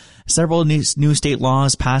resigning. Several new state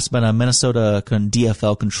laws passed by the Minnesota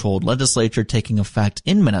DFL-controlled legislature taking effect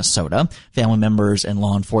in Minnesota. Family members and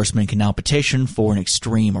law enforcement can now petition for an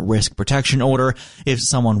extreme risk protection order if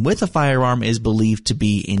someone with a firearm is believed to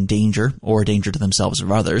be in danger or a danger to themselves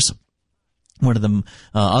or others. One of the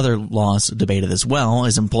other laws debated as well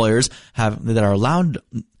is employers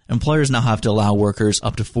now have to allow workers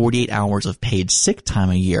up to 48 hours of paid sick time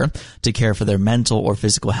a year to care for their mental or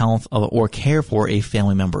physical health or care for a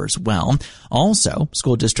family member as well. Also,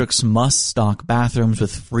 school districts must stock bathrooms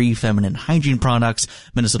with free feminine hygiene products.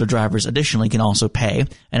 Minnesota drivers additionally can also pay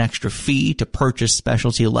an extra fee to purchase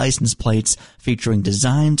specialty license plates featuring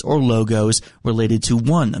designs or logos related to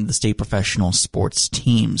one of the state professional sports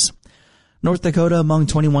teams. North Dakota among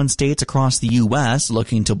 21 states across the U.S.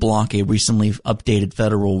 looking to block a recently updated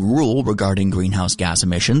federal rule regarding greenhouse gas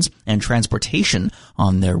emissions and transportation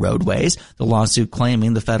on their roadways. The lawsuit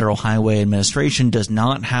claiming the Federal Highway Administration does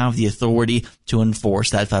not have the authority to enforce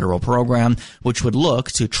that federal program, which would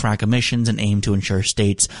look to track emissions and aim to ensure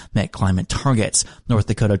states met climate targets. North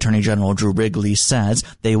Dakota Attorney General Drew Wrigley says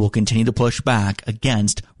they will continue to push back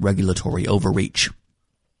against regulatory overreach.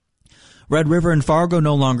 Red River in Fargo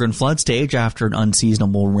no longer in flood stage after an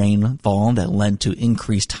unseasonable rainfall that led to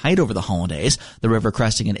increased height over the holidays. The river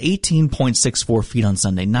cresting at 18.64 feet on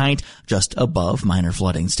Sunday night, just above minor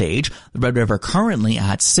flooding stage. The Red River currently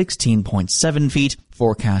at 16.7 feet,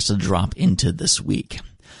 forecast to drop into this week.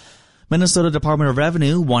 Minnesota Department of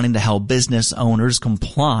Revenue wanting to help business owners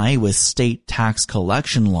comply with state tax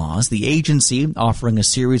collection laws. The agency offering a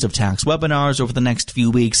series of tax webinars over the next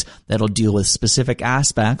few weeks that'll deal with specific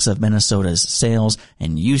aspects of Minnesota's sales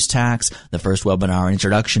and use tax. The first webinar,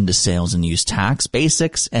 Introduction to Sales and Use Tax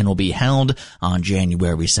Basics, and will be held on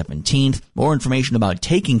January 17th. More information about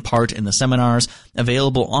taking part in the seminars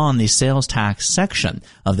available on the sales tax section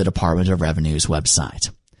of the Department of Revenue's website.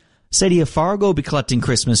 City of Fargo will be collecting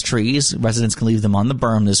Christmas trees. Residents can leave them on the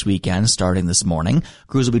berm this weekend, starting this morning.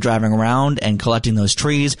 Crews will be driving around and collecting those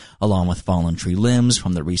trees, along with fallen tree limbs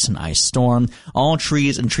from the recent ice storm. All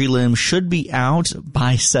trees and tree limbs should be out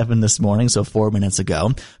by 7 this morning, so 4 minutes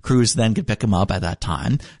ago. Crews then can pick them up at that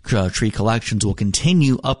time. Tree collections will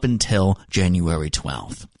continue up until January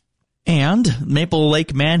 12th. And Maple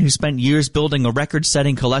Lake man who spent years building a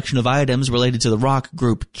record-setting collection of items related to the rock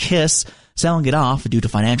group Kiss, selling it off due to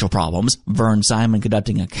financial problems. Vern Simon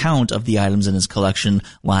conducting a count of the items in his collection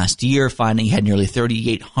last year, finding he had nearly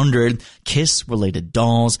 3,800 Kiss-related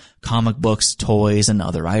dolls, comic books, toys, and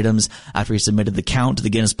other items. After he submitted the count to the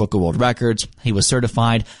Guinness Book of World Records, he was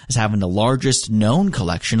certified as having the largest known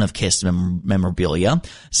collection of Kiss memorabilia.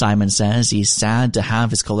 Simon says he's sad to have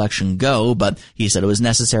his collection go, but he said it was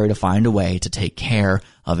necessary to find a way to take care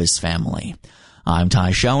of his family. I'm Ty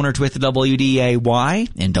Schoenert with WDAY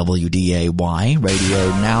and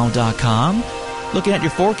WDAYRadioNow.com. Looking at your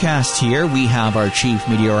forecast here, we have our chief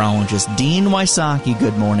meteorologist, Dean Wysocki.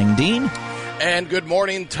 Good morning, Dean. And good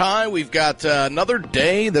morning, Ty. We've got another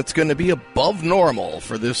day that's going to be above normal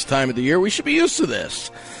for this time of the year. We should be used to this.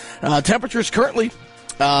 Temperatures currently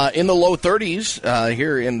in the low 30s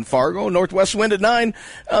here in Fargo. Northwest wind at 9.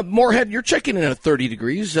 Moorhead, you're checking in at 30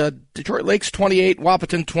 degrees. Detroit Lakes 28.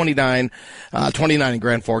 Wahpeton 29. 29 in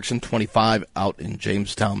Grand Forks and 25 out in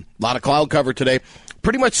Jamestown. A lot of cloud cover today.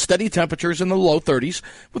 Pretty much steady temperatures in the low 30s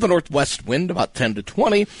with a northwest wind about 10 to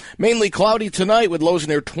 20. Mainly cloudy tonight with lows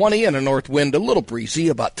near 20 and a north wind a little breezy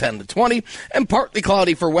about 10 to 20. And partly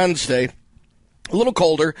cloudy for Wednesday. A little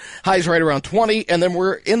colder, highs right around 20, and then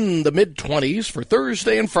we're in the mid-20s for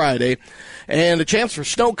Thursday and Friday, and a chance for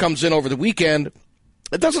snow comes in over the weekend.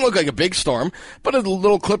 It doesn't look like a big storm, but a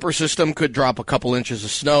little clipper system could drop a couple inches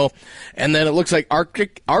of snow, and then it looks like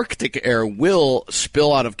Arctic air will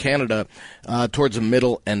spill out of Canada towards the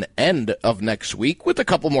middle and end of next week, with a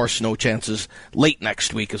couple more snow chances late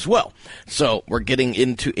next week as well. So we're getting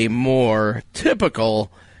into a more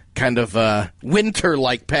typical kind of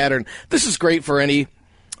winter-like pattern. This is great for any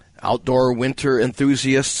outdoor winter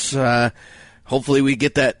enthusiasts. Hopefully we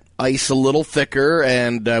get that ice a little thicker,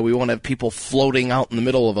 and we won't have people floating out in the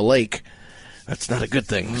middle of a lake. That's not a good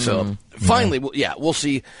thing. So finally, we'll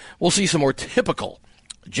see some more typical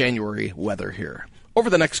January weather here over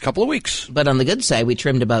the next couple of weeks. But on the good side, we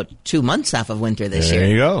trimmed about 2 months off of winter this year. There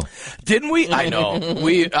you go. Didn't we? I know.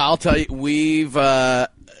 I'll tell you,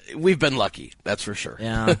 we've been lucky, that's for sure.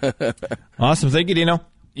 Yeah. Awesome. Thank you, Dino.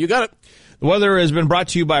 You got it. The weather has been brought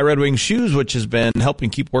to you by Red Wing Shoes, which has been helping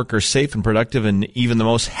keep workers safe and productive in even the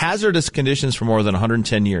most hazardous conditions for more than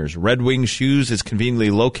 110 years. Red Wing Shoes is conveniently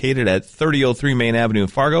located at 3003 Main Avenue in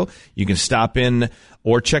Fargo. You can stop in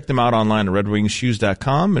or check them out online at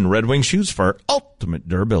redwingshoes.com, and Red Wing Shoes for ultimate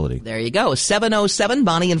durability. There you go. 7:07,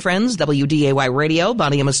 Bonnie and Friends, WDAY Radio.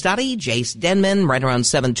 Bonnie Amistadi, Jace Denman, right around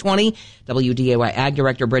 7:20. WDAY Ag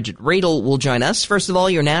Director Bridget Riedel will join us. First of all,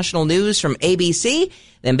 your national news from ABC.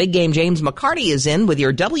 Then Big Game James McCarty is in with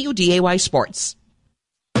your WDAY Sports.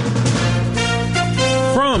 From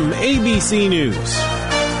ABC News,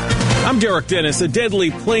 I'm Derek Dennis. A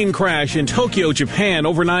deadly plane crash in Tokyo, Japan.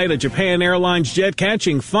 Overnight, a Japan Airlines jet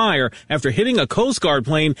catching fire after hitting a Coast Guard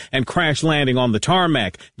plane and crash landing on the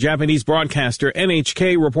tarmac. Japanese broadcaster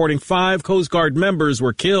NHK reporting 5 Coast Guard members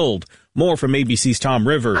were killed. More from ABC's Tom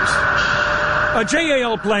Rivers. A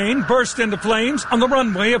JAL plane burst into flames on the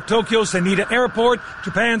runway of Tokyo's Haneda Airport.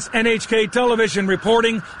 Japan's NHK television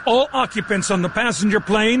reporting all occupants on the passenger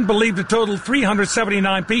plane, believed to total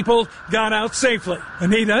 379 people, got out safely.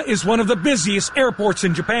 Haneda is one of the busiest airports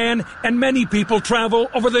in Japan, and many people travel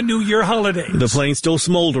over the New Year holidays. The plane still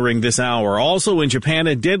smoldering this hour. Also in Japan,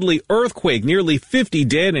 a deadly earthquake, nearly 50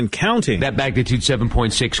 dead and counting. That magnitude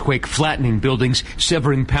 7.6 quake flattening buildings,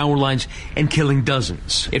 severing power lines, and killing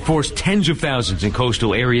dozens. It forced tens of thousands in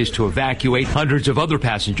coastal areas to evacuate. Hundreds of other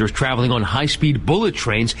passengers traveling on high-speed bullet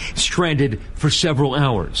trains stranded for several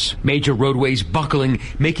hours. Major roadways buckling,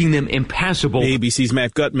 making them impassable. ABC's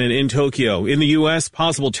Matt Gutman in Tokyo. In the U.S.,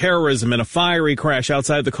 possible terrorism and a fiery crash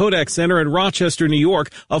outside the Kodak Center in Rochester, New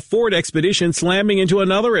York. A Ford Expedition slamming into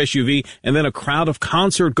another SUV, and then a crowd of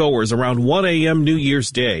concert goers around 1 a.m. New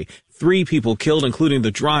Year's Day. 3 people killed, including the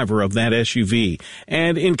driver of that SUV.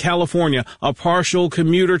 And in California, a partial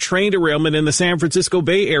commuter train derailment in the San Francisco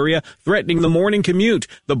Bay Area threatening the morning commute.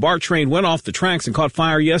 The BART train went off the tracks and caught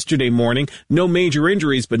fire yesterday morning. No major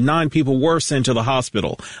injuries, but 9 people were sent to the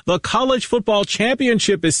hospital. The college football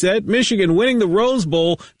championship is set. Michigan winning the Rose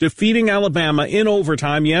Bowl, defeating Alabama in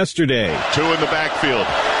overtime yesterday. 2 in the backfield.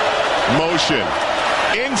 Motion.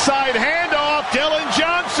 Inside handoff, Dylan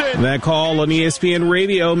Johnson. That call on ESPN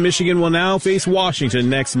Radio. Michigan will now face Washington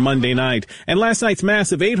next Monday night. And last night's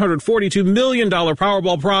massive $842 million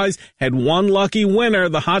Powerball prize had one lucky winner.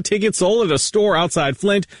 The hot ticket sold at a store outside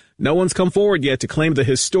Flint. No one's come forward yet to claim the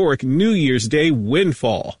historic New Year's Day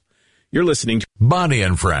windfall. You're listening to Bonnie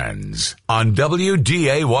and Friends on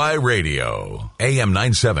WDAY Radio, AM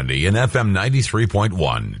 970 and FM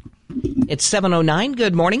 93.1. It's 7:09.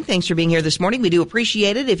 Good morning. Thanks for being here this morning. We do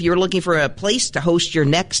appreciate it. If you're looking for a place to host your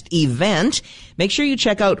next event, make sure you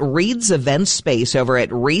check out Reed's Event Space over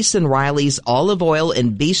at Reese and Riley's Olive Oil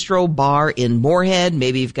and Bistro Bar in Moorhead.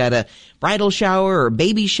 Maybe you've got a bridal shower or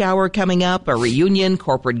baby shower coming up, a reunion,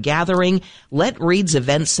 corporate gathering. Let Reed's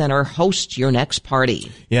Event Center host your next party.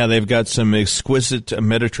 Yeah, they've got some exquisite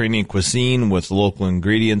Mediterranean cuisine with local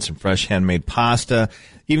ingredients and fresh handmade pasta.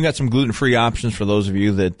 Even got some gluten-free options for those of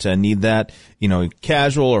you that need that. You know,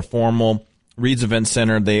 casual or formal. Reed's Event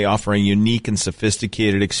Center, they offer a unique and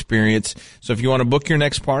sophisticated experience. So if you want to book your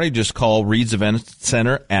next party, just call Reed's Event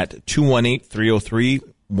Center at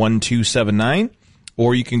 218-303-1279.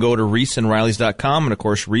 Or you can go to ReeseandRileys.com. And, of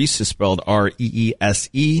course, Reese is spelled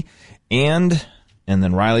R-E-E-S-E. And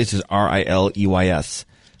then Riley's is R-I-L-E-Y-S.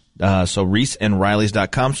 So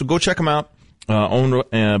ReeseandRileys.com. So go check them out.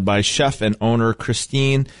 Owned by chef and owner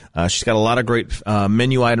Christine. She's got a lot of great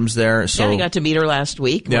menu items there. So yeah, I got to meet her last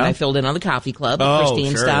week when I filled in on the coffee club.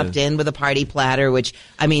 Christine stopped in with a party platter, which,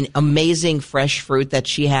 I mean, amazing fresh fruit that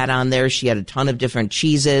she had on there. She had a ton of different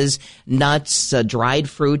cheeses, nuts, dried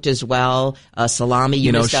fruit as well, salami.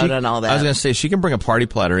 You missed out on all that. I was going to say, she can bring a party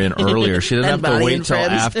platter in earlier. She doesn't have to wait till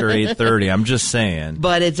after 8:30. I'm just saying.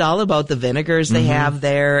 But it's all about the vinegars they have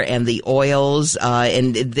there and the oils,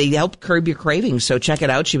 and they help curb your cravings. So check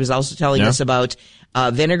it out. She was also telling us about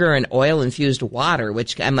vinegar and oil infused water,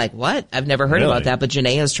 which I'm like, what? I've never heard about that. But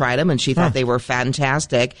Janae has tried them, and she thought they were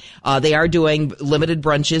fantastic. They are doing limited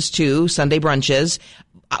brunches too, Sunday brunches.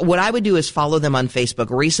 What I would do is follow them on Facebook,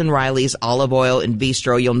 Reese and Riley's Olive Oil and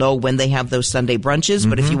Bistro. You'll know when they have those Sunday brunches.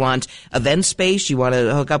 But if you want event space, you want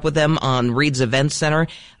to hook up with them on Reed's Event Center,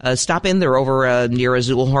 stop in. They're over near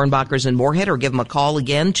Azul Hornbachers in Moorhead, or give them a call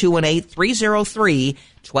again,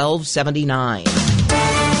 218-303-1279.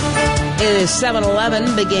 It is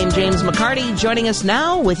 7:11. Big Game James McCarty joining us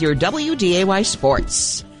now with your WDAY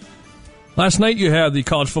Sports. Last night you had the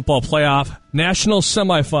college football playoff national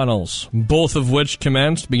semifinals, both of which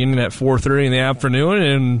commenced beginning at 4:30 in the afternoon.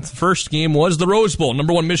 And the first game was the Rose Bowl.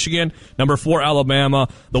 Number 1 Michigan, number 4 Alabama.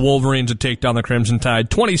 The Wolverines would take down the Crimson Tide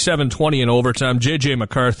 27-20 in overtime. J.J.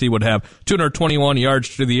 McCarthy would have 221 yards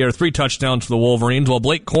through the air, 3 touchdowns for the Wolverines, while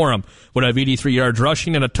Blake Corum would have 83 yards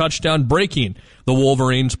rushing and a touchdown, breaking the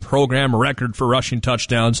Wolverines' program record for rushing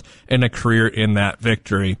touchdowns and a career in that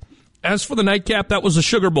victory. As for the nightcap, that was the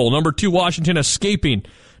Sugar Bowl. Number 2 Washington escaping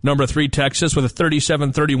number 3 Texas with a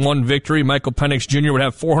 37-31 victory. Michael Penix Jr. would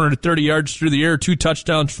have 430 yards through the air, 2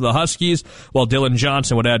 touchdowns for the Huskies, while Dylan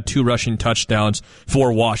Johnson would add 2 rushing touchdowns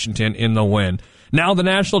for Washington in the win. Now the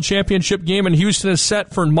national championship game in Houston is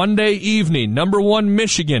set for Monday evening. Number 1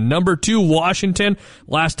 Michigan, number 2 Washington.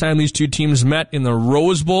 Last time these two teams met in the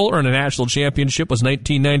Rose Bowl or in a national championship was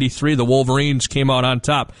 1993. The Wolverines came out on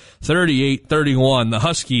top 38-31. The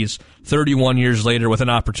Huskies 31 years later with an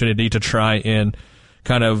opportunity to try and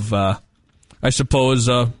kind of,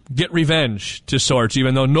 get revenge to sorts,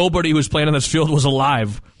 even though nobody who was playing on this field was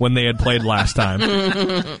alive when they had played last time.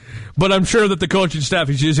 But I'm sure that the coaching staff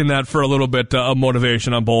is using that for a little bit of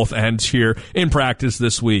motivation on both ends here in practice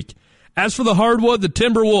this week. As for the hardwood, the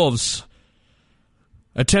Timberwolves,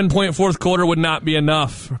 a 10-point fourth quarter would not be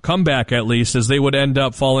enough, comeback at least, as they would end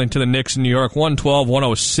up falling to the Knicks in New York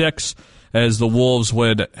 112-106, as the Wolves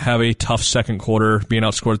would have a tough second quarter, being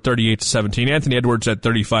outscored 38-17. Anthony Edwards at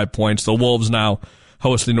 35 points. The Wolves now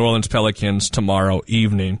host the New Orleans Pelicans tomorrow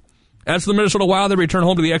evening. As for the Minnesota Wild, they return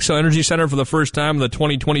home to the Xcel Energy Center for the first time in the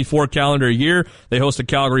 2024 calendar year. They host the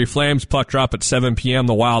Calgary Flames. Puck drop at 7 p.m.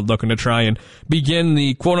 The Wild looking to try and begin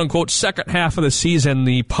the quote-unquote second half of the season,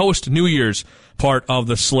 the post-New Year's part of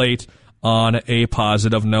the slate, on a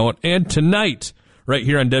positive note. And tonight, right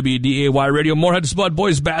here on WDAY Radio, Moorhead Spud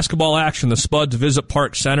boys basketball action. The Spuds visit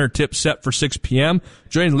Park Center. Tip set for 6 p.m.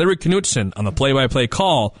 Join Larry Knutson on the play-by-play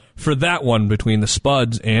call for that one between the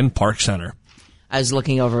Spuds and Park Center. I was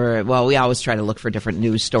looking over, well, we always try to look for different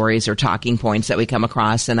news stories or talking points that we come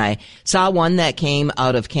across, and I saw one that came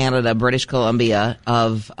out of Canada, British Columbia,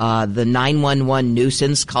 of the 911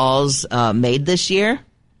 nuisance calls made this year.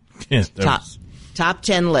 Yes, Top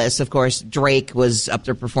 10 list. Of course, Drake was up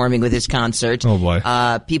there performing with his concert. Oh, boy.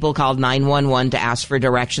 People called 911 to ask for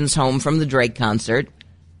directions home from the Drake concert.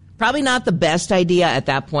 Probably not the best idea at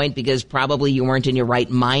that point because probably you weren't in your right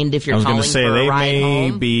mind if you're calling for a ride home. I was going to say,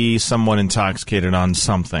 they may be someone intoxicated on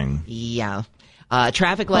something. Yeah.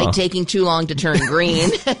 Traffic light taking too long to turn green.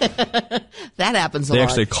 That happens a lot. They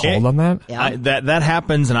actually called on that? Yeah. That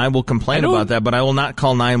happens, and I will complain about that, but I will not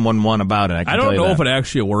call 911 about it. I don't know if it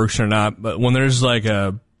actually works or not, but when there's like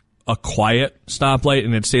a quiet stoplight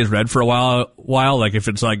and it stays red for a while, like if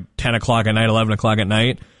it's like 10 o'clock at night, 11 o'clock at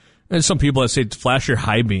night, there's some people that say flash your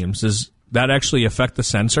high beams. Does that actually affect the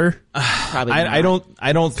sensor? Probably I don't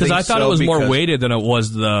think because I thought so it was more weighted than it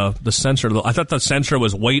was the sensor. I thought the sensor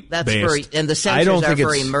was weight That's based. and the sensors are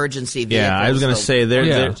for emergency vehicles. Yeah, I was going to say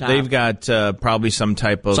they've got probably some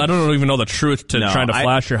type of. So I don't even know the truth to trying to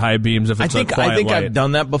flash your high beams if it's a quiet I think light. I've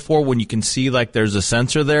done that before when you can see like there's a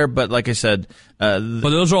sensor there, but like I said, but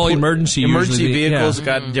those are all emergency vehicles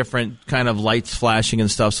got different kind of lights flashing and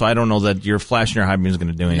stuff. So I don't know that your flashing your high beam is going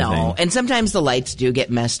to do anything. No, and sometimes the lights do get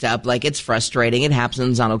messed up. Like it's frustrating. It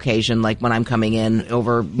happens on occasion. Like when I'm coming in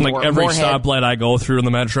over every stoplight I go through in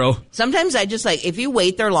the metro. Sometimes I just if you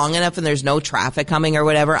wait there long enough and there's no traffic coming or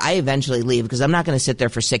whatever, I eventually leave because I'm not going to sit there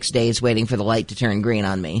for 6 days waiting for the light to turn green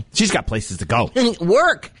on me. She's got places to go.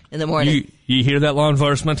 Work in the morning. You hear that, law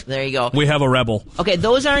enforcement? There you go. We have a rebel. Okay,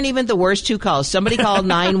 those aren't even the worst two calls. Somebody called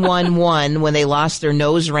 911 when they lost their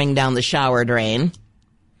nose ring down the shower drain.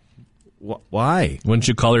 Why? Wouldn't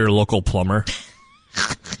you call your local plumber?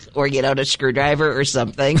 Or get out a screwdriver or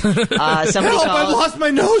something. Somebody Help, I've lost my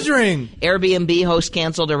nose ring. Airbnb host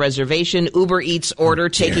canceled a reservation. Uber Eats order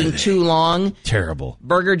taking too long. Terrible.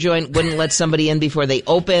 Burger joint wouldn't let somebody in before they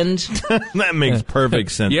opened. That makes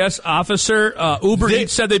perfect sense. Yes, officer. Uber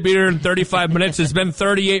Eats said they'd be here in 35 minutes. It's been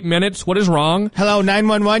 38 minutes. What is wrong? Hello,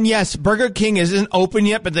 911. Yes, Burger King isn't open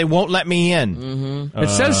yet, but they won't let me in. Mm-hmm. It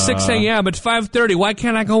says 6 a.m. It's 5:30. Why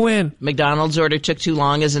can't I go in? McDonald's order took too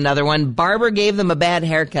long is another one. Barber gave them a bad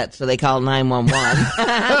haircut, so they called 911.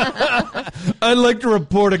 I'd like to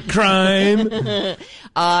report a crime.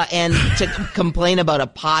 And to complain about a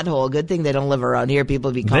pothole. Good thing they don't live around here. People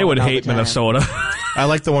would be calling. They would all hate the time. Minnesota. I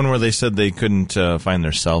like the one where they said they couldn't find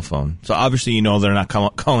their cell phone. So obviously, they're not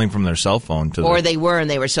calling from their cell phone. Or they were, and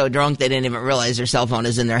they were so drunk they didn't even realize their cell phone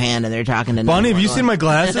is in their hand, and they're talking to. Bonnie, have you seen my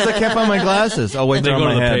glasses? I can't find my glasses. Oh wait, they they're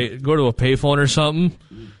on my head. Go to a payphone or something.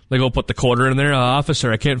 They go put the quarter in there.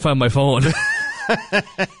 Officer, I can't find my phone.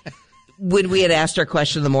 When we had asked our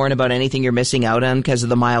question in the morning about anything you're missing out on because of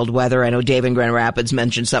the mild weather, I know Dave in Grand Rapids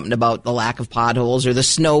mentioned something about the lack of potholes or the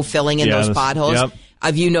snow filling in those potholes. Yep.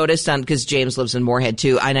 Have you noticed because James lives in Moorhead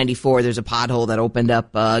too, I-94, there's a pothole that opened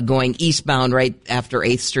up going eastbound right after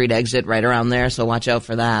 8th Street exit right around there, so watch out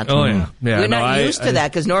for that. Oh, yeah. We're not used to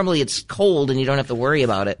that because normally it's cold and you don't have to worry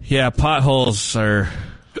about it. Yeah, potholes are...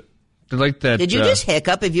 They're like that. Did you just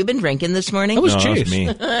hiccup? Have you been drinking this morning? That was No, Chase. me.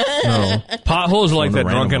 No. Potholes are like that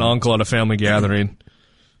drunken uncle at a family gathering.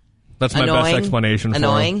 That's my best explanation for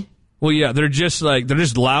Annoying? them. Well, yeah, they're just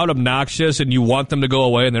loud, obnoxious, and you want them to go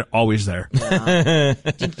away, and they're always there. Yeah.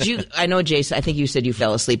 Did you? I know, Jason. I think you said you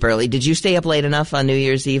fell asleep early. Did you stay up late enough on New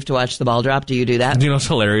Year's Eve to watch the ball drop? Do you do that? You know, it's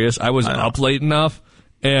hilarious. I was up late enough,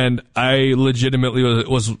 and I legitimately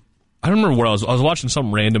was. I don't remember what I was watching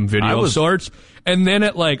some random video of sorts, and then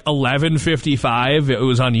at like 11:55, it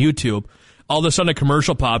was on YouTube. All of a sudden, a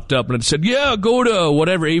commercial popped up, and it said, "Yeah, go to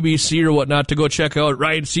whatever ABC or whatnot to go check out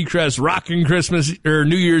Ryan Seacrest's Rockin' Christmas or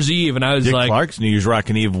New Year's Eve." And I was Dick like, Clark's New Year's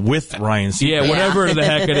Rockin' Eve with Ryan Seacrest. Yeah, whatever the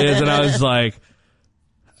heck it is. And I was like,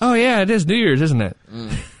 "Oh yeah, it is New Year's, isn't it?"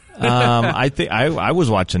 I think I was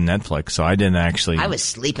watching Netflix, so I didn't actually. I was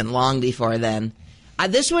sleeping long before then.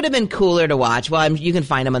 This would have been cooler to watch. Well, you can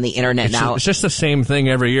find them on the internet now. It's just the same thing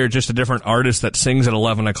every year, just a different artist that sings at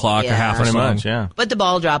 11 o'clock or half a song. Much, yeah. But the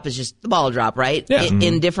ball drop is just the ball drop, right? Yeah.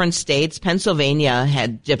 In different states, Pennsylvania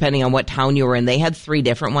had, depending on what town you were in, they had 3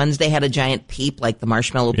 different ones. They had a giant peep, like the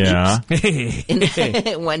marshmallow peeps.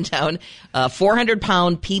 In one town.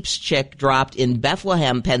 400-pound Peeps chick dropped in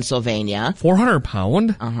Bethlehem, Pennsylvania.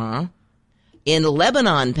 400-pound? Uh-huh. In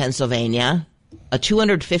Lebanon, Pennsylvania, a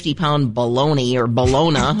 250-pound bologna or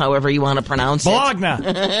bologna, however you want to pronounce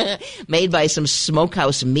Bologna. made by some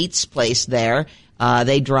smokehouse meats place there.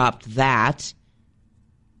 They dropped that.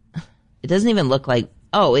 It doesn't even look like.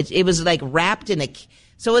 Oh, it was like wrapped in a.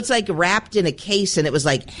 So it's like wrapped in a case, and it was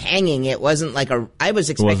like hanging. It wasn't like a. I was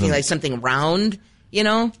expecting like something round, you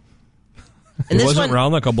know. It wasn't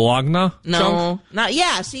round like a Bologna? No, chunk? not.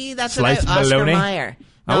 Yeah, see, that's Sliced what Oscar bologna? Meyer.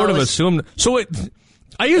 I would have assumed. So I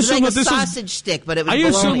It was assume like that a this sausage stick, but it was I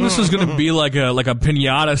bologna. assume this was going to be like a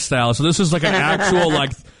pinata style. So this is like an actual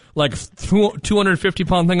like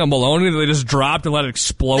 250-pound thing of bologna that they just dropped and let it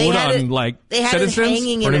explode on They had citizens. it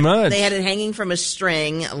hanging. Pretty much. They had it hanging from a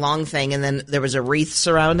string, a long thing, and then there was a wreath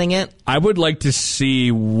surrounding it. I would like to see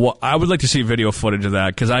video footage of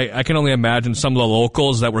that because I can only imagine some of the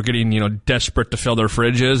locals that were getting desperate to fill their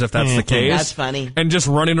fridges if that's the case. That's funny. And just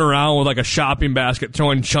running around with like a shopping basket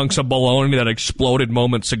throwing chunks of bologna that exploded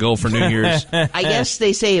moments ago for New Year's. I guess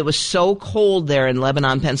they say it was so cold there in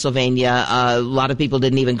Lebanon, Pennsylvania. A lot of people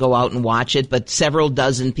didn't even go out and watch it, but several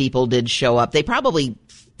dozen people did show up. They probably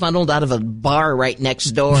funneled out of a bar right next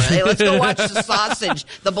door. Hey, let's go watch the sausage,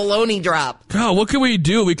 the bologna drop. God, what can we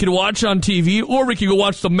do? We could watch on TV, or we could go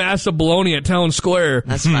watch the massive bologna at Town Square.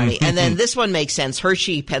 That's funny. And then this one makes sense.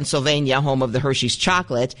 Hershey, Pennsylvania, home of the Hershey's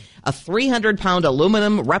chocolate. A 300-pound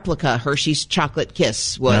aluminum replica Hershey's Chocolate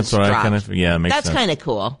Kiss was That's what dropped. I makes That's sense. kind of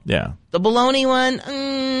cool. Yeah. The bologna one,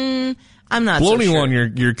 I'm not bologna so sure. one,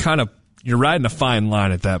 you're riding a fine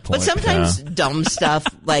line at that point. But sometimes dumb stuff,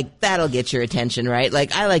 like, that'll get your attention, right?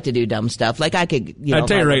 Like, I like to do dumb stuff. Like, I could, I'll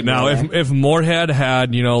tell you right now, if Moorhead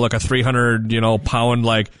had, like a 300, pound,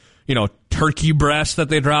 turkey breast that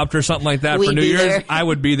they dropped or something like that We'd for New be Year's, there. I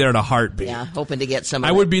would be there in a heartbeat. Yeah, hoping to get some of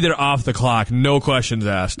I it. would be there off the clock, no questions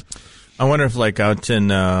asked. I wonder if, like, out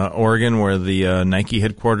in Oregon where the Nike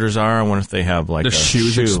headquarters are, I wonder if they have, like, The a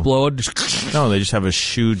shoes shoe. explode? No, they just have a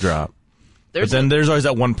shoe drop. But then there's always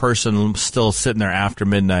that one person still sitting there after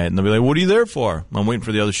midnight, and they'll be like, what are you there for? I'm waiting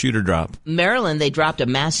for the other shoe to drop. Maryland, they dropped a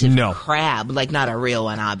massive crab, like not a real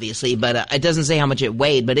one, obviously, but it doesn't say how much it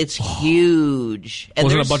weighed, but it's huge. And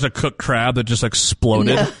Wasn't it a bunch of cooked crab that just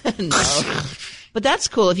exploded? No. But that's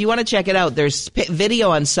cool. If you want to check it out, there's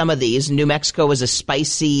video on some of these. New Mexico was a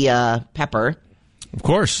spicy pepper. Of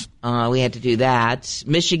course. We had to do that.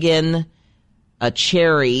 Michigan, a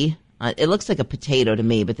cherry. It looks like a potato to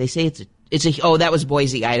me, but they say oh, that was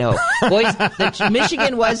Boise, Idaho.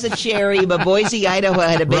 Michigan was a cherry, but Boise, Idaho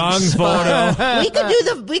had a big Wrong spud. photo.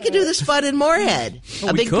 We could do the spud in Moorhead.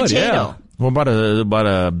 A big could, potato. yeah. What about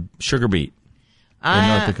a sugar beet in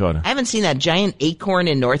North Dakota? I haven't seen that giant acorn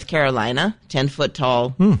in North Carolina, 10-foot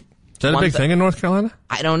tall. Is that a big thing in North Carolina?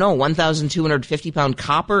 I don't know. 1,250-pound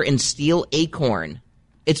copper and steel acorn.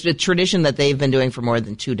 It's a tradition that they've been doing for more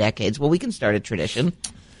than 2 decades. Well, we can start a tradition.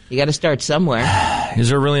 You got to start somewhere. Is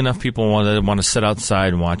there really enough people that want to sit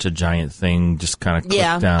outside and watch a giant thing just kind of click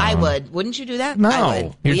down? I would. Wouldn't you do that? No. I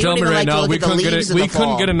would. You're You telling don't me even right like to now look we at the couldn't leaves in we the couldn't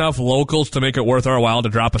fall. get enough locals to make it worth our while to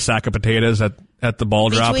drop a sack of potatoes at the ball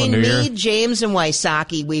drop on Between New me, Year? James, and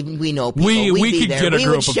Wysocki, we know people. We We'd be could there. get a We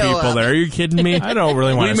group would of show people up. there. Are you kidding me? I don't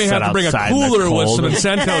really want We to may sit have to bring a outside in the cooler with cold. some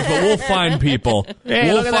incentives, but we'll find people. Hey,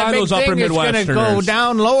 we'll look at that find big those upper thing. It's gonna Midwesterners. go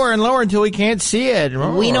down lower and lower until we can't see it.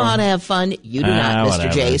 We know how to have fun. You do not, Mr.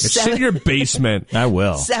 whatever. J. It's in your basement. I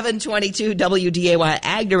will. 722 WDAY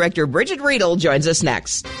Ag Director Bridget Riedel joins us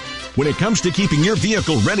next. When it comes to keeping your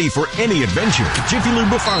vehicle ready for any adventure, Jiffy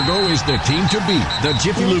Lube of Fargo is the team to beat. The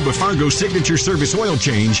Jiffy Lube of Fargo Signature Service Oil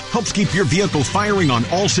Change helps keep your vehicle firing on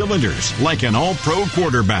all cylinders, like an all-pro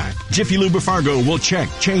quarterback. Jiffy Lube of Fargo will check,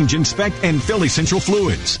 change, inspect, and fill essential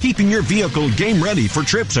fluids, keeping your vehicle game ready for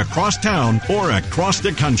trips across town or across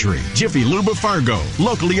the country. Jiffy Lube of Fargo,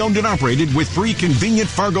 locally owned and operated with 3 convenient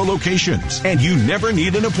Fargo locations, and you never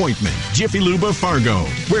need an appointment. Jiffy Lube of Fargo,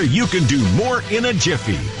 where you can do more in a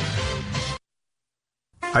jiffy.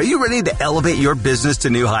 Are you ready to elevate your business to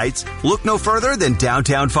new heights? Look no further than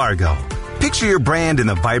downtown Fargo. Picture your brand in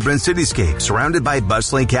the vibrant cityscape surrounded by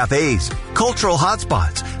bustling cafes, cultural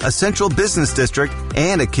hotspots, a central business district,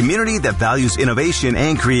 and a community that values innovation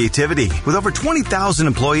and creativity. With over 20,000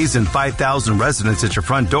 employees and 5,000 residents at your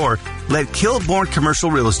front door, let Kilborn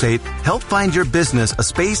Commercial Real Estate help find your business a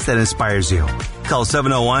space that inspires you. Call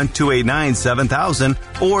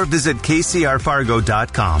 701-289-7000 or visit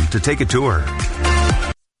kcrfargo.com to take a tour.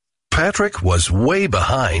 Patrick was way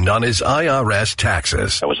behind on his IRS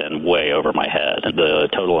taxes. I was in way over my head. The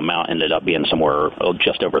total amount ended up being somewhere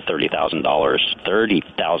just over $30,000.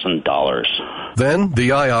 $30,000. Then the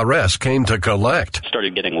IRS came to collect.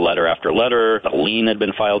 Started getting letter after letter. A lien had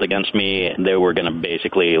been filed against me. They were going to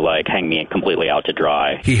basically hang me completely out to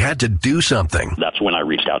dry. He had to do something. That's when I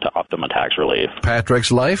reached out to Optima Tax Relief. Patrick's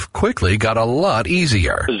life quickly got a lot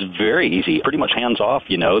easier. It was very easy, pretty much hands off.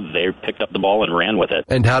 They picked up the ball and ran with it.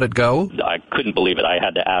 And how'd it go? I couldn't believe it. I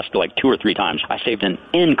had to ask 2 or 3 times. I saved an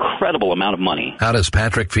incredible amount of money. How does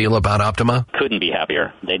Patrick feel about Optima? Couldn't be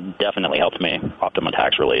happier. They definitely helped me. Optima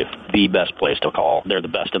Tax Relief, the best place to call. They're the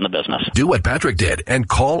best in the business. Do what Patrick did and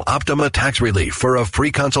call Optima Tax Relief for a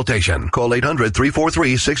free consultation. Call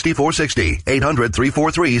 800-343-6460.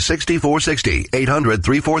 800-343-6460.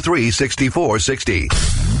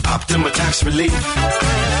 800-343-6460. Optima Tax Relief.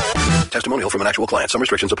 Testimonial from an actual client. Some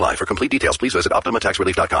restrictions apply. For complete details, please visit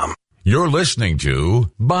OptimaTaxRelief.com. You're listening to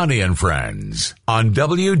Bonnie and Friends on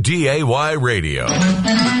WDAY Radio.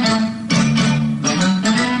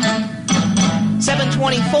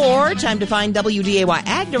 7:24, time to find WDAY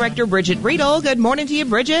Ag Director Bridget Riedel. Good morning to you,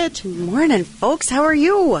 Bridget. Good morning, folks. How are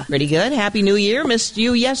you? Pretty good. Happy New Year. Missed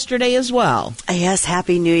you yesterday as well. Yes,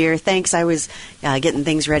 Happy New Year. Thanks. I was getting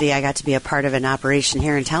things ready. I got to be a part of an operation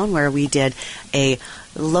here in town where we did a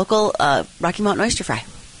local Rocky Mountain oyster fry.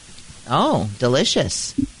 Oh,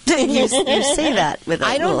 delicious. you say that with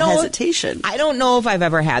a little hesitation. I don't know if I've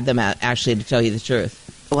ever had them, actually, to tell you the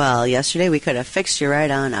truth. Well, yesterday we could have fixed you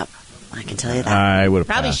right on up. I can tell you that. I would have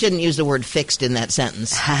probably shouldn't use the word fixed in that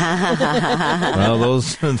sentence. Well,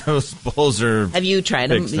 those bulls are. Have you tried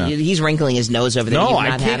them? He's wrinkling his nose over there. No,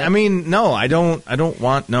 I can't. I mean, no, I don't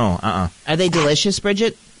want. No, Are they delicious,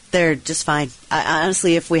 Bridget? They're just fine.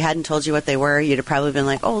 Honestly, if we hadn't told you what they were, you'd have probably been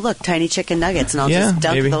like, "Oh, look, tiny chicken nuggets," and I'll just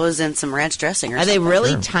dunk those in some ranch dressing. Or something. Are they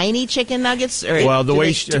really tiny chicken nuggets? Or well, the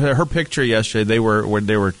way her picture yesterday, they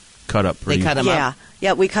were cut up. They cut them up.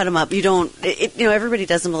 Yeah, we cut them up. You don't, everybody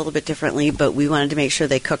does them a little bit differently, but we wanted to make sure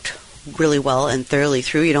they cooked really well and thoroughly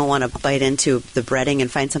through. You don't want to bite into the breading and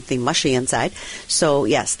find something mushy inside. So,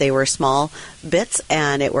 yes, they were small bits,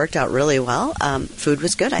 and it worked out really well. Food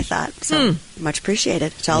was good, I thought. So, much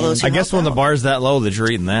appreciated to all those who I guess when the bar's that low that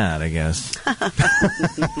you're eating that, I guess.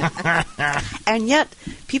 And yet,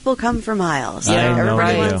 people come for miles.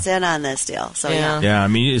 Everybody wants in on this deal. So, yeah. I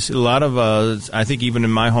mean, it's a lot of, I think even in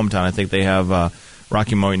my hometown, I think they have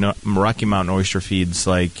Rocky Mountain oyster feeds.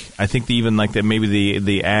 Like, I think maybe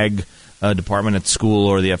the ag department at school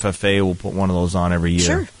or the FFA will put one of those on every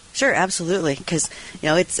year. Sure, absolutely, because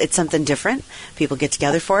it's something different. People get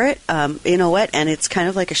together for it. You know what? And it's kind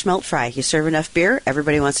of like a schmelt fry. You serve enough beer,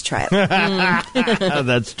 everybody wants to try it.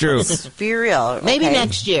 That's true. Let's be real. Maybe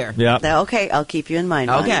next year. Yeah. Okay, I'll keep you in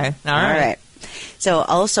mind. Okay. All right. So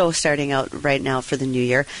also starting out right now for the new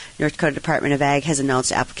year, North Dakota Department of Ag has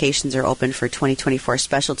announced applications are open for 2024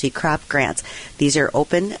 specialty crop grants. These are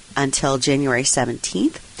open until January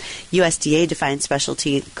 17th. USDA defines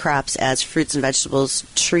specialty crops as fruits and vegetables,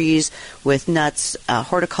 trees with nuts,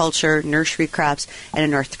 horticulture, nursery crops, and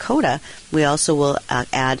in North Dakota, we also will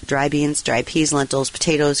add dry beans, dry peas, lentils,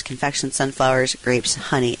 potatoes, confection sunflowers, grapes,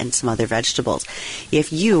 honey, and some other vegetables.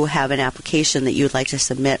 If you have an application that you would like to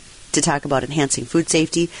submit to talk about enhancing food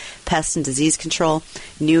safety, pest and disease control,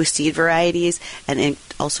 new seed varieties, and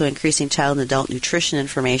also increasing child and adult nutrition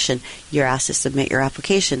information, you're asked to submit your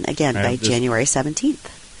application, again, by January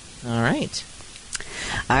 17th. All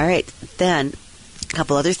right. Then a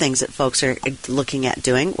couple other things that folks are looking at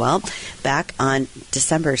doing. Well, back on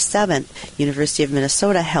December 7th, University of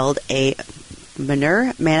Minnesota held a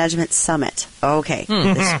Manure Management Summit. Okay,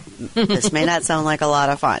 this may not sound like a lot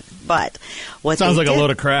of fun, but what sounds like a load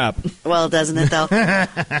of crap. Well, doesn't it though?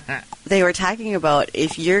 They were talking about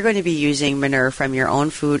if you're going to be using manure from your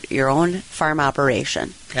own food, your own farm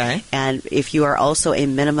operation, okay, and if you are also a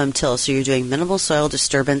minimum till, so you're doing minimal soil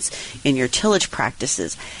disturbance in your tillage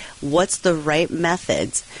practices, what's the right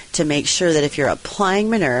methods to make sure that if you're applying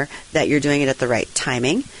manure, that you're doing it at the right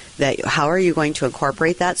timing? How are you going to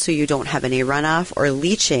incorporate that so you don't have any runoff or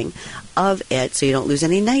leaching of it, so you don't lose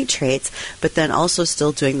any nitrates, but then also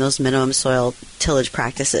still doing those minimum soil tillage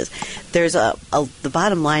practices? There's the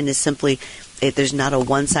bottom line is simply there's not a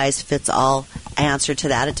one-size-fits-all answer to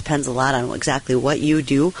that. It depends a lot on exactly what you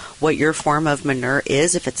do, what your form of manure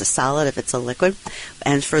is, if it's a solid, if it's a liquid.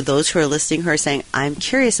 And for those who are listening who are saying, I'm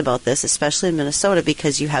curious about this, especially in Minnesota,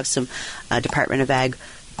 because you have some Department of Ag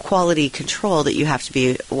quality control that you have to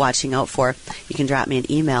be watching out for, you can drop me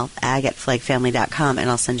an email, ag@flagfamily.com, and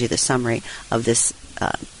I'll send you the summary of this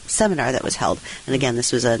seminar that was held. And again,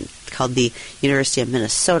 this was called the University of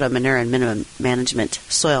Minnesota Manure and Minimum Management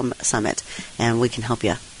Soil Summit, and we can help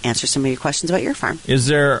you answer some of your questions about your farm. Is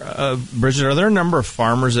there, Bridget, are there a number of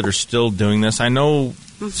farmers that are still doing this? I know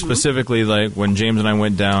specifically, like when James and I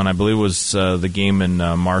went down, I believe it was the game in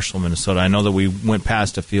Marshall, Minnesota. I know that we went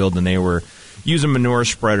past a field and they were using manure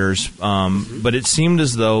spreaders, but it seemed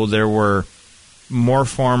as though there were more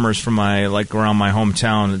farmers from around my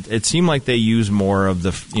hometown. It seemed like they use more of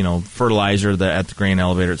the fertilizer at the grain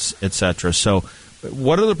elevator, etc. So,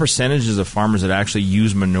 what are the percentages of farmers that actually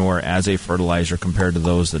use manure as a fertilizer compared to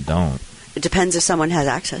those that don't? It depends if someone has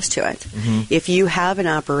access to it. Mm-hmm. If you have an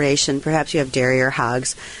operation, perhaps you have dairy or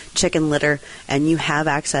hogs, chicken litter, and you have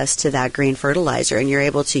access to that green fertilizer and you're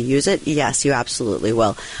able to use it, yes, you absolutely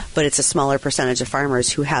will. But it's a smaller percentage of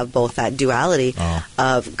farmers who have both that duality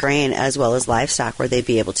of grain as well as livestock where they'd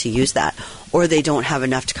be able to use that. Or they don't have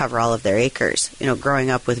enough to cover all of their acres. You know, growing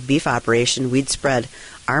up with beef operation, we'd spread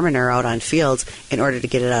our manure out on fields in order to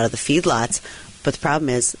get it out of the feedlots. But the problem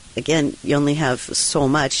is, again, you only have so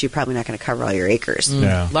much. You're probably not going to cover all your acres.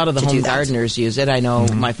 A lot of the home gardeners use it. I know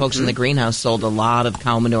my folks in the greenhouse sold a lot of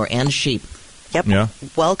cow manure and sheep. Yep. Yeah.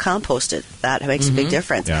 Well composted. That makes a big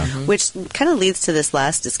difference. Yeah. Which kind of leads to this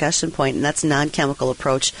last discussion point, and that's non-chemical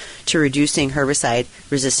approach to reducing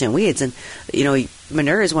herbicide-resistant weeds. And, you know,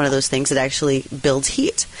 manure is one of those things that actually builds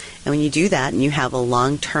heat. And when you do that and you have a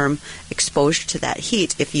long-term exposure to that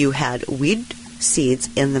heat, if you had weed seeds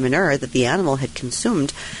in the manure that the animal had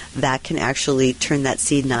consumed, that can actually turn that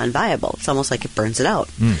seed non-viable. It's almost like it burns it out.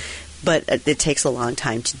 But it takes a long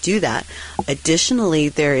time to do that. Additionally,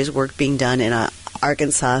 there is work being done in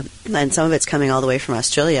Arkansas, and some of it's coming all the way from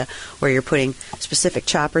Australia, where you're putting specific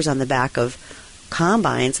choppers on the back of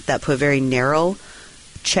combines that put very narrow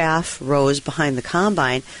chaff rows behind the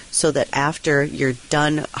combine so that after you're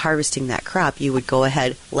done harvesting that crop, you would go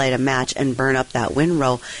ahead, light a match, and burn up that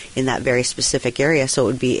windrow in that very specific area. So it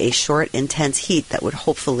would be a short, intense heat that would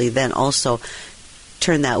hopefully then also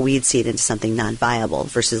turn that weed seed into something non-viable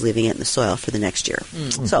versus leaving it in the soil for the next year.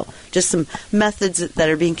 So just some methods that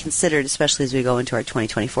are being considered, especially as we go into our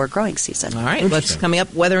 2024 growing season. All right, what's coming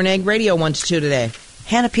up? Weather and Ag Radio 1 to 2 today.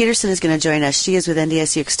 Hannah Peterson is going to join us. She is with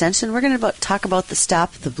NDSU Extension. We're going to talk about the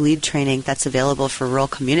Stop the Bleed training that's available for rural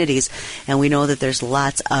communities. And we know that there's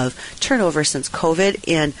lots of turnover since COVID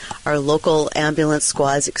in our local ambulance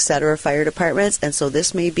squads, et cetera, fire departments. And so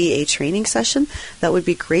this may be a training session that would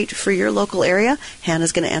be great for your local area.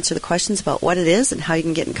 Hannah's going to answer the questions about what it is and how you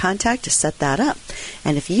can get in contact to set that up.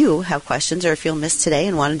 And if you have questions or if you'll miss today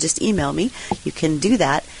and want to just email me, you can do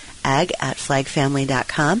that,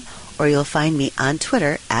 ag@flagfamily.com. or you'll find me on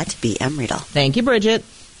Twitter @BMRiedel. Thank you, Bridget.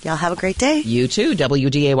 Y'all have a great day. You too.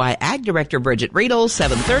 WDAY Ag Director Bridget Riedel,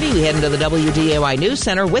 7:30. We head into the WDAY News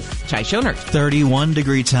Center with Ty Schoenert.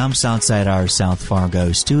 31-degree temps outside our South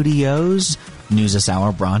Fargo studios. News this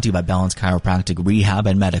hour brought to you by Balance Chiropractic Rehab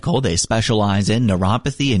and Medical. They specialize in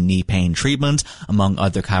neuropathy and knee pain treatment, among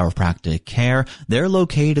other chiropractic care. They're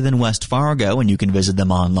located in West Fargo, and you can visit them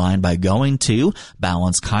online by going to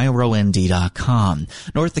balancechiroND.com.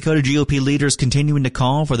 North Dakota GOP leaders continuing to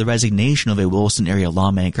call for the resignation of a Wilson area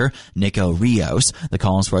lawmaker, Nico Rios. The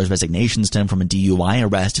calls for his resignation stem from a DUI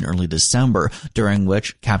arrest in early December, during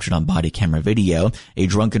which, captured on body camera video, a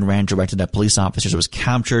drunken rant directed at police officers was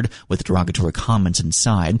captured with derogatory comments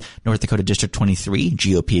inside. North Dakota District 23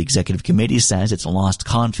 GOP Executive Committee says it's lost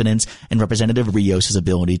confidence in Representative Rios'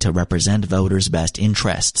 ability to represent voters' best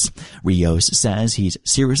interests. Rios says he's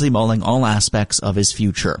seriously mulling all aspects of his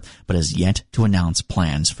future, but has yet to announce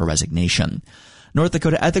plans for resignation. North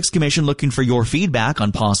Dakota Ethics Commission looking for your feedback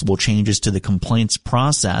on possible changes to the complaints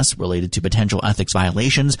process related to potential ethics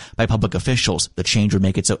violations by public officials. The change would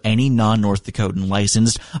make it so any non-North Dakotan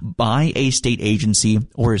licensed by a state agency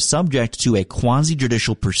or is subject to a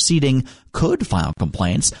quasi-judicial proceeding could file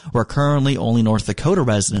complaints, where currently only North Dakota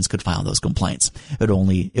residents could file those complaints. It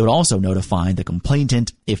would also notify the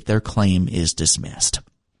complainant if their claim is dismissed.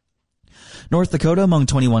 North Dakota, among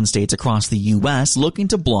 21 states across the U.S., looking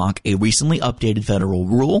to block a recently updated federal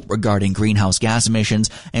rule regarding greenhouse gas emissions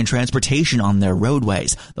and transportation on their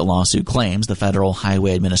roadways. The lawsuit claims the Federal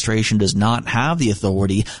Highway Administration does not have the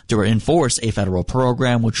authority to enforce a federal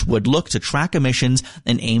program which would look to track emissions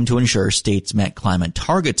and aim to ensure states met climate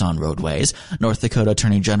targets on roadways. North Dakota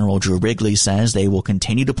Attorney General Drew Wrigley says they will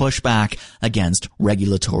continue to push back against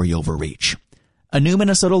regulatory overreach. A new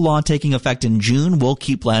Minnesota law taking effect in June will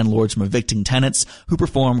keep landlords from evicting tenants who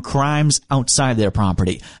perform crimes outside their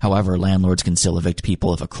property. However, landlords can still evict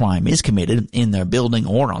people if a crime is committed in their building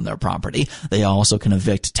or on their property. They also can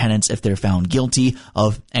evict tenants if they're found guilty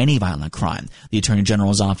of any violent crime. The Attorney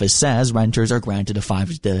General's office says renters are granted a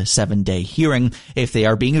 5 to 7 day hearing if they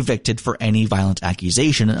are being evicted for any violent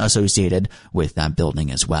accusation associated with that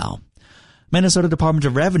building as well. Minnesota Department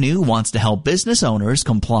of Revenue wants to help business owners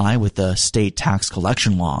comply with the state tax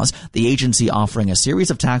collection laws. The agency offering a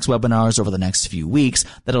series of tax webinars over the next few weeks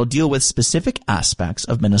that'll deal with specific aspects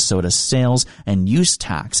of Minnesota's sales and use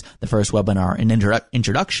tax. The first webinar, an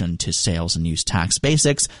introduction to sales and use tax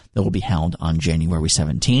basics, that will be held on January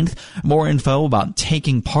 17th. More info about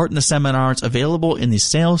taking part in the seminars available in the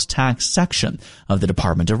sales tax section of the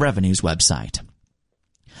Department of Revenue's website.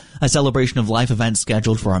 A celebration of life event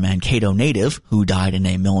scheduled for a Mankato native who died in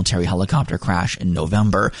a military helicopter crash in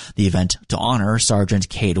November. The event to honor Sergeant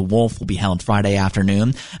Cade Wolf will be held Friday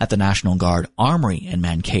afternoon at the National Guard Armory in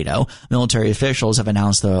Mankato. Military officials have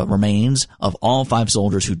announced the remains of all 5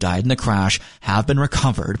 soldiers who died in the crash have been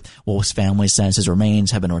recovered. Wolf's family says his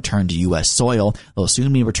remains have been returned to U.S. soil. They'll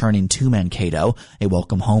soon be returning to Mankato. A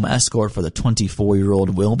welcome home escort for the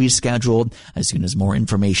 24-year-old will be scheduled as soon as more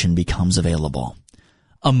information becomes available.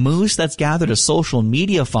 A moose that's gathered a social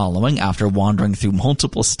media following after wandering through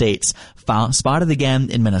multiple states. Spotted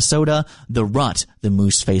again in Minnesota, The Rut, the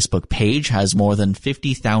moose Facebook page, has more than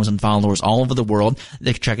 50,000 followers all over the world.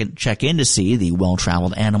 They check in to see the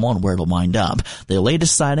well-traveled animal and where it'll wind up. The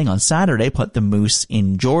latest sighting on Saturday put the moose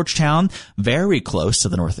in Georgetown, very close to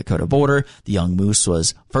the North Dakota border. The young moose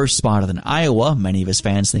was first spotted in Iowa, many of his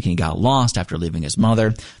fans thinking he got lost after leaving his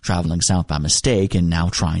mother, traveling south by mistake, and now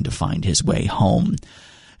trying to find his way home.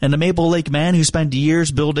 And a Maple Lake man who spent years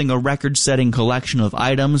building a record-setting collection of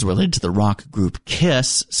items related to the rock group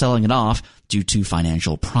Kiss, selling it off due to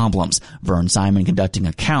financial problems. Vern Simon conducting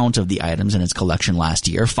a count of the items in his collection last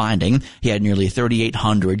year, finding he had nearly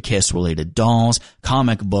 3,800 Kiss-related dolls,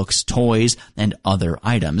 comic books, toys, and other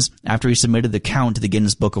items. After he submitted the count to the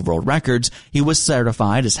Guinness Book of World Records, he was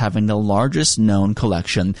certified as having the largest known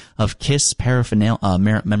collection of Kiss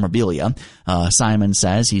memorabilia. Simon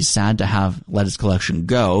says he's sad to have let his collection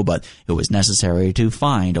go, but it was necessary to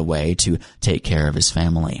find a way to take care of his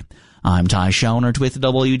family. I'm Ty Schoenert with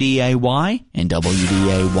WDAY and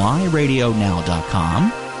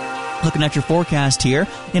WDAYRadioNow.com. Looking at your forecast here,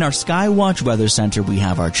 in our Skywatch Weather Center, we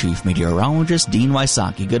have our chief meteorologist, Dean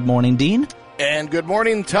Wysocki. Good morning, Dean. And good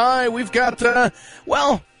morning, Ty. We've got,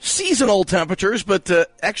 seasonal temperatures, but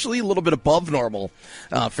actually a little bit above normal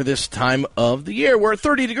for this time of the year. We're at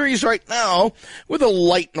 30 degrees right now with a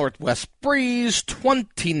light northwest breeze,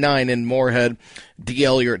 29 in Moorhead.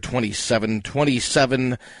 DL, you're at 28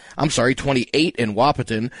 in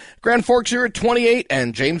Wahpeton. Grand Forks, you're at 28,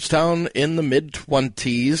 and Jamestown in the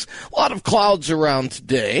mid-20s. A lot of clouds around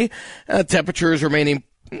today. Temperatures remaining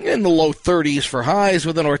in the low 30s for highs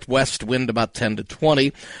with a northwest wind about 10 to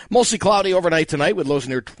 20. Mostly cloudy overnight tonight with lows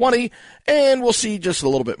near 20, and we'll see just a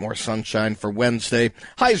little bit more sunshine for Wednesday.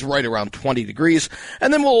 Highs right around 20 degrees,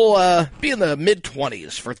 and then we'll be in the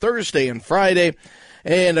mid-20s for Thursday and Friday.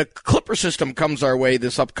 And a clipper system comes our way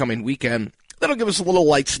this upcoming weekend. That'll give us a little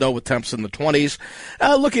light snow with temps in the 20s.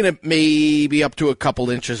 Looking at maybe up to a couple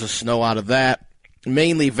inches of snow out of that.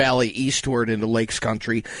 Mainly valley eastward into Lakes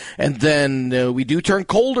Country. And then we do turn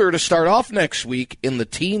colder to start off next week in the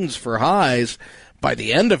teens for highs. By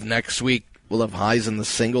the end of next week, we'll have highs in the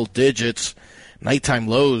single digits. Nighttime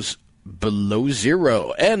lows below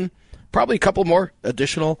zero. And probably a couple more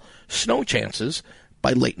additional snow chances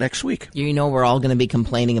by late next week. You know we're all going to be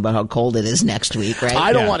complaining about how cold it is next week, right?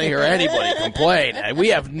 I don't want to hear anybody complain. We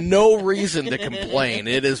have no reason to complain.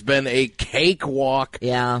 It has been a cakewalk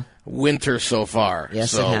winter so far.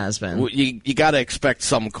 Yes, so it has been. You got to expect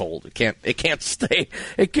some cold. It can't stay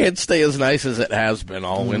as nice as it has been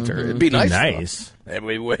all winter. It'd be nice.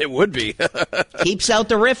 It would be. Keeps out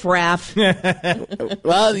the riffraff.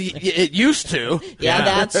 Well, it used to.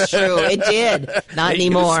 Yeah, that's true. It did. Not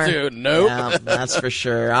anymore. Used to. Nope. Yeah, that's for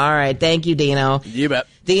sure. All right. Thank you, Dino. You bet.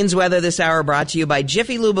 Dean's Weather this hour brought to you by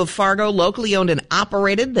Jiffy Lube of Fargo, locally owned and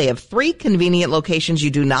operated. They have 3 convenient locations.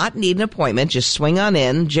 You do not need an appointment. Just swing on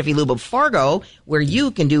in. Jiffy Lube of Fargo, where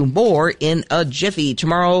you can do more in a jiffy.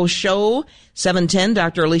 Tomorrow's show, 7:10,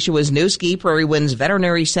 Dr. Alicia Wisniewski, Prairie Winds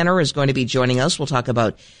Veterinary Center, is going to be joining us. We'll talk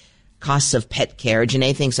about costs of pet care.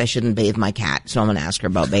 Janae thinks I shouldn't bathe my cat, so I'm going to ask her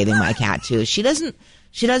about bathing my cat, too. She doesn't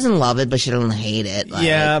love it, but she doesn't hate it.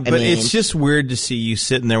 It's just weird to see you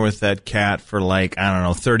sitting there with that cat for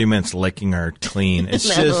 30 minutes licking her clean.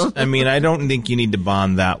 It's just, I don't think you need to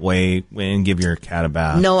bond that way and give your cat a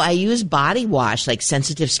bath. No, I use body wash, like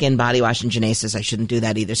sensitive skin body wash, and Janae says I shouldn't do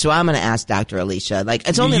that either. So I'm going to ask Dr. Alicia.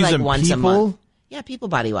 It's only once a month. Yeah, people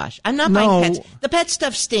body wash. I'm not buying pets. The pet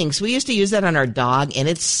stuff stinks. We used to use that on our dog, and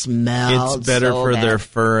it smelled It's better so for bad. their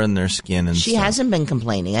fur and their skin and She stuff. hasn't been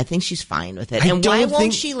complaining. I think she's fine with it. And why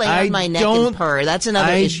won't she lay on my neck and purr? That's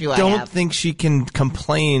another issue I have. I don't think she can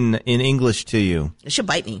complain in English to you. She'll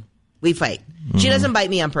bite me. We fight. She doesn't bite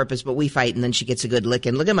me on purpose, but we fight, and then she gets a good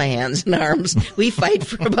licking. Look at my hands and arms. We fight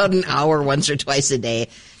for about an hour once or twice a day.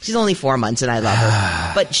 She's only 4 months, and I love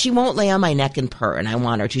her. But she won't lay on my neck and purr, and I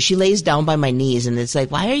want her to. She lays down by my knees, and it's like,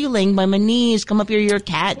 why are you laying by my knees? Come up here, you're a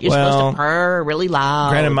cat. You're supposed to purr really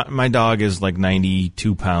loud. Granted, my dog is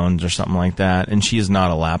 92 pounds or something like that, and she is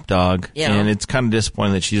not a lap dog. Yeah. And it's kind of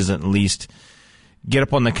disappointing that she doesn't at least get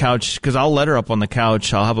up on the couch, because I'll let her up on the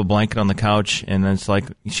couch. I'll have a blanket on the couch, and it's like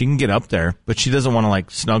she can get up there, but she doesn't want to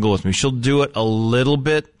like snuggle with me. She'll do it a little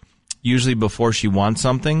bit, usually before she wants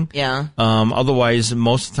something. Yeah. Otherwise,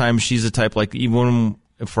 most of the time she's the type, like even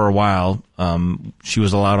for a while, she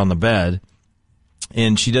was allowed on the bed.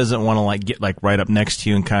 And she doesn't want to like get like right up next to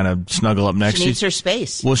you and kind of snuggle up next to you. She needs her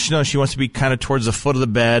space. Well, she wants to be kind of towards the foot of the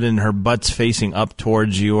bed, and her butt's facing up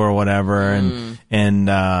towards you or whatever. And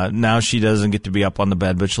now she doesn't get to be up on the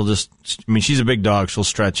bed, but she'll just. I mean, she's a big dog; she'll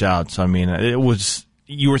stretch out. So I mean, it was.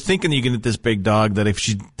 You were thinking you can get this big dog that if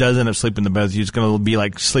she does end up sleeping in the bed, she's going to be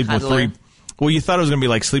like sleeping with three. Well, you thought it was going to be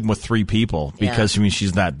like sleeping with three people because, I mean,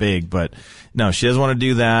 she's that big. But no, she doesn't want to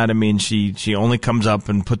do that. I mean, she only comes up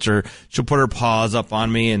and she'll put her paws up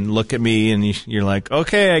on me and look at me, and you're like,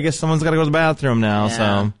 okay, I guess someone's got to go to the bathroom now. Yeah.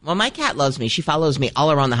 So. Well, my cat loves me. She follows me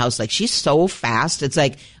all around the house. Like, she's so fast. It's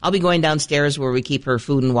like, I'll be going downstairs where we keep her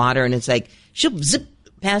food and water, and it's like, she'll zip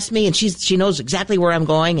past me, and she knows exactly where I'm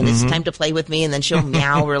going, and it's time to play with me, and then she'll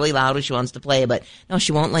meow really loud when she wants to play. But no,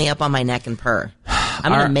 she won't lay up on my neck and purr.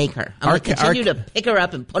 I'm going to make her. I'm going to continue to pick her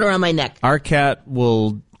up and put her on my neck. Our cat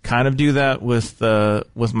will kind of do that with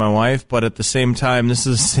my wife, but at the same time, this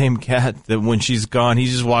is the same cat that when she's gone, he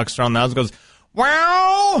just walks around the house and goes,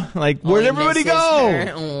 wow! Like, where'd everybody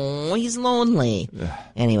go? Oh, he's lonely.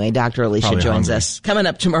 Anyway, Dr. Alicia Probably joins hungry. us coming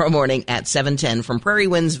up tomorrow morning at 7:10 from Prairie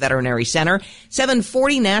Winds Veterinary Center.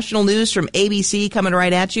 7:40 national news from ABC coming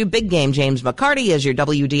right at you. Big game James McCarty as your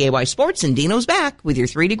WDAY Sports, and Dino's back with your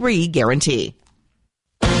 3-degree guarantee.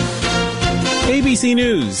 ABC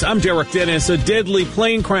News. I'm Derek Dennis. A deadly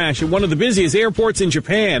plane crash at one of the busiest airports in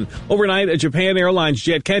Japan. Overnight, a Japan Airlines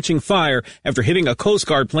jet catching fire after hitting a Coast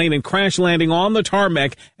Guard plane and crash landing on the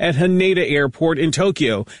tarmac at Haneda Airport in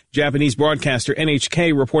Tokyo. Japanese broadcaster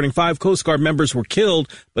NHK reporting 5 Coast Guard members were killed,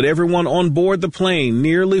 but everyone on board the plane,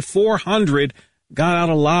 nearly 400, got out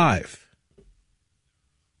alive.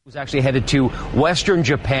 Was actually headed to western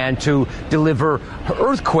Japan to deliver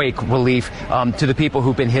earthquake relief to the people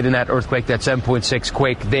who've been hit in that earthquake, that 7.6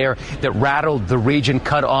 quake there that rattled the region,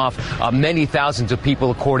 cut off many thousands of people,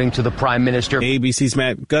 according to the Prime Minister. ABC's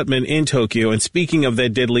Matt Gutman in Tokyo. And speaking of that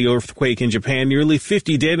deadly earthquake in Japan, nearly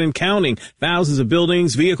 50 dead and counting. Thousands of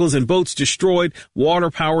buildings, vehicles, and boats destroyed. Water,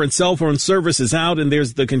 power, and cell phone service is out, and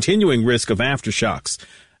there's the continuing risk of aftershocks.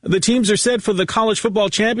 The teams are set for the college football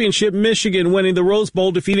championship, Michigan winning the Rose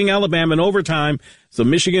Bowl, defeating Alabama in overtime. So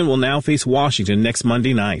Michigan will now face Washington next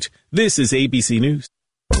Monday night. This is ABC News.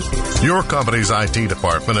 Your company's IT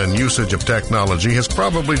department and usage of technology has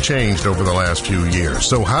probably changed over the last few years.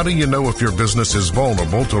 So how do you know if your business is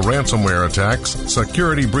vulnerable to ransomware attacks,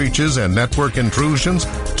 security breaches, and network intrusions?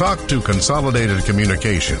 Talk to Consolidated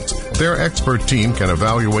Communications. Their expert team can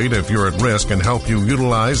evaluate if you're at risk and help you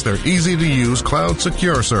utilize their easy-to-use cloud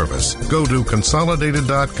secure service. Go to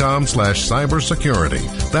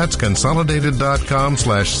consolidated.com/cybersecurity. That's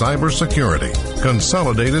consolidated.com/cybersecurity.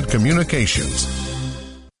 Consolidated Communications.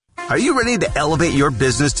 Are you ready to elevate your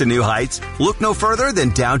business to new heights? Look no further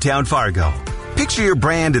than downtown Fargo. Picture your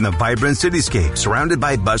brand in the vibrant cityscape surrounded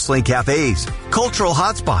by bustling cafes, cultural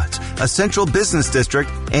hotspots, a central business district,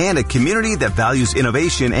 and a community that values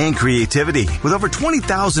innovation and creativity. With over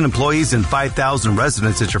 20,000 employees and 5,000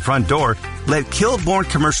 residents at your front door, let Kilborn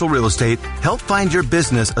Commercial Real Estate help find your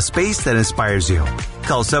business a space that inspires you.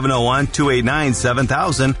 Call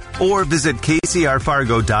 701-289-7000 or visit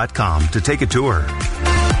kcrfargo.com to take a tour.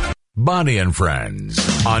 Bonnie and Friends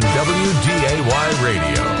on WDAY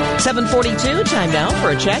Radio. 7:42, time now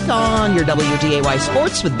for a check on your WDAY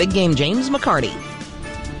Sports with Big Game James McCarty.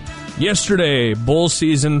 Yesterday, bowl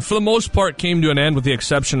season, for the most part, came to an end with the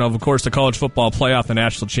exception of course, the college football playoff, the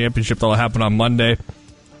national championship that will happen on Monday.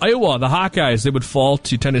 Iowa, the Hawkeyes, they would fall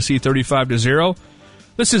to Tennessee 35-0.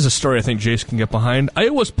 This is a story I think Jace can get behind.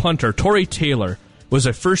 Iowa's punter, Torrey Taylor, was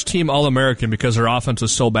a first-team All-American because their offense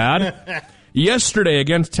was so bad. Yesterday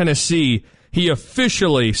against Tennessee, he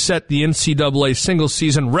officially set the NCAA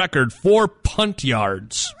single-season record for punt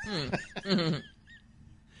yards.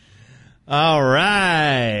 All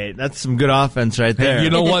right. That's some good offense right there. You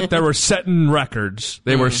know what? They were setting records.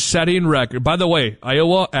 They were setting records. By the way,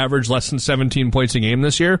 Iowa averaged less than 17 points a game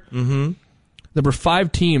this year. Mm-hmm. There were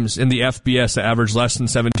 5 teams in the FBS that averaged less than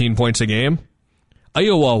 17 points a game.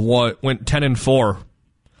 Iowa went 10-4.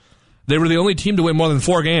 They were the only team to win more than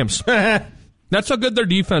 4 games. That's how good their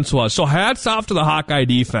defense was. So hats off to the Hawkeye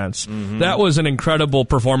defense. Mm-hmm. That was an incredible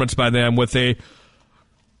performance by them with a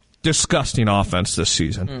disgusting offense this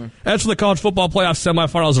season. As for the college football playoff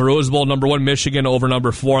semifinals, the Rose Bowl, number 1 Michigan over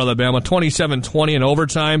number 4 Alabama, 27-20 in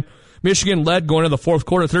overtime. Michigan led going into the fourth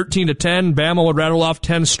quarter 13-10. Bama would rattle off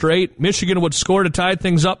 10 straight. Michigan would score to tie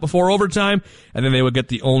things up before overtime, and then they would get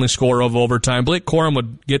the only score of overtime. Blake Corum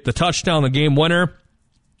would get the touchdown, the game winner,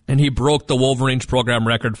 and he broke the Wolverines program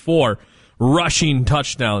record for rushing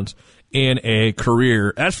touchdowns in a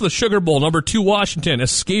career. As for the Sugar Bowl, number 2 Washington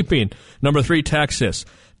escaping number 3 Texas.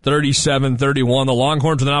 37-31. The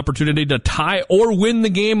Longhorns with an opportunity to tie or win the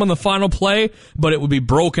game on the final play, but it would be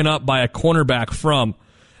broken up by a cornerback from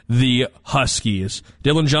the Huskies.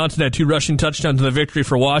 Dylan Johnson had 2 rushing touchdowns in the victory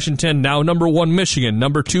for Washington. Now number 1 Michigan,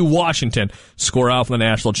 number 2 Washington score out for the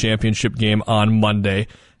national championship game on Monday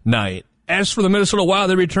night. As for the Minnesota Wild,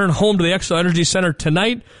 they return home to the Xcel Energy Center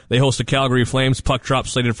tonight. They host the Calgary Flames. Puck drop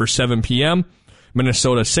slated for 7 p.m.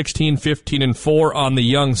 Minnesota 16-15-4 on the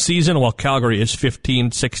young season, while Calgary is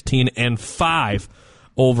 15-16-5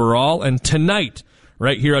 overall. And tonight,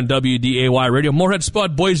 right here on WDAY Radio, Moorhead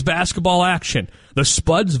Spud boys basketball action. The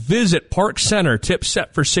Spuds visit Park Center. Tip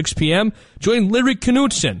set for 6 p.m. Join Larry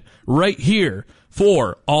Knutson right here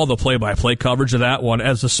for all the play-by-play coverage of that one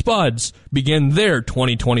as the Spuds begin their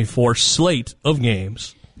 2024 slate of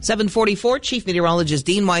games. 744, Chief Meteorologist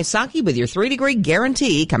Dean Wysocki with your 3-degree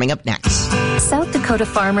guarantee coming up next. South Dakota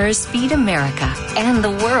farmers feed America and the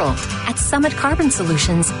world. At Summit Carbon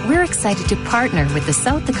Solutions, we're excited to partner with the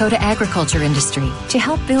South Dakota agriculture industry to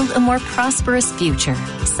help build a more prosperous future.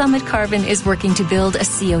 Summit Carbon is working to build a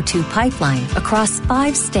CO2 pipeline across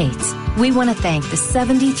 5 states. We want to thank the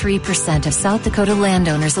 73% of South Dakota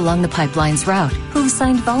landowners along the pipeline's route who've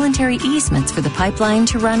signed voluntary easements for the pipeline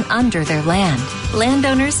to run under their land.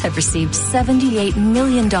 Landowners have received $78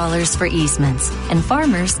 million for easements, and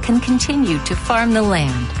farmers can continue to farm the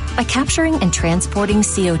land. By capturing and transporting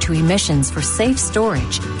CO2 emissions for safe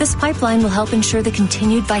storage, this pipeline will help ensure the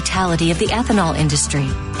continued vitality of the ethanol industry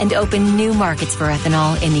and open new markets for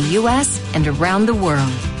ethanol in the U.S. and around the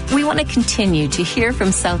world. We want to continue to hear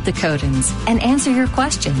from South Dakotans and answer your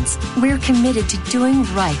questions. We're committed to doing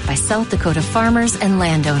right by South Dakota farmers and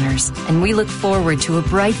landowners, and we look forward to a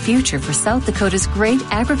bright future for South Dakota's great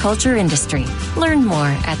agriculture industry. Learn more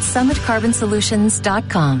at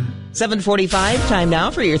summitcarbonsolutions.com. 7:45, time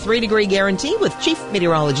now for your 3-degree guarantee with Chief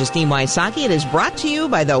Meteorologist Dean Wysocki. It is brought to you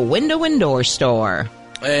by the Window and Door Store.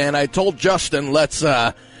 And I told Justin, let's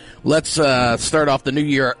start off the new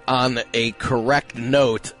year on a correct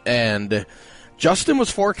note. And Justin was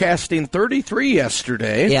forecasting 33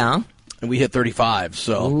 yesterday. Yeah. And we hit 35.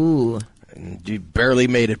 So Ooh. You barely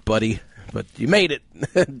made it, buddy. But you made it.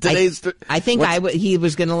 I think he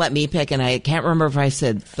was going to let me pick, and I can't remember if I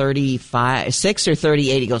said 35, 6 or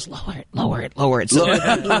 38. He goes, lower it. So he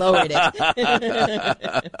lowered it.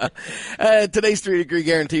 Today's 3-degree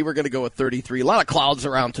guarantee, we're going to go with 33. A lot of clouds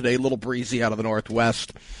around today, a little breezy out of the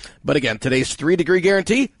northwest. But again, today's 3-degree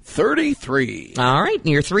guarantee, 33. All right.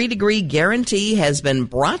 Your 3-degree guarantee has been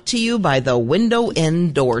brought to you by the Window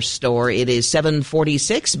and Door Store. It is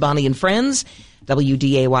 746, Bonnie and Friends.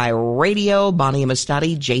 WDAY Radio, Bonnie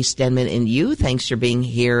Amistadi, Jay Stenman, and you. Thanks for being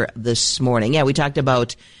here this morning. Yeah, we talked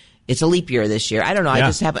about it's a leap year this year. I don't know.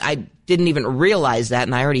 Yeah. I didn't even realize that,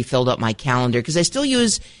 and I already filled up my calendar because I still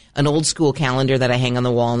use an old school calendar that I hang on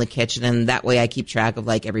the wall in the kitchen, and that way I keep track of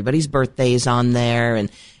like everybody's birthdays on there, and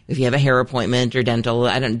if you have a hair appointment or dental.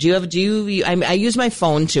 I use my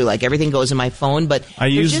phone too. Like everything goes in my phone, but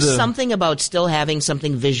there's just something about still having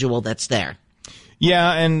something visual that's there.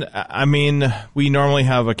 Yeah, and I mean, we normally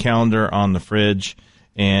have a calendar on the fridge,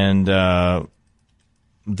 and that's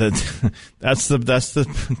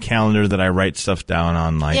the calendar that I write stuff down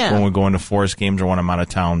on, like when we're going to Forest games or when I'm out of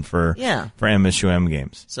town for MSUM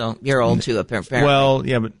games. So you're old too, apparently. Well,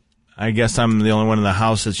 yeah, but I guess I'm the only one in the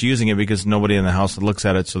house that's using it because nobody in the house looks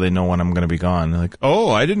at it, so they know when I'm going to be gone. They're like, oh,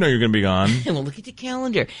 I didn't know you're going to be gone. Well, look at the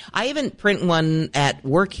calendar. I even print one at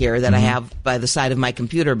work here that I have by the side of my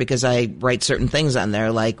computer because I write certain things on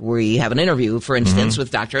there, like we have an interview, for instance, with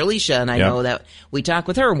Dr. Alicia, and I know that we talk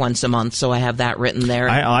with her once a month, so I have that written there.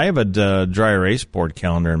 I have a dry erase board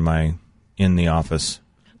calendar in the office.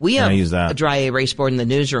 We have a dry erase board in the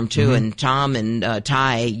newsroom, too, and Tom and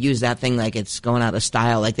Ty use that thing like it's going out of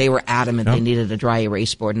style. Like they were adamant they needed a dry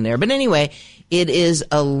erase board in there. But anyway, it is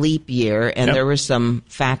a leap year, and there were some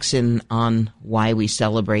facts on why we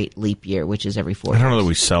celebrate leap year, which is every 4 years. I don't know that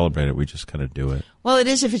we celebrate it. We just kind of do it. Well, it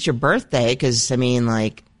is if it's your birthday, because, I mean,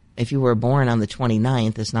 like, if you were born on the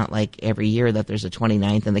 29th, it's not like every year that there's a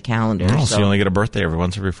 29th in the calendar. No, so you only get a birthday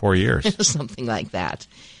once every 4 years. Something like that.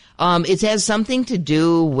 It has something to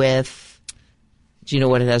do with, do you know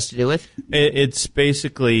what it has to do with? It's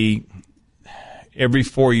basically every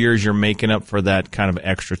 4 years you're making up for that kind of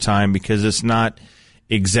extra time because it's not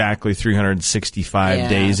exactly 365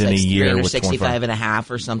 days in a year. 365 and a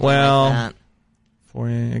half or something like that.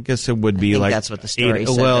 I guess it would be that's what the story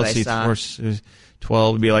said well, that I saw.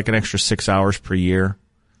 12 would be like an extra 6 hours per year.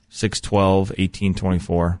 6, 12, 18,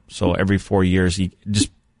 24. So every 4 years, you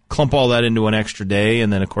just clump all that into an extra day.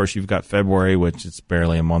 And then, of course, you've got February, which it's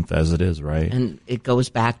barely a month as it is, right? And it goes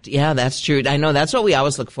back to, that's true. I know that's what we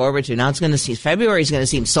always look forward to. Now it's going to see, February is going to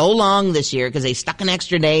seem so long this year because they stuck an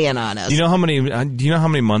extra day in on us. Do you know how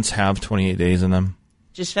many months have 28 days in them?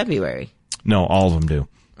 Just February. No, all of them do.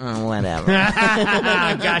 Oh, whatever.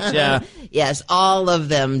 Gotcha. Yes, all of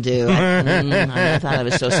them do. I thought I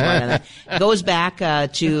was so smart on that. It goes back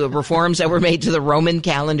to reforms that were made to the Roman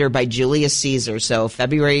calendar by Julius Caesar. So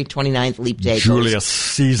February 29th, leap day. Julius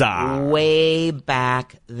Caesar. Way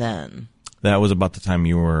back then. That was about the time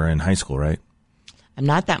you were in high school, right? I'm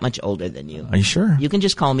not that much older than you. Are you sure? You can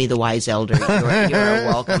just call me the wise elder. You're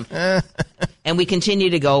welcome. And we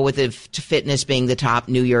continue to go with the fitness being the top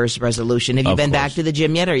New Year's resolution. Have you been back to the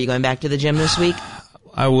gym yet? Are you going back to the gym this week?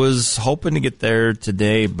 I was hoping to get there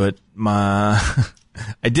today, but I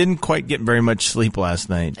didn't quite get very much sleep last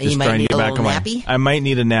night. You might need a little nappy? I might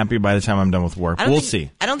need a nappy by the time I'm done with work. We'll see.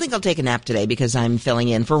 I don't think I'll take a nap today because I'm filling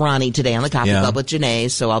in for Ronnie today on the Coffee Club with Janae,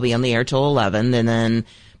 so I'll be on the air till 11, and then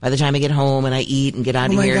by the time I get home and I eat and get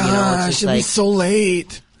out of here, it's just it'll be so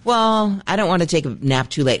late. Well, I don't want to take a nap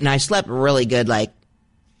too late. And I slept really good. I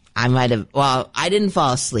didn't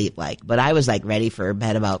fall asleep, but I was ready for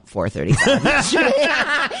bed about 4:35 yesterday.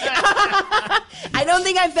 I don't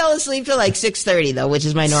think I fell asleep till 6:30 though, which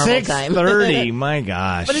is my normal time. 6:30, my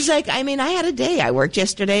gosh. But it's I had a day. I worked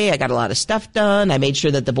yesterday. I got a lot of stuff done. I made sure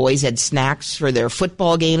that the boys had snacks for their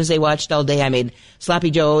football games they watched all day. I made Sloppy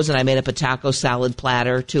Joes and I made up a taco salad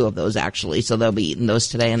platter, 2 of those actually. So they'll be eating those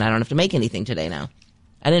today and I don't have to make anything today now.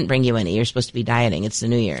 I didn't bring you any. You're supposed to be dieting. It's the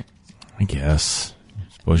new year. I guess. I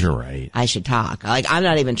suppose you're right. I should talk. I'm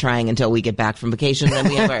not even trying until we get back from vacation. Then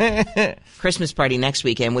we have our Christmas party next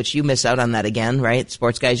weekend, which you miss out on that again, right?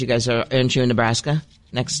 Sports guys, you guys aren't you in Nebraska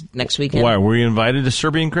next weekend? Why, were you invited to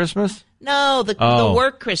Serbian Christmas? No, the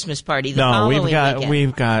work Christmas party. We've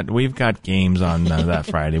got games on that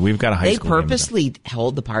Friday. We've got a high school. They purposely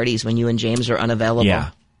hold the parties when you and James are unavailable.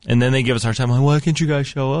 Yeah. And then they give us our time. Why can't you guys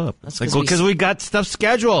show up? That's because we got stuff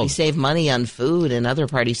scheduled. We save money on food and other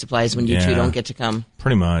party supplies when you two don't get to come.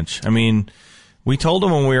 Pretty much. I mean, we told them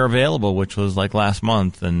when we were available, which was last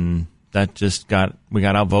month, and that just we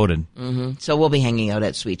got outvoted. Mm-hmm. So we'll be hanging out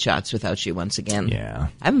at Sweet Shots without you once again. Yeah.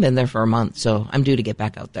 I haven't been there for a month, so I'm due to get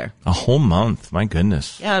back out there. A whole month? My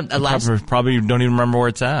goodness. Yeah. Probably don't even remember where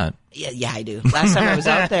it's at. Yeah, I do. Last time I was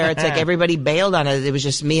out there, it's everybody bailed on it. It was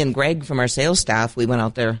just me and Greg from our sales staff. We went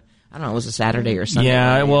out there. I don't know. It was a Saturday or Sunday.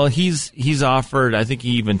 Yeah, well, he's offered. I think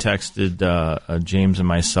he even texted James and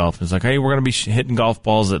myself. It's hey, we're going to be hitting golf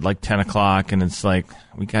balls at 10 o'clock, and it's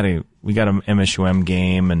we got a MSUM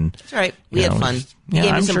game, and that's all right. We had fun. He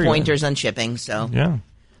gave me some pointers on shipping. So yeah.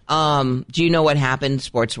 Do you know what happened,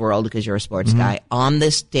 Sports World? Because you're a sports guy. On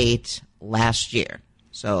this date last year,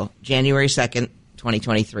 so January 2nd,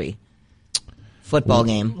 2023. Football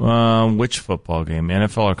game. Which football game?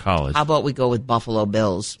 NFL or college? How about we go with Buffalo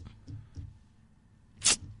Bills?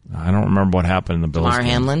 I don't remember what happened in the Bills Damar game.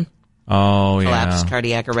 Hamlin. Oh, yeah. Collapsed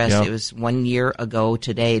cardiac arrest. Yep. It was 1 year ago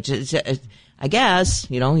today. I guess,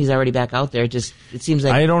 he's already back out there. It seems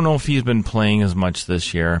like... I don't know if he's been playing as much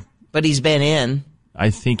this year. But he's been in. I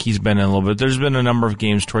think he's been in a little bit. There's been a number of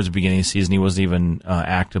games towards the beginning of the season. He wasn't even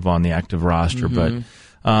active on the active roster. But,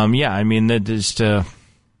 yeah, I mean, that just...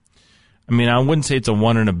 I wouldn't say it's a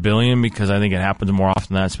 1 in a billion because I think it happens more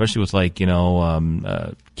often than that, especially with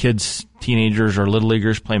kids, teenagers, or little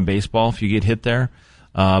leaguers playing baseball. If you get hit there,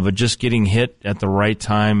 but just getting hit at the right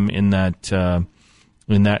time in that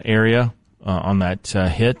area on that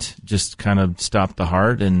hit just kind of stopped the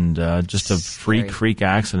heart and just a freak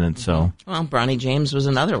accident. So well, Bronny James was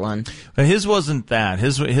another one. But his wasn't that.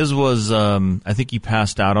 His was I think he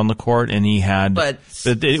passed out on the court and he had. But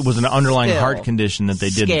it was an underlying heart condition that they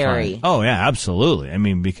didn't scary. find. Oh yeah,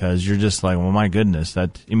 absolutely. Because you're just well, my goodness.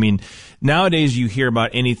 Nowadays you hear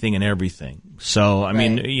about anything and everything. So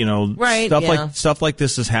stuff like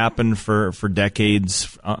this has happened for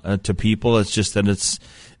decades to people. It's just that it's.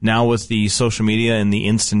 Now with the social media and the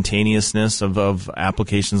instantaneousness of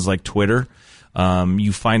applications like Twitter,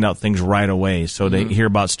 you find out things right away. So they hear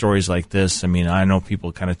about stories like this. I know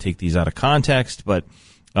people kind of take these out of context, but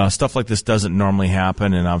stuff like this doesn't normally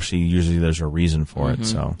happen, and obviously usually there's a reason for it.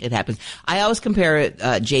 So it happens. I always compare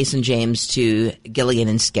Jason James to Gilligan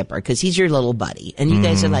and Skipper because he's your little buddy, and you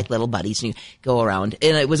guys are like little buddies, and you go around.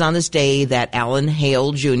 And it was on this day that Alan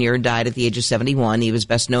Hale Jr. died at the age of 71. He was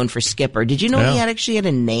best known for Skipper. Did you know he actually had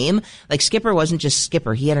a name? Like Skipper wasn't just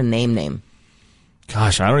Skipper; he had a name.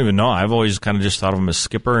 Gosh, I don't even know. I've always kind of just thought of him as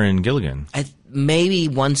Skipper and Gilligan. Maybe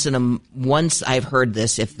once I've heard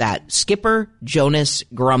this, if that Skipper Jonas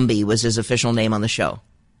Grumby was his official name on the show.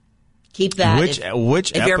 Keep that. Which if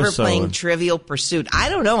episode? you're ever playing Trivial Pursuit, I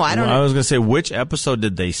don't know. I was going to say, which episode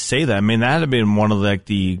did they say that? I mean, that had to be in one of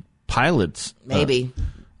the pilots. Maybe.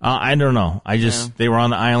 I don't know. They were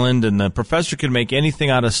on the island, and the professor could make anything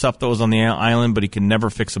out of stuff that was on the island, but he could never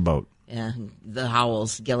fix a boat. Yeah, the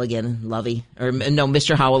Howells, Gilligan, Lovey. Or no,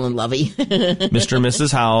 Mr. Howell and Lovey. Mr. and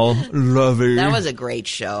Mrs. Howell, Lovey. That was a great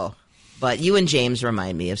show. But you and James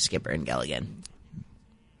remind me of Skipper and Gilligan.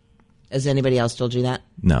 Has anybody else told you that?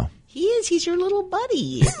 No. He is. He's your little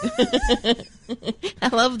buddy. I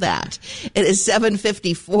love that. It is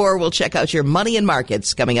 7:54. We'll check out your money and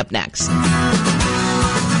markets coming up next.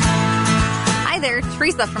 Hi there,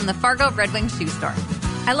 Teresa from the Fargo Red Wing Shoe Store.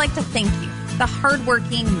 I'd like to thank you, the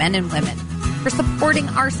hardworking men and women, for supporting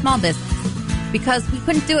our small business, because we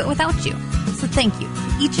couldn't do it without you. So thank you,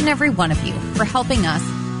 each and every one of you, for helping us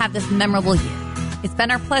have this memorable year. It's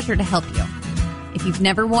been our pleasure to help you. If you've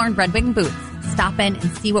never worn Red Wing boots, stop in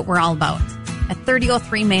and see what we're all about at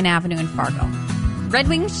 3003 Main Avenue in Fargo. Red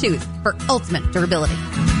Wing shoes for ultimate durability.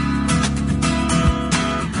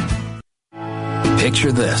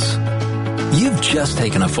 Picture this. You've just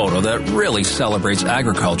taken a photo that really celebrates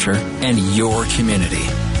agriculture and your community.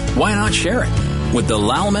 Why not share it with the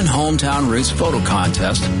Lalman Hometown Roots Photo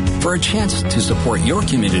Contest for a chance to support your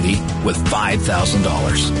community with $5,000.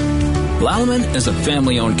 Lalman is a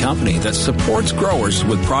family-owned company that supports growers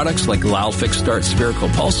with products like Lalfix Start Spherical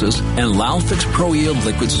Pulses and Lalfix Pro Yield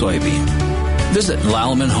Liquid Soybean. Visit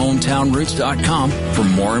LalmanHometownRoots.com for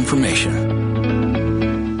more information.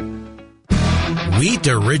 Wheat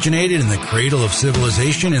originated in the cradle of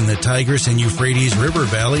civilization in the Tigris and Euphrates River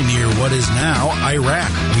Valley near what is now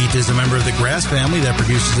Iraq. Wheat is a member of the grass family that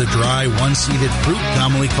produces a dry, one-seeded fruit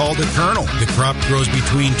commonly called a kernel. The crop grows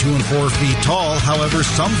between 2 and 4 feet tall. However,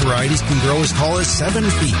 some varieties can grow as tall as 7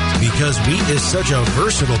 feet. Because wheat is such a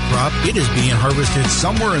versatile crop, it is being harvested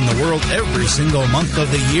somewhere in the world every single month of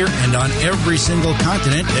the year and on every single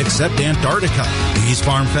continent except Antarctica. These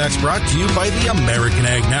farm facts brought to you by the American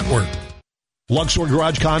Ag Network. Luxor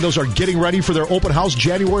Garage Condos are getting ready for their open house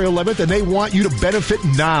January 11th, and they want you to benefit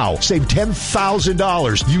now. Save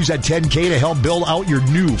 $10,000. Use that $10K to help build out your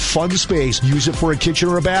new fun space. Use it for a kitchen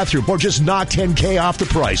or a bathroom, or just knock $10K off the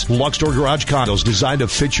price. Luxor Garage Condos, designed to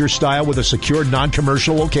fit your style with a secure,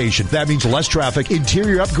 non-commercial location. That means less traffic,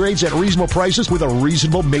 interior upgrades at reasonable prices with a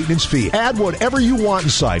reasonable maintenance fee. Add whatever you want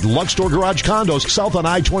inside. Luxor Garage Condos, south on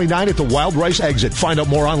I-29 at the Wild Rice exit. Find out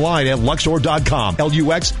more online at luxor.com.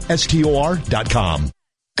 LUXSTOR.com.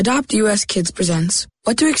 Adopt US Kids presents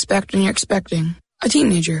What to Expect When You're Expecting a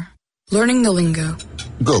Teenager. Learning the lingo.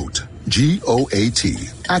 GOAT, G-O-A-T,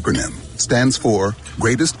 acronym, stands for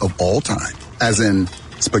Greatest of All Time. As in,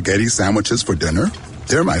 spaghetti sandwiches for dinner?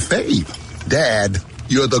 They're my fave. Dad,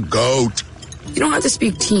 you're the GOAT. You don't have to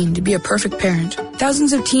speak teen to be a perfect parent.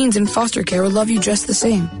 Thousands of teens in foster care will love you just the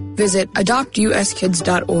same. Visit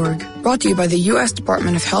adoptuskids.org. Brought to you by the U.S.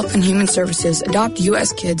 Department of Health and Human Services, Adopt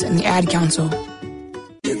U.S. Kids, and the Ad Council.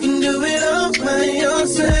 You can do it all by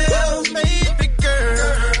yourself, baby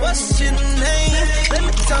girl. What's your name? Let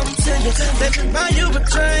me talk to you. Let me buy you a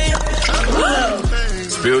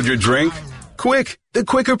drink. Spilled your drink? Quick, the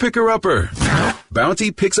quicker picker-upper.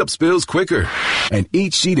 Bounty picks up spills quicker. And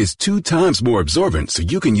each sheet is 2 times more absorbent, so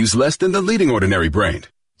you can use less than the leading ordinary brand.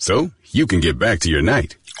 So you can get back to your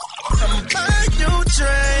night.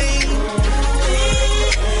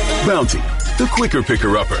 Bounty, the quicker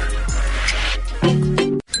picker-upper.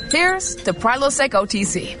 Here's to Prilosec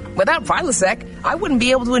OTC. Without Prilosec, I wouldn't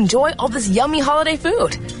be able to enjoy all this yummy holiday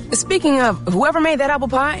food. Speaking of, whoever made that apple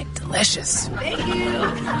pie, delicious.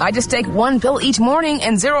 I just take 1 pill each morning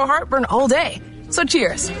and 0 heartburn all day. So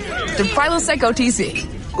cheers to Prilosec OTC.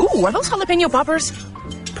 Ooh, are those jalapeno poppers?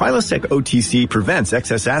 Prilosec OTC prevents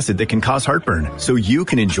excess acid that can cause heartburn, so you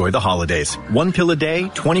can enjoy the holidays. 1 pill a day,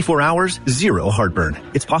 24 hours, 0 heartburn.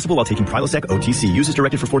 It's possible while taking Prilosec OTC. Use as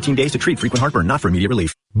directed for 14 days to treat frequent heartburn, not for immediate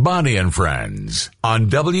relief. Bonnie and Friends on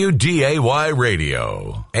WDAY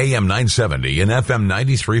Radio, AM 970 and FM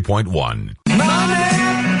 93.1.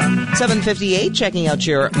 Money, 7:58, checking out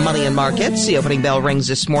your money and markets. The opening bell rings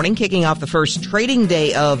this morning, kicking off the first trading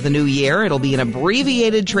day of the new year. It'll be an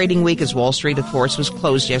abbreviated trading week as Wall Street, of course, was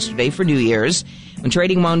closed yesterday for New Year's. When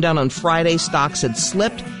trading wound down on Friday, stocks had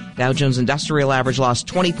slipped. Dow Jones Industrial Average lost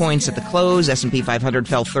 20 points at the close. S&P 500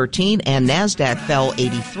 fell 13, and NASDAQ fell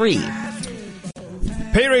 83.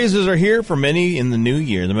 Pay raises are here for many in the new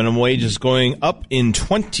year. The minimum wage is going up in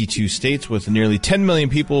 22 states, with nearly 10 million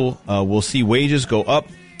people will see wages go up.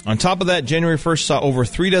 On top of that, January 1st saw over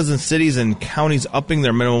 36 cities and counties upping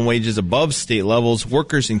their minimum wages above state levels.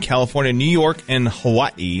 Workers in California, New York, and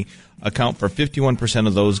Hawaii account for 51%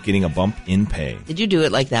 of those getting a bump in pay. Did you do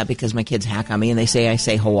it like that because my kids hack on me and they say I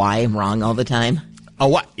say Hawaii wrong all the time?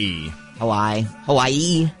 Hawaii.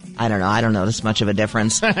 Hawaii. I don't know. I don't notice much of a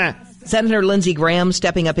difference. Senator Lindsey Graham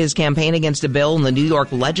stepping up his campaign against a bill in the New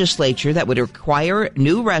York legislature that would require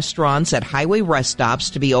new restaurants at highway rest stops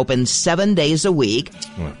to be open 7 days a week.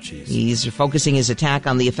 Oh, jeez. He's focusing his attack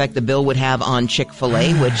on the effect the bill would have on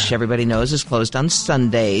Chick-fil-A, which everybody knows is closed on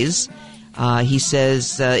Sundays. He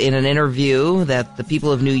says in an interview that the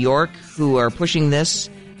people of New York who are pushing this,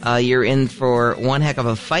 you're in for one heck of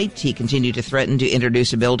a fight. He continued to threaten to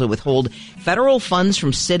introduce a bill to withhold federal funds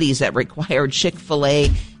from cities that require Chick-fil-A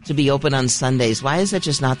to be open on Sundays. Why is that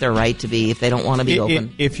just not their right to be if they don't want to be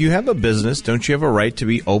open? If you have a business, don't you have a right to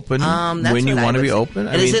be open when you want to be open?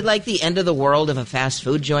 And is it like the end of the world if a fast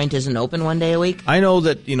food joint isn't open one day a week? I know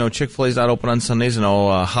that, Chick-fil-A's not open on Sundays, and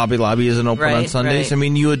Hobby Lobby isn't open on Sundays. Right. I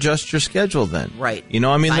mean, you adjust your schedule then. Right.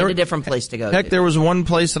 Find a different place to go Heck, there was one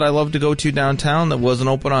place that I love to go to downtown that wasn't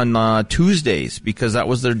open on Tuesdays because that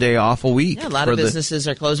was their day off a week. Yeah, a lot of businesses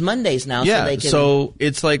are closed Mondays now. Yeah, so they can... so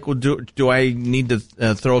it's like, well, do I need to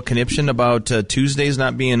throw a conniption about Tuesdays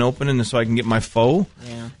not being open and so I can get my pho?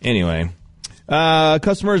 Yeah. Anyway,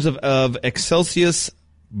 customers of Excelsius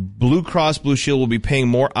Blue Cross Blue Shield will be paying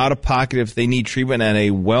more out-of-pocket if they need treatment at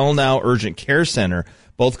a WellNow urgent care center.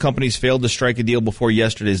 Both companies failed to strike a deal before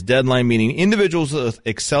yesterday's deadline, meaning individuals with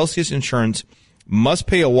Excelsius insurance must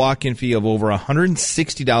pay a walk-in fee of over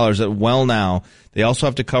 $160 at WellNow. They also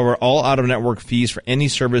have to cover all out-of-network fees for any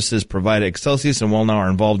services provided. Excelsius and WellNow are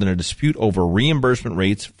involved in a dispute over reimbursement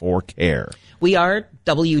rates for care. We are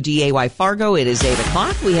WDAY Fargo. It is 8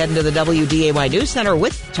 o'clock. We head into the WDAY News Center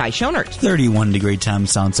with Ty Schoenert. 31-degree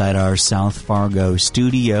temps outside our South Fargo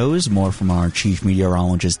studios. More from our chief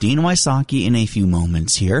meteorologist, Dean Wysocki, in a few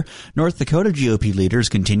moments here. North Dakota GOP leaders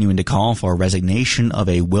continuing to call for resignation of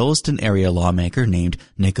a Williston area lawmaker named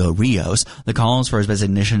Nico Rios. The calls for his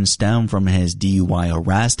resignation stem from his DUI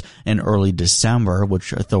arrest in early December,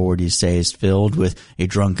 which authorities say is filled with a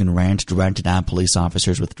drunken rant directed at police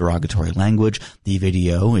officers with derogatory language. The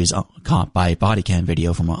video is caught by body cam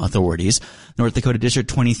video from authorities. North Dakota District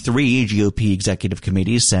 23 GOP Executive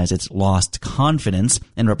Committee says it's lost confidence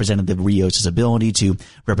in Representative Rios' ability to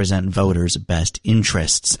represent voters' best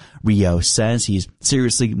interests. Rios says he's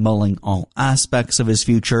seriously mulling all aspects of his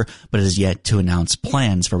future, but has yet to announce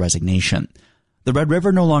plans for resignation. The Red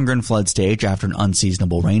River no longer in flood stage after an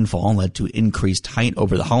unseasonable rainfall led to increased height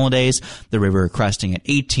over the holidays. The river cresting at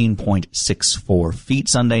 18.64 feet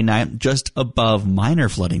Sunday night, just above minor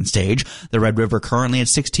flooding stage. The Red River currently at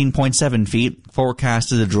 16.7 feet,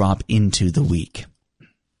 forecasted to drop into the week.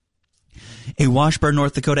 A Washburn,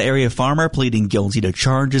 North Dakota area farmer pleading guilty to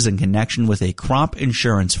charges in connection with a crop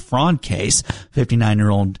insurance fraud case.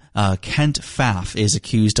 59-year-old Kent Pfaff is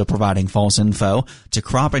accused of providing false info to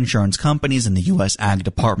crop insurance companies in the U.S. Ag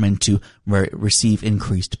Department to receive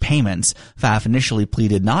increased payments. Pfaff initially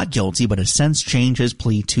pleaded not guilty, but has since changed his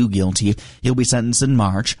plea to guilty. He'll be sentenced in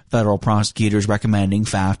March. Federal prosecutors recommending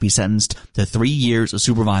Pfaff be sentenced to 3 years of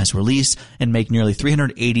supervised release and make nearly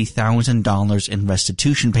 $380,000 in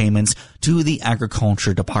restitution payments to the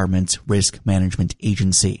Agriculture Department's Risk Management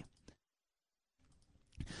Agency.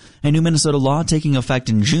 A new Minnesota law taking effect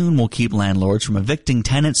in June will keep landlords from evicting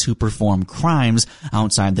tenants who perform crimes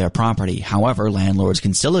outside their property. However, landlords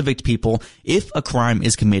can still evict people if a crime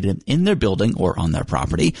is committed in their building or on their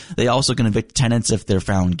property. They also can evict tenants if they're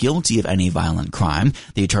found guilty of any violent crime.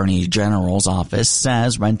 The Attorney General's office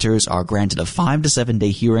says renters are granted a 5 to 7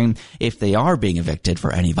 day hearing if they are being evicted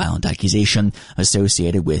for any violent accusation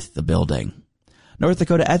associated with the building. North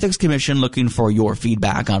Dakota Ethics Commission looking for your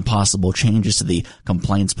feedback on possible changes to the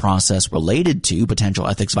complaints process related to potential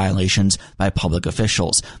ethics violations by public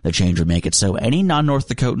officials. The change would make it so any non-North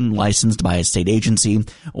Dakotan licensed by a state agency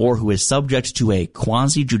or who is subject to a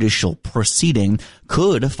quasi-judicial proceeding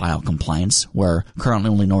could file complaints, where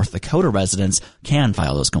currently only North Dakota residents can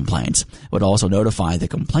file those complaints. It would also notify the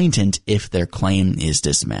complainant if their claim is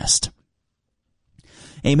dismissed.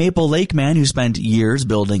 A Maple Lake man who spent years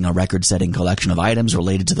building a record-setting collection of items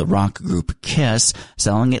related to the rock group Kiss,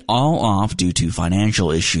 selling it all off due to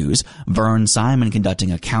financial issues. Vern Simon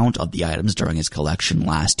conducting a count of the items during his collection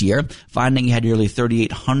last year, finding he had nearly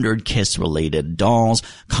 3,800 Kiss-related dolls,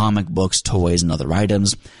 comic books, toys, and other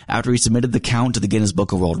items. After he submitted the count to the Guinness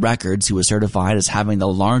Book of World Records, he was certified as having the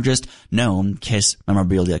largest known Kiss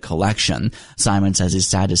memorabilia collection. Simon says he's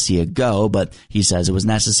sad to see it go, but he says it was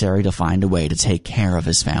necessary to find a way to take care of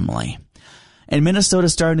his family. And Minnesota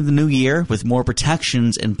starting the new year with more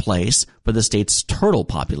protections in place for the state's turtle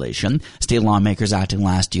population. State lawmakers acting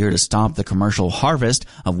last year to stop the commercial harvest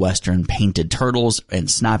of western painted turtles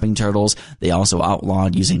and snapping turtles. They also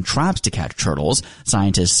outlawed using traps to catch turtles.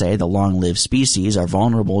 Scientists say the long-lived species are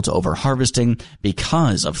vulnerable to overharvesting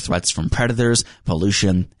because of threats from predators,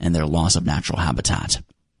 pollution, and their loss of natural habitat.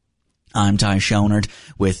 I'm Ty Schoenert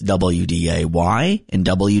with WDAY and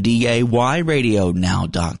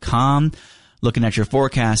WDAYRadioNow.com. Looking at your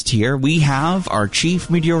forecast here, we have our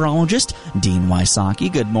chief meteorologist, Dean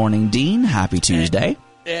Wysocki. Good morning, Dean. Happy Tuesday.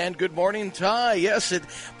 And good morning, Ty. Yes,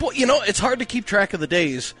 it's hard to keep track of the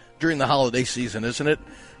days during the holiday season, isn't it?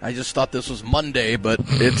 I just thought this was Monday, but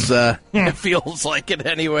it's it feels like it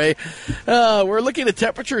anyway. We're looking at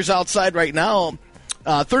temperatures outside right now,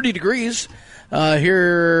 30 degrees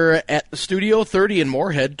here at the studio, 30 in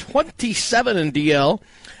Moorhead, 27 in DL.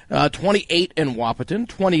 28 in Wahpeton,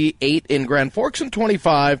 28 in Grand Forks, and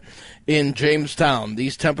 25 in Jamestown.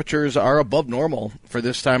 These temperatures are above normal for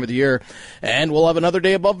this time of the year, and we'll have another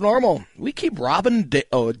day above normal. We keep robbing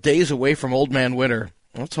days away from Old Man Winter.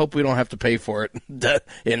 Let's hope we don't have to pay for it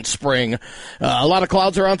in spring. A lot of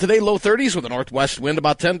clouds around today, low 30s with a northwest wind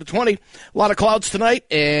about 10 to 20. A lot of clouds tonight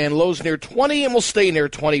and lows near 20, and we'll stay near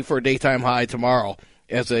 20 for a daytime high tomorrow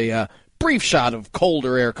as a brief shot of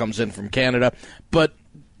colder air comes in from Canada. But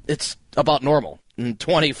it's about normal.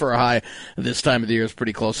 20 for a high this time of the year is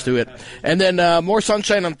pretty close to it. And then more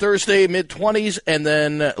sunshine on Thursday, mid-20s, and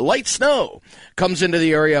then light snow comes into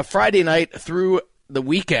the area Friday night through the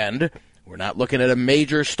weekend. We're not looking at a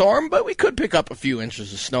major storm, but we could pick up a few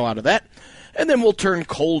inches of snow out of that. And then we'll turn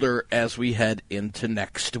colder as we head into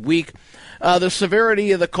next week. The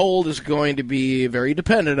severity of the cold is going to be very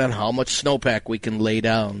dependent on how much snowpack we can lay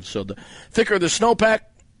down. So the thicker the snowpack,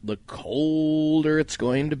 the colder it's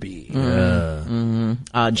going to be.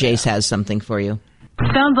 Jace has something for you.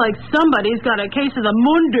 Sounds like somebody's got a case of the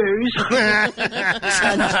Munders.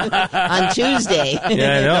 on Tuesday.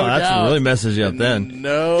 Yeah, I know. That really messes you up then.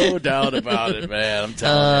 No doubt about it, man. I'm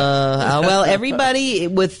telling you. Well, everybody,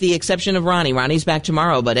 with the exception of Ronnie. Ronnie's back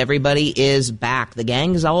tomorrow, but everybody is back. The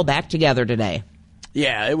gang is all back together today.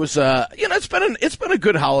 Yeah, it was. It's been a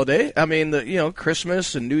good holiday. I mean,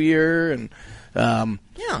 Christmas and New Year and.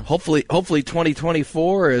 Hopefully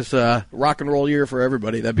 2024 is a rock and roll year for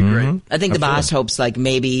everybody. That'd be great. I think the boss hopes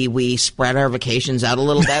maybe we spread our vacations out a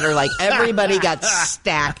little better. Everybody got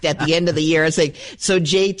stacked at the end of the year. It's so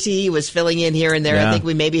JT was filling in here and there. Yeah. I think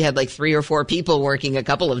we maybe had 3 or 4 people working a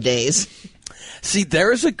couple of days. See,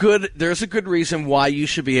 there's a good reason why you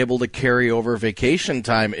should be able to carry over vacation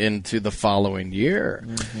time into the following year,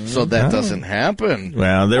 so that doesn't happen.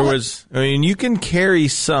 Well, you can carry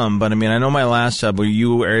some, but I know my last job where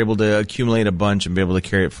you were able to accumulate a bunch and be able to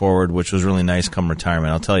carry it forward, which was really nice come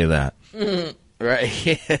retirement. I'll tell you that.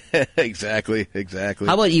 Right? Exactly.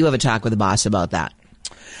 How about you have a talk with the boss about that?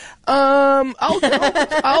 I'll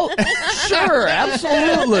sure,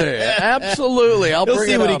 absolutely. I'll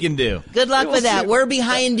see what he can do. Good luck with that. We're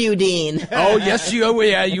behind you, Dean. Oh, yes,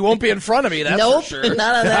 you won't be in front of me. That's nope, for sure.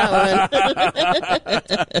 Not on that one.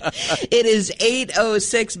 It is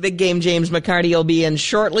 8:06. Big Game James McCarty will be in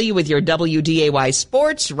shortly with your WDAY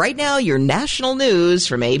Sports. Right now, your national news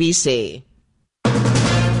from ABC. From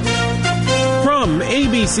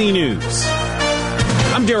ABC News.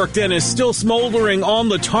 I'm Derek Dennis. Still smoldering on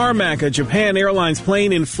the tarmac, a Japan Airlines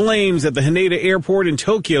plane in flames at the Haneda Airport in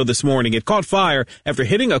Tokyo this morning. It caught fire after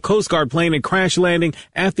hitting a Coast Guard plane and crash landing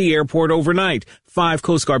at the airport overnight. 5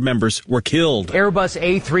 Coast Guard members were killed. Airbus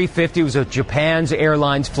A350 was a Japan's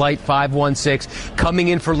Airlines Flight 516 coming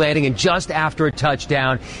in for landing, and just after a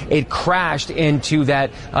touchdown, it crashed into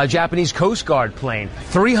that Japanese Coast Guard plane.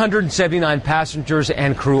 379 passengers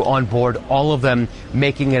and crew on board, all of them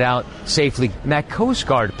making it out safely. And that Coast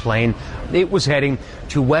Guard plane, it was heading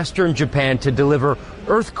to Western Japan to deliver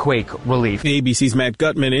earthquake relief. ABC's Matt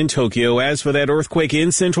Gutman in Tokyo. As for that earthquake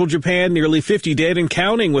in central Japan, nearly 50 dead and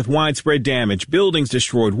counting with widespread damage. Buildings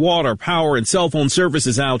destroyed, water, power, and cell phone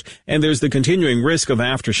services out, and there's the continuing risk of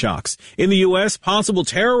aftershocks. In the U.S., possible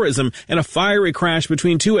terrorism and a fiery crash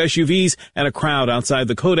between two SUVs and a crowd outside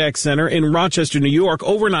the Kodak Center in Rochester, New York,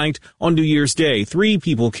 overnight on New Year's Day. 3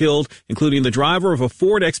 people killed, including the driver of a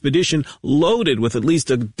Ford Expedition loaded with at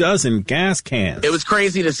least a dozen gas cans. It was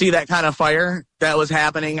crazy to see that kind of fire that was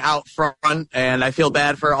happening out front, and I feel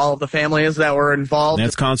bad for all of the families that were involved.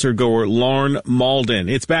 That's concert goer Lorne Malden.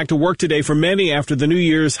 It's back to work today for many after the New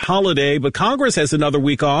Year's holiday, but Congress has another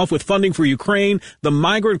week off with funding for Ukraine, the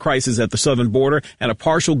migrant crisis at the southern border, and a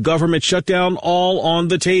partial government shutdown all on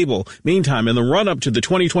the table. Meantime, in the run-up to the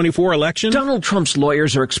 2024 election, Donald Trump's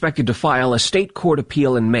lawyers are expected to file a state court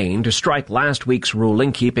appeal in Maine to strike last week's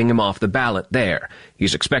ruling keeping him off the ballot there.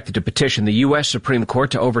 He's expected to petition the U.S. Supreme Court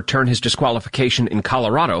to overturn his disqualification in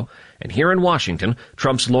Colorado, and here in Washington,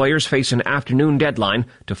 Trump's lawyers face an afternoon deadline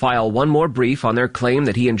to file one more brief on their claim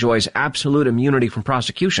that he enjoys absolute immunity from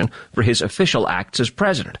prosecution for his official acts as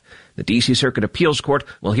president. The D.C. Circuit Appeals Court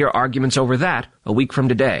will hear arguments over that a week from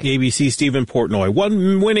today. ABC Stephen Portnoy,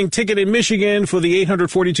 one winning ticket in Michigan for the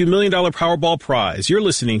 $842 million Powerball prize. You're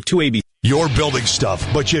listening to ABC. You're building stuff,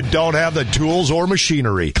 but you don't have the tools or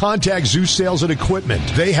machinery. Contact Zeus Sales and Equipment.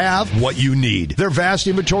 They have what you need. Their vast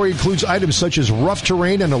inventory includes items such as rough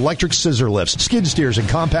terrain and electric scissor lifts, skid steers and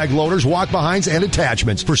compact loaders, walk-behinds, and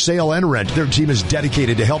attachments for sale and rent. Their team is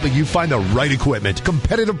dedicated to helping you find the right equipment.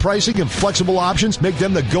 Competitive pricing and flexible options make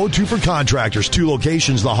them the go-to for contractors. 2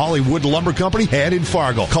 locations, the Hollywood Lumber Company and in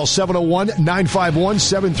Fargo. Call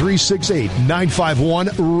 701-951-7368.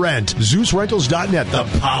 951-RENT. ZeusRentals.net. The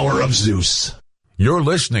power of Zeus. You're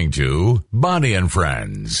listening to Bonnie and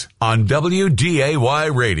Friends on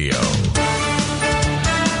WDAY Radio.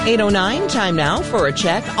 8:09, time now for a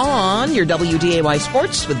check on your WDAY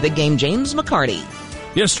sports with Big Game James McCarty.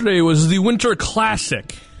 Yesterday was the Winter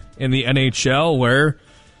Classic in the NHL, where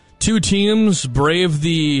 2 teams braved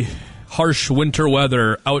the harsh winter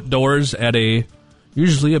weather outdoors at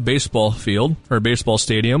usually a baseball field or a baseball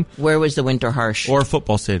stadium. Where was the winter harsh? Or a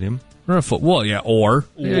football stadium. Or a football, yeah, or.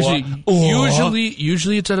 Usually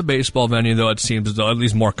it's at a baseball venue, though it seems at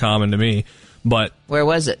least more common to me. But where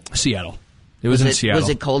was it? Seattle. It was in Seattle. Was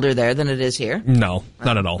it colder there than it is here? No,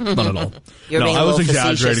 not at all. Not at all. I was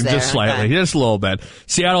exaggerating there, just slightly, just a little bit.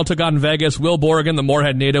 Seattle took on Vegas. Will Borgen, the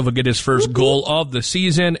Moorhead native, would get his first goal of the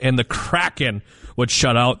season, and the Kraken would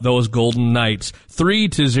shut out those Golden Knights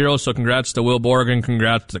 3-0. So congrats to Will Borgen,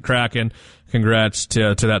 congrats to the Kraken, congrats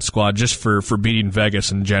to that squad just for beating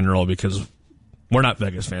Vegas in general, because we're not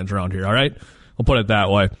Vegas fans around here, all right? We'll put it that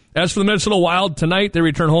way. As for the Minnesota Wild, tonight they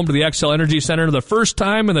return home to the XL Energy Center the first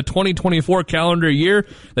time in the 2024 calendar year.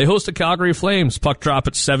 They host the Calgary Flames. Puck drop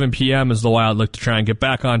at 7 p.m. as the Wild look to try and get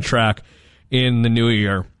back on track in the new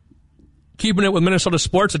year. Keeping it with Minnesota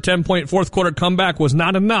sports, a 10-point fourth quarter comeback was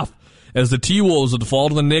not enough as the T-Wolves would fall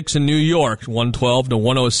to the Knicks in New York,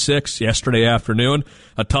 112-106 yesterday afternoon.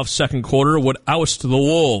 A tough second quarter would oust the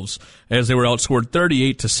Wolves as they were outscored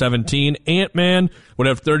 38-17. Ant-Man would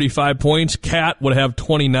have 35 points. Cat would have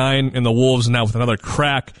 29, and the Wolves now with another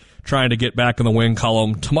crack trying to get back in the win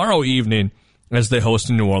column tomorrow evening as they host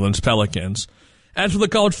the New Orleans Pelicans. As for the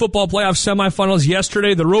college football playoff semifinals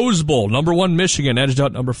yesterday, the Rose Bowl, number 1 Michigan edged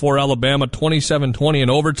out number 4 Alabama 27-20 in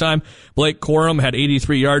overtime. Blake Corum had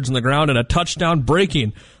 83 yards on the ground and a touchdown,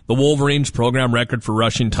 breaking the Wolverines' program record for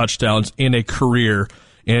rushing touchdowns in a career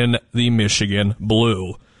in the Michigan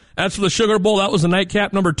Blue. As for the Sugar Bowl, that was the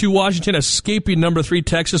nightcap. Number 2 Washington escaping number 3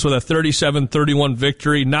 Texas with a 37-31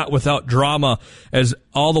 victory, not without drama, as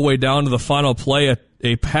all the way down to the final play,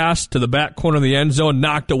 a pass to the back corner of the end zone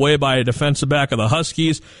knocked away by a defensive back of the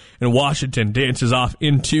Huskies, and Washington dances off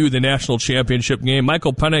into the national championship game.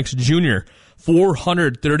 Michael Penix Jr.,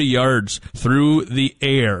 430 yards through the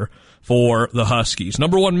air for the Huskies.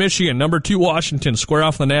 Number 1 Michigan, number 2 Washington square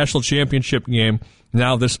off the national championship game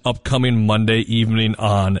now this upcoming Monday evening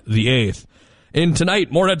on the 8th. And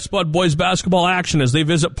tonight, Moorhead Spud boys basketball action as they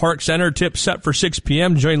visit Park Center. Tip set for 6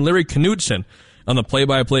 p.m. Join Larry Knutson on the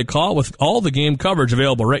play-by-play call with all the game coverage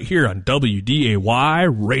available right here on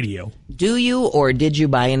WDAY Radio. Do you or did you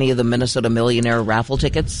buy any of the Minnesota Millionaire raffle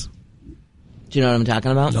tickets? Do you know what I'm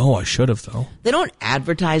talking about? No, I should have, though. They don't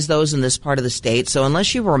advertise those in this part of the state, so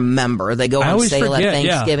unless you remember, they go on sale at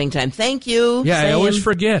Thanksgiving time. Thank you. Yeah, I always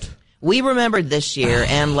forget. We remembered this year,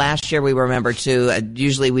 and last year we remembered 2.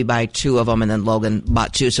 Usually we buy 2 of them, and then Logan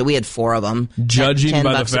bought 2, so we had 4 of them. Judging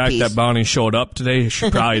by the fact that Bonnie showed up today, she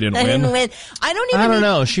probably didn't win. I don't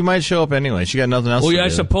know. She might show up anyway. She got nothing else to do. I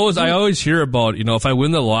suppose I always hear about, if I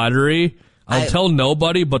win the lottery, I'll tell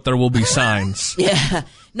nobody, but there will be signs. Yeah.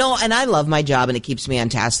 No, and I love my job, and it keeps me on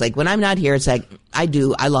task. Like, when I'm not here, it's like, I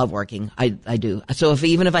love working. I do. So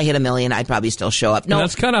even if I hit $1 million, I'd probably still show up. No, and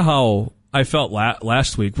that's kind of how I felt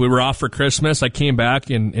last week. We were off for Christmas. I came back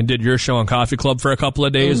and did your show on Coffee Club for a couple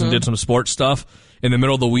of days and did some sports stuff in the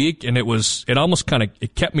middle of the week, and it almost kind of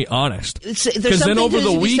kept me honest. There's something over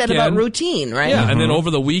the weekend said about routine, right? Yeah, and then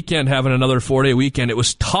over the weekend, having another 4-day weekend, it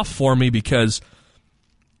was tough for me because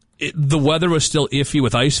the weather was still iffy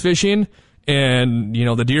with ice fishing, and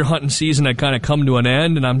the deer hunting season had kind of come to an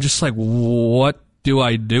end, and I'm just like, what do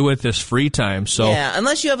I do with this free time? So yeah,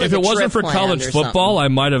 unless you have if it wasn't for college football, I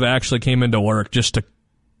might have actually came into work just to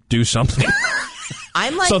do something.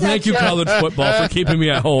 I'm like so that thank you, too. college football, for keeping me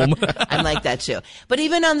at home. I'm like that too. But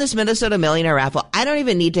even on this Minnesota Millionaire raffle, I don't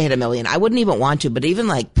even need to hit $1 million. I wouldn't even want to. But even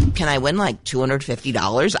can I win like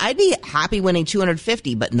 $250? I'd be happy winning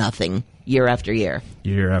 $250, but nothing year after year.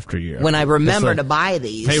 Year after year. When I remember to buy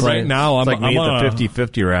these. Hey, right now I'm like I'm the on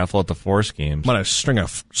 50-50 raffle at the Force games. I'm on a string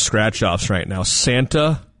of scratch offs right now.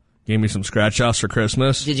 Santa gave me some scratch offs for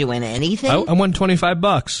Christmas. Did you win anything? I won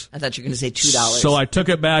 $25. I thought you were going to say $2. So I took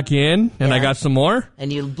it back in, and I got some more.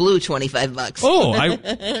 And you blew $25. Oh,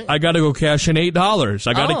 I got to go cash in $8.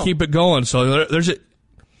 I got to keep it going. So there's a.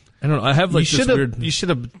 I don't know. I have like this weird. You should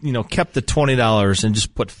have, kept the $20 and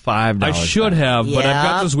just put $5. I should have, but I've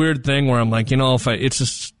got this weird thing where I'm like, it's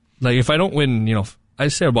just like if I don't win, I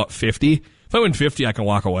say about 50. If I win 50, I can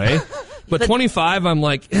walk away. But 25, I'm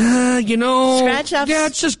like, scratch-offs? Yeah,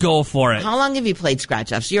 let's just go for it. How long have you played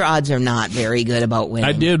scratch-offs? Your odds are not very good about winning.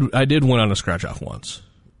 I did win on a scratch-off once.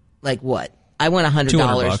 Like what? I won $100.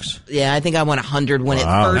 $200. Yeah, I think I won $100 when it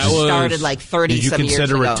first started, like 30 some years ago. Did you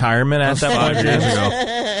consider retirement at that 5 years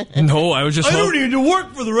ago? No, I was just. I don't need to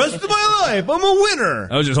work for the rest of my life. I'm a winner.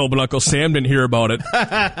 I was just hoping Uncle Sam didn't hear about it.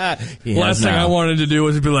 Last thing I wanted to do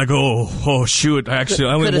was be like, oh shoot! Actually,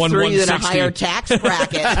 I only won 160. Could have threw you in a higher tax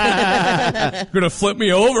bracket. Gonna flip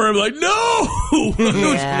me over. I'm like, no,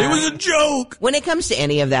 it was a joke. When it comes to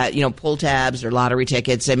any of that, pull tabs or lottery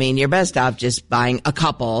tickets, I mean, you're best off just buying a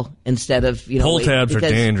couple instead of. Pull tabs are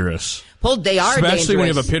dangerous. They are especially dangerous. when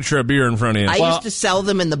you have a pitcher of beer in front of you. I used to sell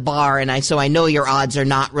them in the bar, and so I know your odds are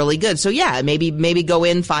not really good. So yeah, maybe go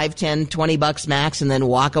in $5, $10, $20 max, and then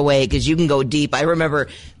walk away because you can go deep. I remember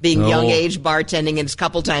being young age bartending, and a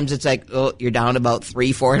couple times it's like, you're down about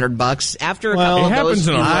 $300-$400 after a couple it of those. Happens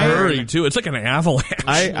in a hurry too. It's like an avalanche.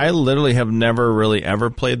 I literally have never really ever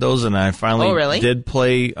played those, and I finally did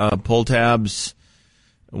play pull tabs.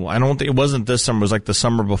 I don't think it wasn't this summer. It was like the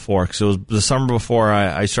summer before, because it was the summer before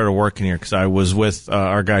I started working here. Because I was with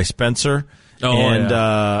our guy Spencer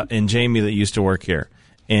and Jamie that used to work here,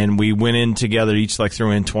 and we went in together. Each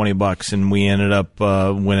threw in $20, and we ended up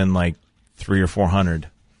winning like $300 or $400.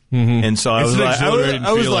 Mm-hmm. And so I was like,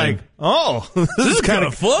 oh, this is kind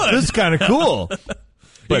of fun. This is kind of cool.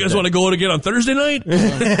 You guys want to go out again on Thursday night?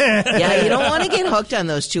 Yeah, you don't want to get hooked on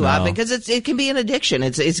those too often because it can be an addiction.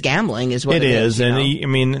 It's gambling, is what it is. And I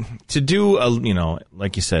mean, to do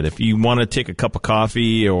like you said, if you want to take a cup of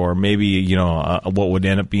coffee or maybe what would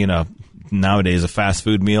end up being nowadays a fast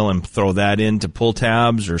food meal and throw that into pull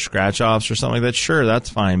tabs or scratch offs or something like that, sure, that's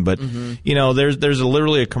fine. But there's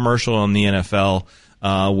literally a commercial in the NFL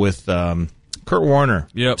with. Kurt Warner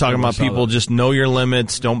talking about people just know your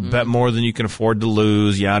limits, don't bet more than you can afford to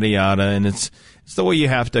lose, yada yada, and it's the way you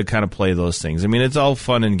have to kind of play those things. I mean, it's all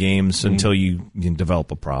fun and games until you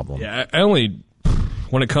develop a problem. Yeah, I only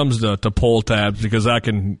when it comes to pull tabs, because that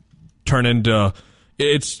can turn into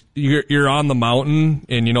you're on the mountain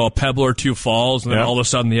and a pebble or two falls, and then all of a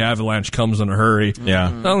sudden the avalanche comes in a hurry. Yeah,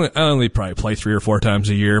 I only probably play 3 or 4 times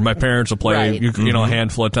a year. My parents will play a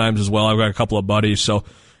handful of times as well. I've got a couple of buddies, so.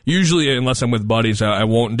 Usually, unless I'm with buddies, I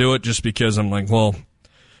won't do it just because I'm like, well,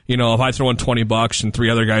 if I throw in $20 and 3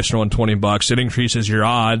 other guys throw in $20, it increases your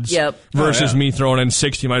odds. Yep. Versus me throwing in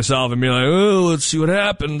 60 myself and being like, oh, let's see what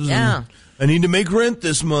happens. Yeah. I need to make rent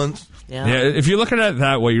this month. Yeah. If you're looking at it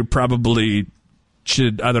that way, you probably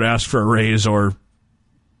should either ask for a raise or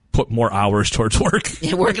put more hours towards work.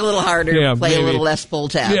 Yeah, work a little harder, play a little less pull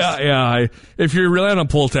tabs. Yeah. If you're relying on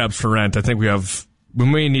pull tabs for rent, I think we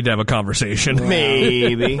may need to have a conversation.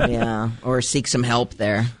 Maybe. Yeah. Or seek some help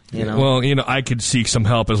there. Well, I could seek some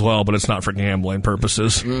help as well, but it's not for gambling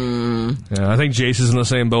purposes. Yeah, I think Jace is in the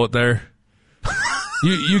same boat there.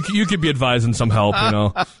 You could be advising some help,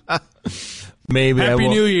 Maybe. Happy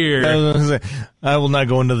New Year. I will not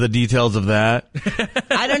go into the details of that.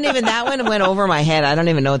 I don't even. That one went over my head. I don't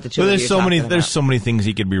even know what the two. Well, of you are talking about. There's so many things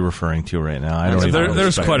he could be referring to right now. I don't. Even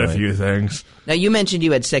There's quite a few things. Now, you mentioned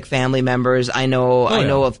you had sick family members. I know. I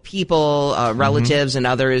know of people, relatives, and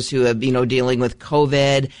others who have dealing with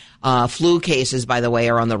COVID. Flu cases, by the way,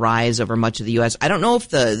 are on the rise over much of the U.S. I don't know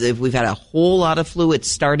if we've had a whole lot of flu. It's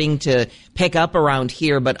starting to pick up around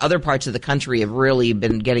here, but other parts of the country have really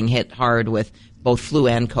been getting hit hard with both flu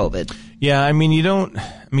and COVID. Yeah,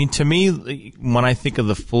 to me, when I think of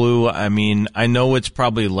the flu, I know it's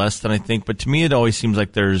probably less than I think, but to me it always seems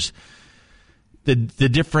like there's the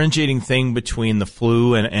differentiating thing between the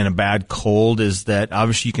flu and a bad cold is that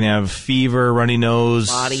obviously you can have fever, runny nose,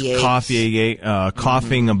 body aches.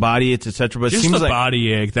 coughing, a body aches, etc. But just it seems the like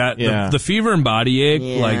body ache, the fever and body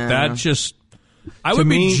ache, like that just... I would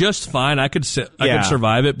be just fine. I could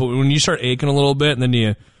survive it, but when you start aching a little bit and then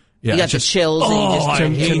you got the chills.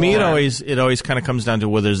 And to me, it always kind of comes down to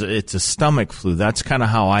whether it's a stomach flu. That's kind of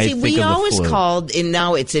how I think of the flu. We always called, and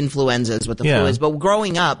now it's influenza is what the flu is. But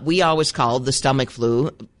growing up, we always called the stomach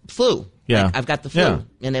flu. Yeah, like, I've got the flu,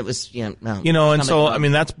 and it was and so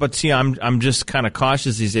flu. But see, I'm just kind of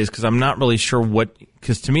cautious these days because I'm not really sure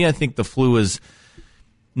because to me, I think the flu is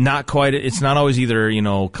not quite. It's not always either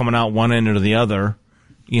coming out one end or the other.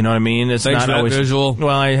 You know what I mean? It's Thanks not for that always visual.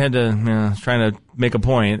 Well, I had to trying to make a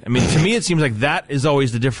point. To me, it seems like that is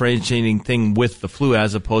always the differentiating thing with the flu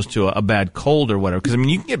as opposed to a bad cold or whatever. Because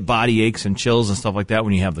you can get body aches and chills and stuff like that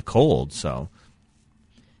when you have the cold. So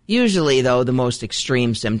usually, though, the most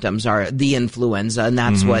extreme symptoms are the influenza, and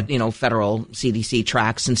that's what federal CDC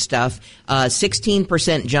tracks and stuff.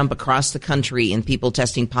 16% jump across the country in people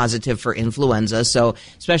testing positive for influenza. So,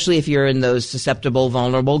 especially if you're in those susceptible,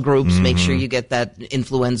 vulnerable groups, make sure you get that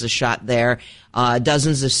influenza shot there.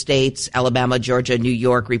 Dozens of states, Alabama, Georgia, New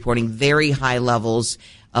York, reporting very high levels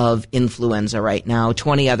of influenza right now.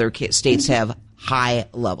 20 other states have high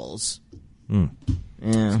levels. Yeah.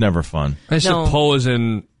 It's never fun. I suppose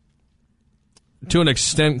to an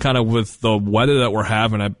extent, kind of with the weather that we're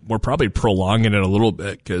having, we're probably prolonging it a little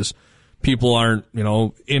bit because people aren't,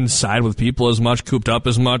 inside with people as much, cooped up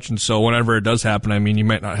as much. And so whenever it does happen, you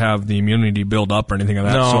might not have the immunity build up or anything of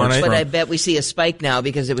that sort. But I bet we see a spike now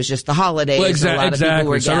because it was just the holidays. Well, exactly.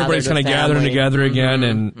 So everybody's kind of gathering together again.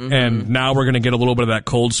 And now we're going to get a little bit of that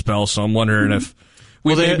cold spell. So I'm wondering if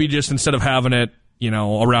we maybe just instead of having it,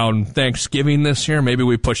 around Thanksgiving this year, maybe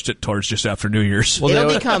we pushed it towards just after New Year's.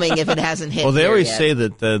 It'll be coming if it hasn't hit. Well, they always yet. say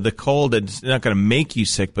that the cold, it's not going to make you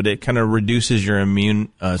sick, but it kind of reduces your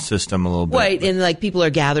immune system a little bit. Right, and like people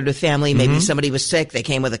are gathered with family. Maybe somebody was sick, they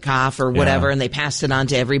came with a cough or whatever, and they passed it on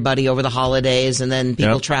to everybody over the holidays, and then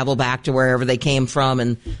people travel back to wherever they came from,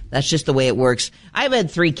 and that's just the way it works. I've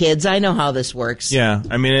had 3 kids. I know how this works. Yeah,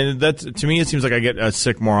 that's to me, it seems like I get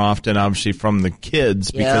sick more often, obviously, from the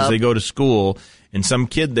kids because they go to school. And some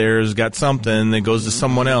kid there's got something that goes to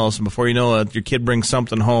someone else, and before you know it, your kid brings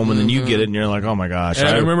something home, and then you get it, and you're like, oh my gosh. And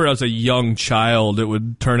I remember as a young child, it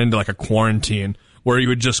would turn into like a quarantine where you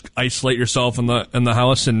would just isolate yourself in the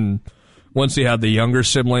house. And once you had the younger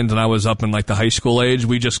siblings, and I was up in like the high school age,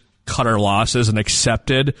 we just cut our losses and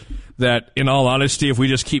accepted that, in all honesty, if we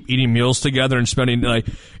just keep eating meals together and spending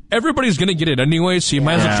everybody's going to get it anyway, so you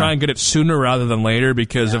might as well try and get it sooner rather than later,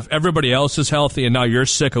 because if everybody else is healthy and now you're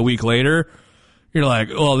sick a week later, you're like,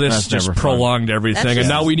 well, this just prolonged everything, and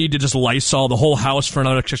now we need to just Lysol the whole house for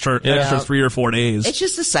another extra 3 or 4 days. It's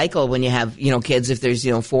just a cycle when you have, kids. If there's,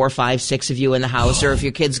 4, 5, 6 of you in the house, or if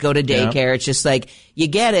your kids go to daycare, it's just like you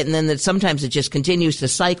get it, and then sometimes it just continues to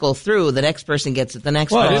cycle through. The next person gets it, the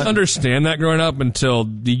next person. I didn't understand that growing up until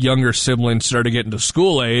the younger siblings started getting to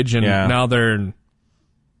school age, and now they're in...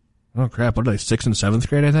 Oh crap! What are they? 6th and 7th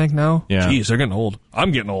grade, I think now. Yeah, jeez, they're getting old.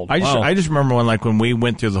 I'm getting old. I just remember when we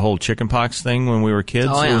went through the whole chickenpox thing when we were kids.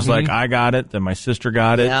 It was like I got it, then my sister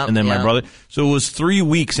got it, and then my brother. So it was 3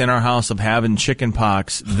 weeks in our house of having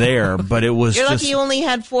chickenpox there, but it was. You're lucky you only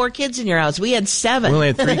had 4 kids in your house. We had 7. We only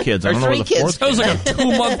had 3 kids. I don't know where the 4th. That was like a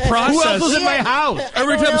 2-month process. Who else was in my house?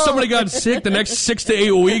 Every time somebody got sick, the next 6 to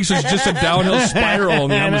 8 weeks was just a downhill spiral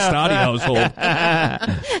in the Amistadi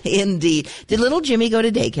household. Indeed. Did little Jimmy go to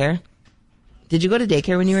daycare? Did you go to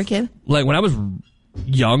daycare when you were a kid? Like when I was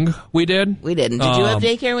young, we did. We didn't. Did you have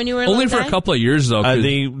daycare when you were a only for a couple of years though?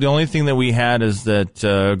 The only thing that we had is that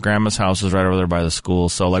Grandma's house is right over there by the school.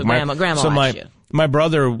 So like my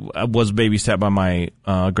brother was babysat by my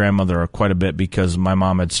grandmother quite a bit because my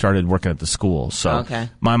mom had started working at the school. So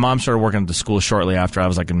my mom started working at the school shortly after I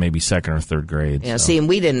was like in maybe 2nd or 3rd grade. Yeah, see, and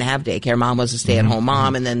we didn't have daycare. Mom was a stay-at-home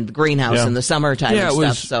mom, and then the greenhouse in the summertime and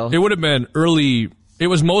stuff. So it would have been early. It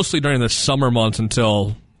was mostly during the summer months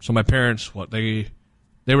until my parents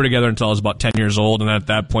they They were together until I was about 10 years old, and at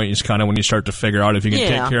that point, it's kind of when you start to figure out if you can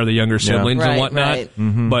take care of the younger siblings and whatnot. Right.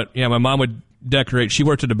 Mm-hmm. But yeah, my mom would decorate. She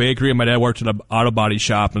worked at a bakery, and my dad worked at an auto body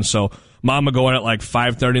shop, and so Mom would go in at like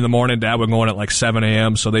 5:30 in the morning. Dad would go in at like 7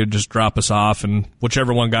 a.m. So they'd just drop us off, and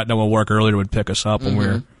whichever one got done with work earlier would pick us up when we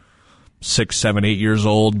were 6, 7, 8 years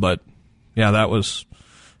old. But yeah, that was,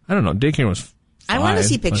 I don't know, daycare was I want to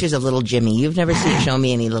see pictures of little Jimmy. You've never shown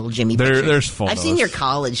me any little Jimmy pictures. There's photos. I've seen your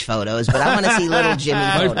college photos, but I want to see little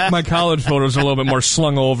Jimmy photos. My college photos are a little bit more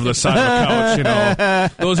slung over the side of a couch, you know.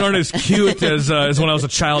 Those aren't as cute as when I was a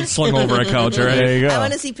child slung over a couch, all right? There you go. I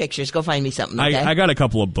want to see pictures. Go find me something, okay? I got a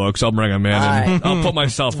couple of books. I'll bring them in. And I'll put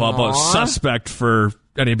myself up as suspect for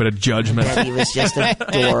any bit of judgment. He was just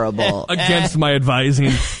adorable. Against my advising.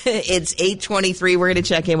 It's 8:23. We're going to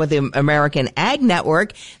check in with the American Ag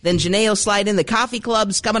Network. Then Janae will slide in. The coffee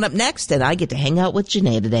club's coming up next, and I get to hang out with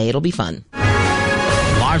Janae today. It'll be fun.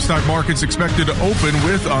 Livestock markets expected to open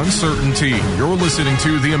with uncertainty. You're listening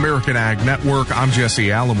to the American Ag Network. I'm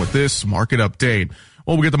Jesse Allen with this market update.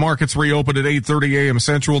 Well, we get the markets reopened at 8:30 a.m.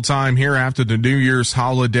 Central Time here after the New Year's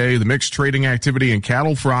holiday. The mixed trading activity in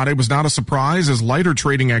cattle Friday was not a surprise as lighter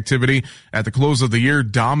trading activity at the close of the year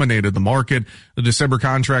dominated the market. The December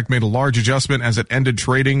contract made a large adjustment as it ended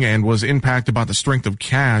trading and was impacted by the strength of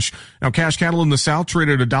cash. Now, cash cattle in the South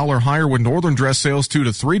traded $1 higher with northern dress sales $2 to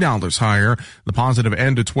 $3 higher. The positive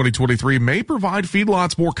end to 2023 may provide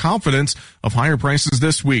feedlots more confidence of higher prices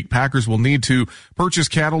this week. Packers will need to purchase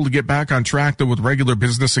cattle to get back on track though with regular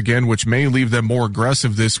business again, which may leave them more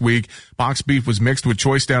aggressive this week. Box beef was mixed with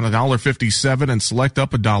choice down $1.57 and select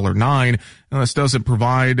up $1.09. Now, this doesn't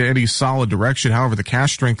provide any solid direction. However, the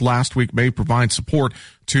cash strength last week may provide support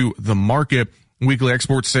to the market. Weekly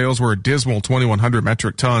export sales were a dismal 2,100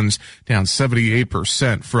 metric tons, down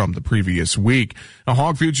 78% from the previous week. Now,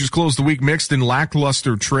 hog futures closed the week mixed in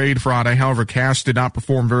lackluster trade Friday. However, cash did not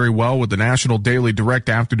perform very well with the National Daily Direct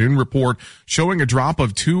Afternoon Report showing a drop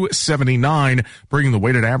of 279, bringing the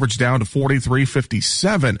weighted average down to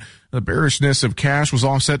 43.57. The bearishness of cash was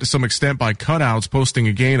offset to some extent by cutouts, posting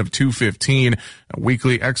a gain of 215.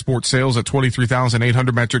 Weekly export sales at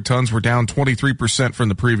 23,800 metric tons were down 23% from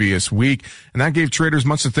the previous week. And that gave traders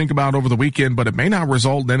much to think about over the weekend, but it may not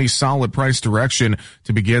result in any solid price direction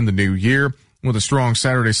to begin the new year. With a strong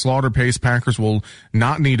Saturday slaughter pace, Packers will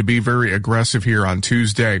not need to be very aggressive here on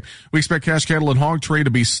Tuesday. We expect cash cattle and hog trade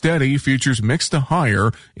to be steady, futures mixed to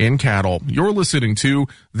higher in cattle. You're listening to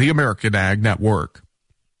the American Ag Network.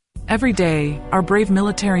 Every day, our brave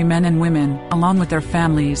military men and women, along with their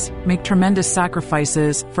families, make tremendous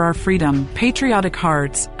sacrifices for our freedom. Patriotic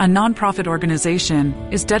Hearts, a nonprofit organization,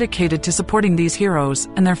 is dedicated to supporting these heroes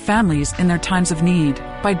and their families in their times of need.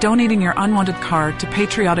 By donating your unwanted card to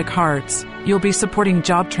Patriotic Hearts, you'll be supporting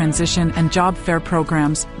job transition and job fair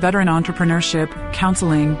programs, veteran entrepreneurship,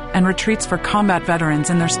 counseling, and retreats for combat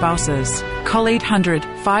veterans and their spouses. Call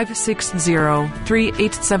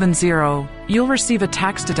 800-560-3870. You'll receive a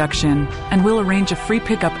tax deduction, and we'll arrange a free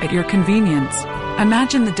pickup at your convenience.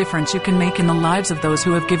 Imagine the difference you can make in the lives of those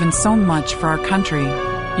who have given so much for our country.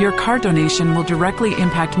 Your card donation will directly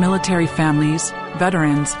impact military families,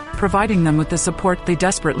 veterans, providing them with the support they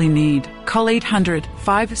desperately need. Call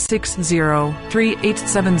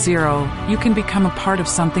 800-560-3870. You can become a part of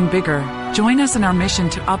something bigger. Join us in our mission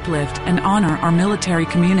to uplift and honor our military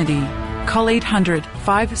community. Call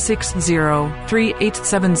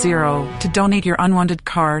 800-560-3870 to donate your unwanted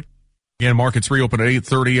card. Again, markets reopen at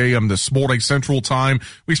 8:30 a.m. this morning Central Time.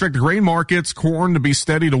 We expect the grain markets, corn to be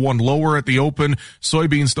steady to 1 lower at the open,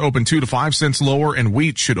 soybeans to open 2 to 5 cents lower, and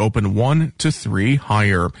wheat should open 1 to 3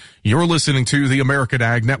 higher. You're listening to the American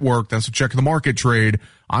Ag Network. That's a check of the market trade.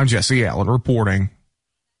 I'm Jesse Allen reporting.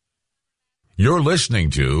 You're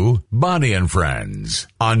listening to Bonnie and Friends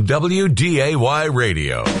on WDAY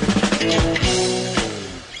Radio.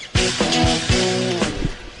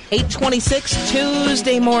 8:26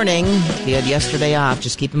 Tuesday morning. If you had yesterday off,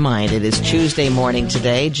 just keep in mind it is Tuesday morning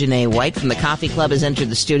today. Janae White from the Coffee Club has entered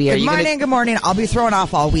the studio. Good morning, good morning. I'll be thrown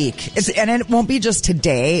off all week. And it won't be just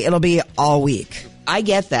today. It'll be all week. I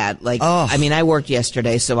get that. I mean, I worked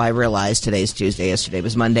yesterday, so I realized today's Tuesday. Yesterday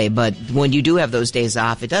was Monday. But when you do have those days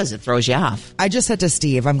off, it throws you off. I just said to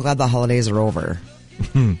Steve, I'm glad the holidays are over.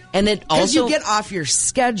 And it also, because you get off your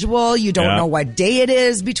schedule, you don't know what day it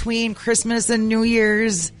is between Christmas and New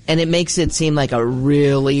Year's, and it makes it seem like a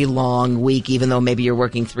really long week, even though maybe you're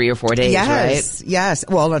working 3 or 4 days. Right? Yes.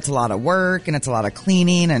 Well, it's a lot of work and it's a lot of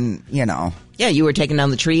cleaning, and Yeah, you were taking down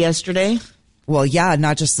the tree yesterday. Well, yeah,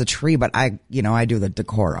 not just the tree, but I do the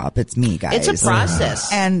decor up. It's me, guys. It's a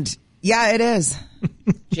process, and yeah, it is.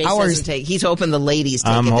 Jace he's hoping the ladies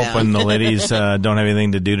take it down. I'm hoping the ladies don't have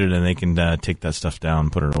anything to do today and they can take that stuff down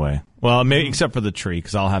and put it away. Well, maybe except for the tree,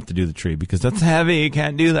 because I'll have to do the tree because that's heavy. You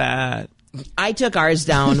can't do that. I took ours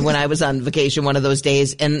down when I was on vacation one of those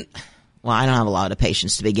days, and well, I don't have a lot of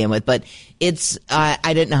patience to begin with, but I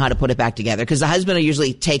didn't know how to put it back together because the husband will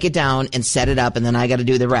usually take it down and set it up, and then I got to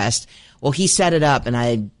do the rest. Well, he set it up, and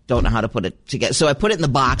I don't know how to put it together. So I put it in the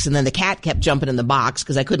box, and then the cat kept jumping in the box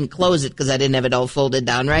because I couldn't close it because I didn't have it all folded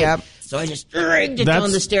down right. Yep. So I just dragged it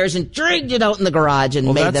down the stairs and dragged it out in the garage and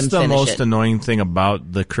made them finish it. That's the most annoying thing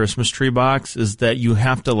about the Christmas tree box is that you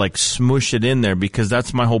have to like smush it in there because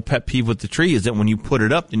that's my whole pet peeve with the tree is that when you put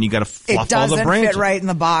it up, then you got to fluff all the branches. It doesn't fit right in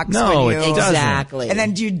the box. No, it doesn't. Exactly. And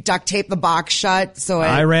then do you duct tape the box shut? So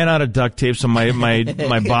I ran out of duct tape, so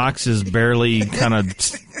my box is barely kind of.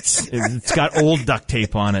 It's got old duct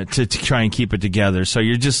tape on it to try and keep it together. So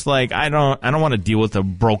you're just like, I don't want to deal with a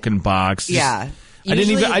broken box. Yeah. I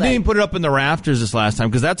didn't even put it up in the rafters this last time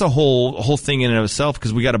because that's a whole thing in and of itself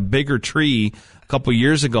because we got a bigger tree a couple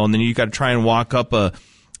years ago and then you got to try and walk up a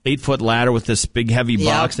 8-foot ladder with this big heavy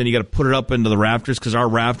box. Then you got to put it up into the rafters because our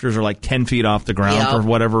rafters are like 10 feet off the ground for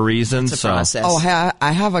whatever reason. It's a process. Oh,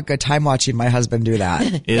 I have a good time watching my husband do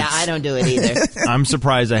that. Yeah, I don't do it either. I'm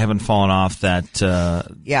surprised I haven't fallen off that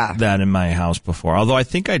in my house before. Although I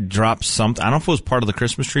think I dropped something. I don't know if it was part of the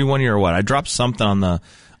Christmas tree one year or what. I dropped something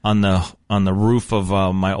on the roof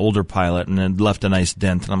of my older Pilot and it left a nice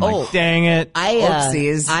dent. And I'm like, dang it.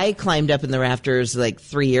 I climbed up in the rafters like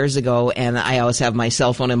 3 years ago and I always have my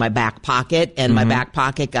cell phone in my back pocket and my back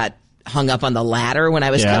pocket got hung up on the ladder when I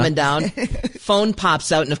was coming down. Phone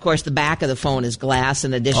pops out and of course the back of the phone is glass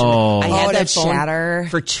in addition. I had that phone shatter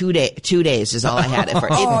for 2 days is all I had it for.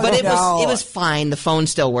 It was fine. The phone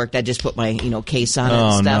still worked. I just put my case on it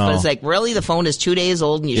and stuff. No. But it's like, really? The phone is 2 days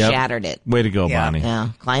old and you shattered it. Way to go, Bonnie. Yeah,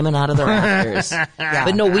 climbing out of the rafters.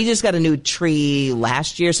 But no, we just got a new tree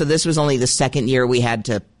last year, so this was only the second year we had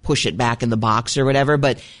to push it back in the box or whatever.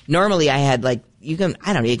 But normally I had like, you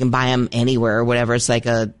can buy them anywhere or whatever. It's like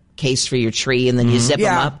a case for your tree and then you zip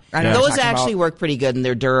them up. Those actually work pretty good and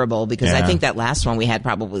they're durable because I think that last one we had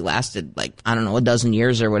probably lasted like, I don't know, a dozen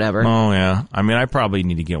years or whatever. Oh yeah. I mean, I probably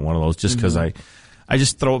need to get one of those just because I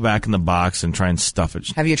just throw it back in the box and try and stuff it.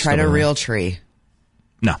 Have you tried a real tree?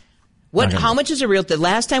 No. How much is a real? The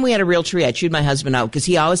last time we had a real tree, I chewed my husband out because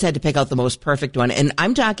he always had to pick out the most perfect one. And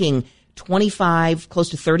I'm talking 25, close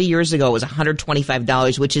to 30 years ago, it was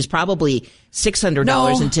 $125, which is probably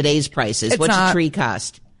 $600 in today's prices. What's a tree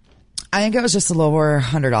cost? I think it was just a little over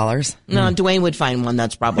 $100. No, Dwayne would find one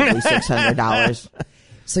that's probably $600.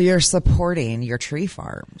 So you're supporting your tree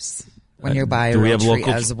farms when you buy a real tree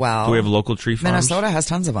as well. Do we have local tree farms? Minnesota has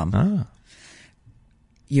tons of them. Ah.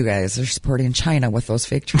 You guys are supporting China with those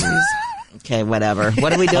fake trees. Okay, whatever.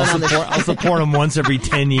 What are we doing on this? I'll support them once every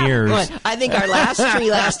 10 years. I think our last tree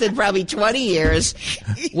lasted probably 20 years.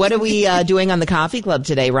 What are we doing on the coffee club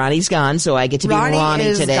today? Ronnie's gone, so I get to be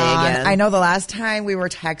Ronnie today again. I know the last time we were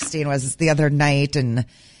texting was the other night, and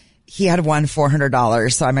he had won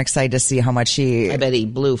 $400, so I'm excited to see how much I bet he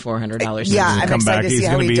blew $400. Yeah, I'm excited to see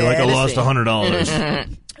how he did. He's going to be like, I lost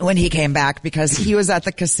 $100. When he came back, because he was at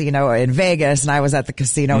the casino in Vegas, and I was at the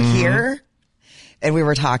casino here. And we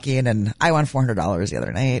were talking, and I won $400 the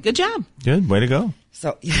other night. Good job. Good. Way to go.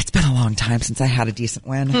 So, yeah, it's been a long time since I had a decent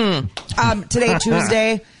win. Today,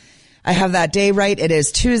 Tuesday, I have that day right. It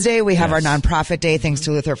is Tuesday. We have our nonprofit day, thanks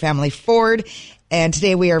to Luther Family Ford. And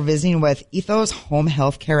today we are visiting with Ethos Home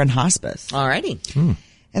Health Care and Hospice. Alrighty.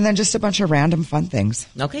 And then just a bunch of random fun things.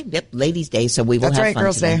 Okay. Yep. Ladies' Day, so we will have fun. That's right,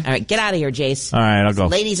 Girls' today. Day. All right. Get out of here, Jace. All right, I'll go.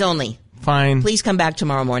 Ladies only. Fine. Please come back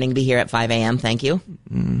tomorrow morning. Be here at 5 a.m. Thank you.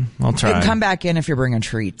 I'll try. You can come back in if you're bringing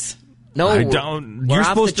treats. No, I don't. We're You're off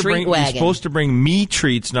supposed the to treat bring. wagon. You're supposed to bring me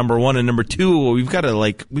treats. Number one and number two. We've got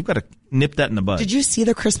to nip that in the bud. Did you see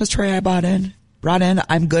the Christmas tree I brought in?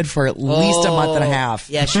 I'm good for at least a month and a half.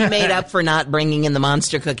 Yeah, she made up for not bringing in the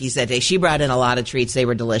monster cookies that day. She brought in a lot of treats. They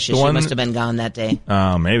were delicious. She must have been gone that day.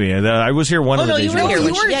 Oh, maybe. I was here one of the days. You were here.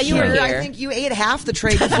 You were here. I think you ate half the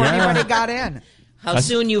tray before anybody got in. How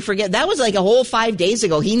soon you forget? That was like a whole 5 days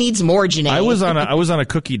ago. He needs more, Janae. I was on a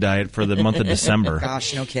cookie diet for the month of December.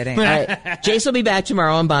 Gosh, no kidding. All right. Jace will be back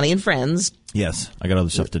tomorrow on Bonnie and Friends. Yes, I got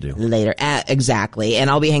other stuff to do. Later. Exactly.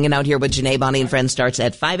 And I'll be hanging out here with Janae. Bonnie and Friends starts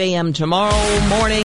at 5 a.m. tomorrow morning.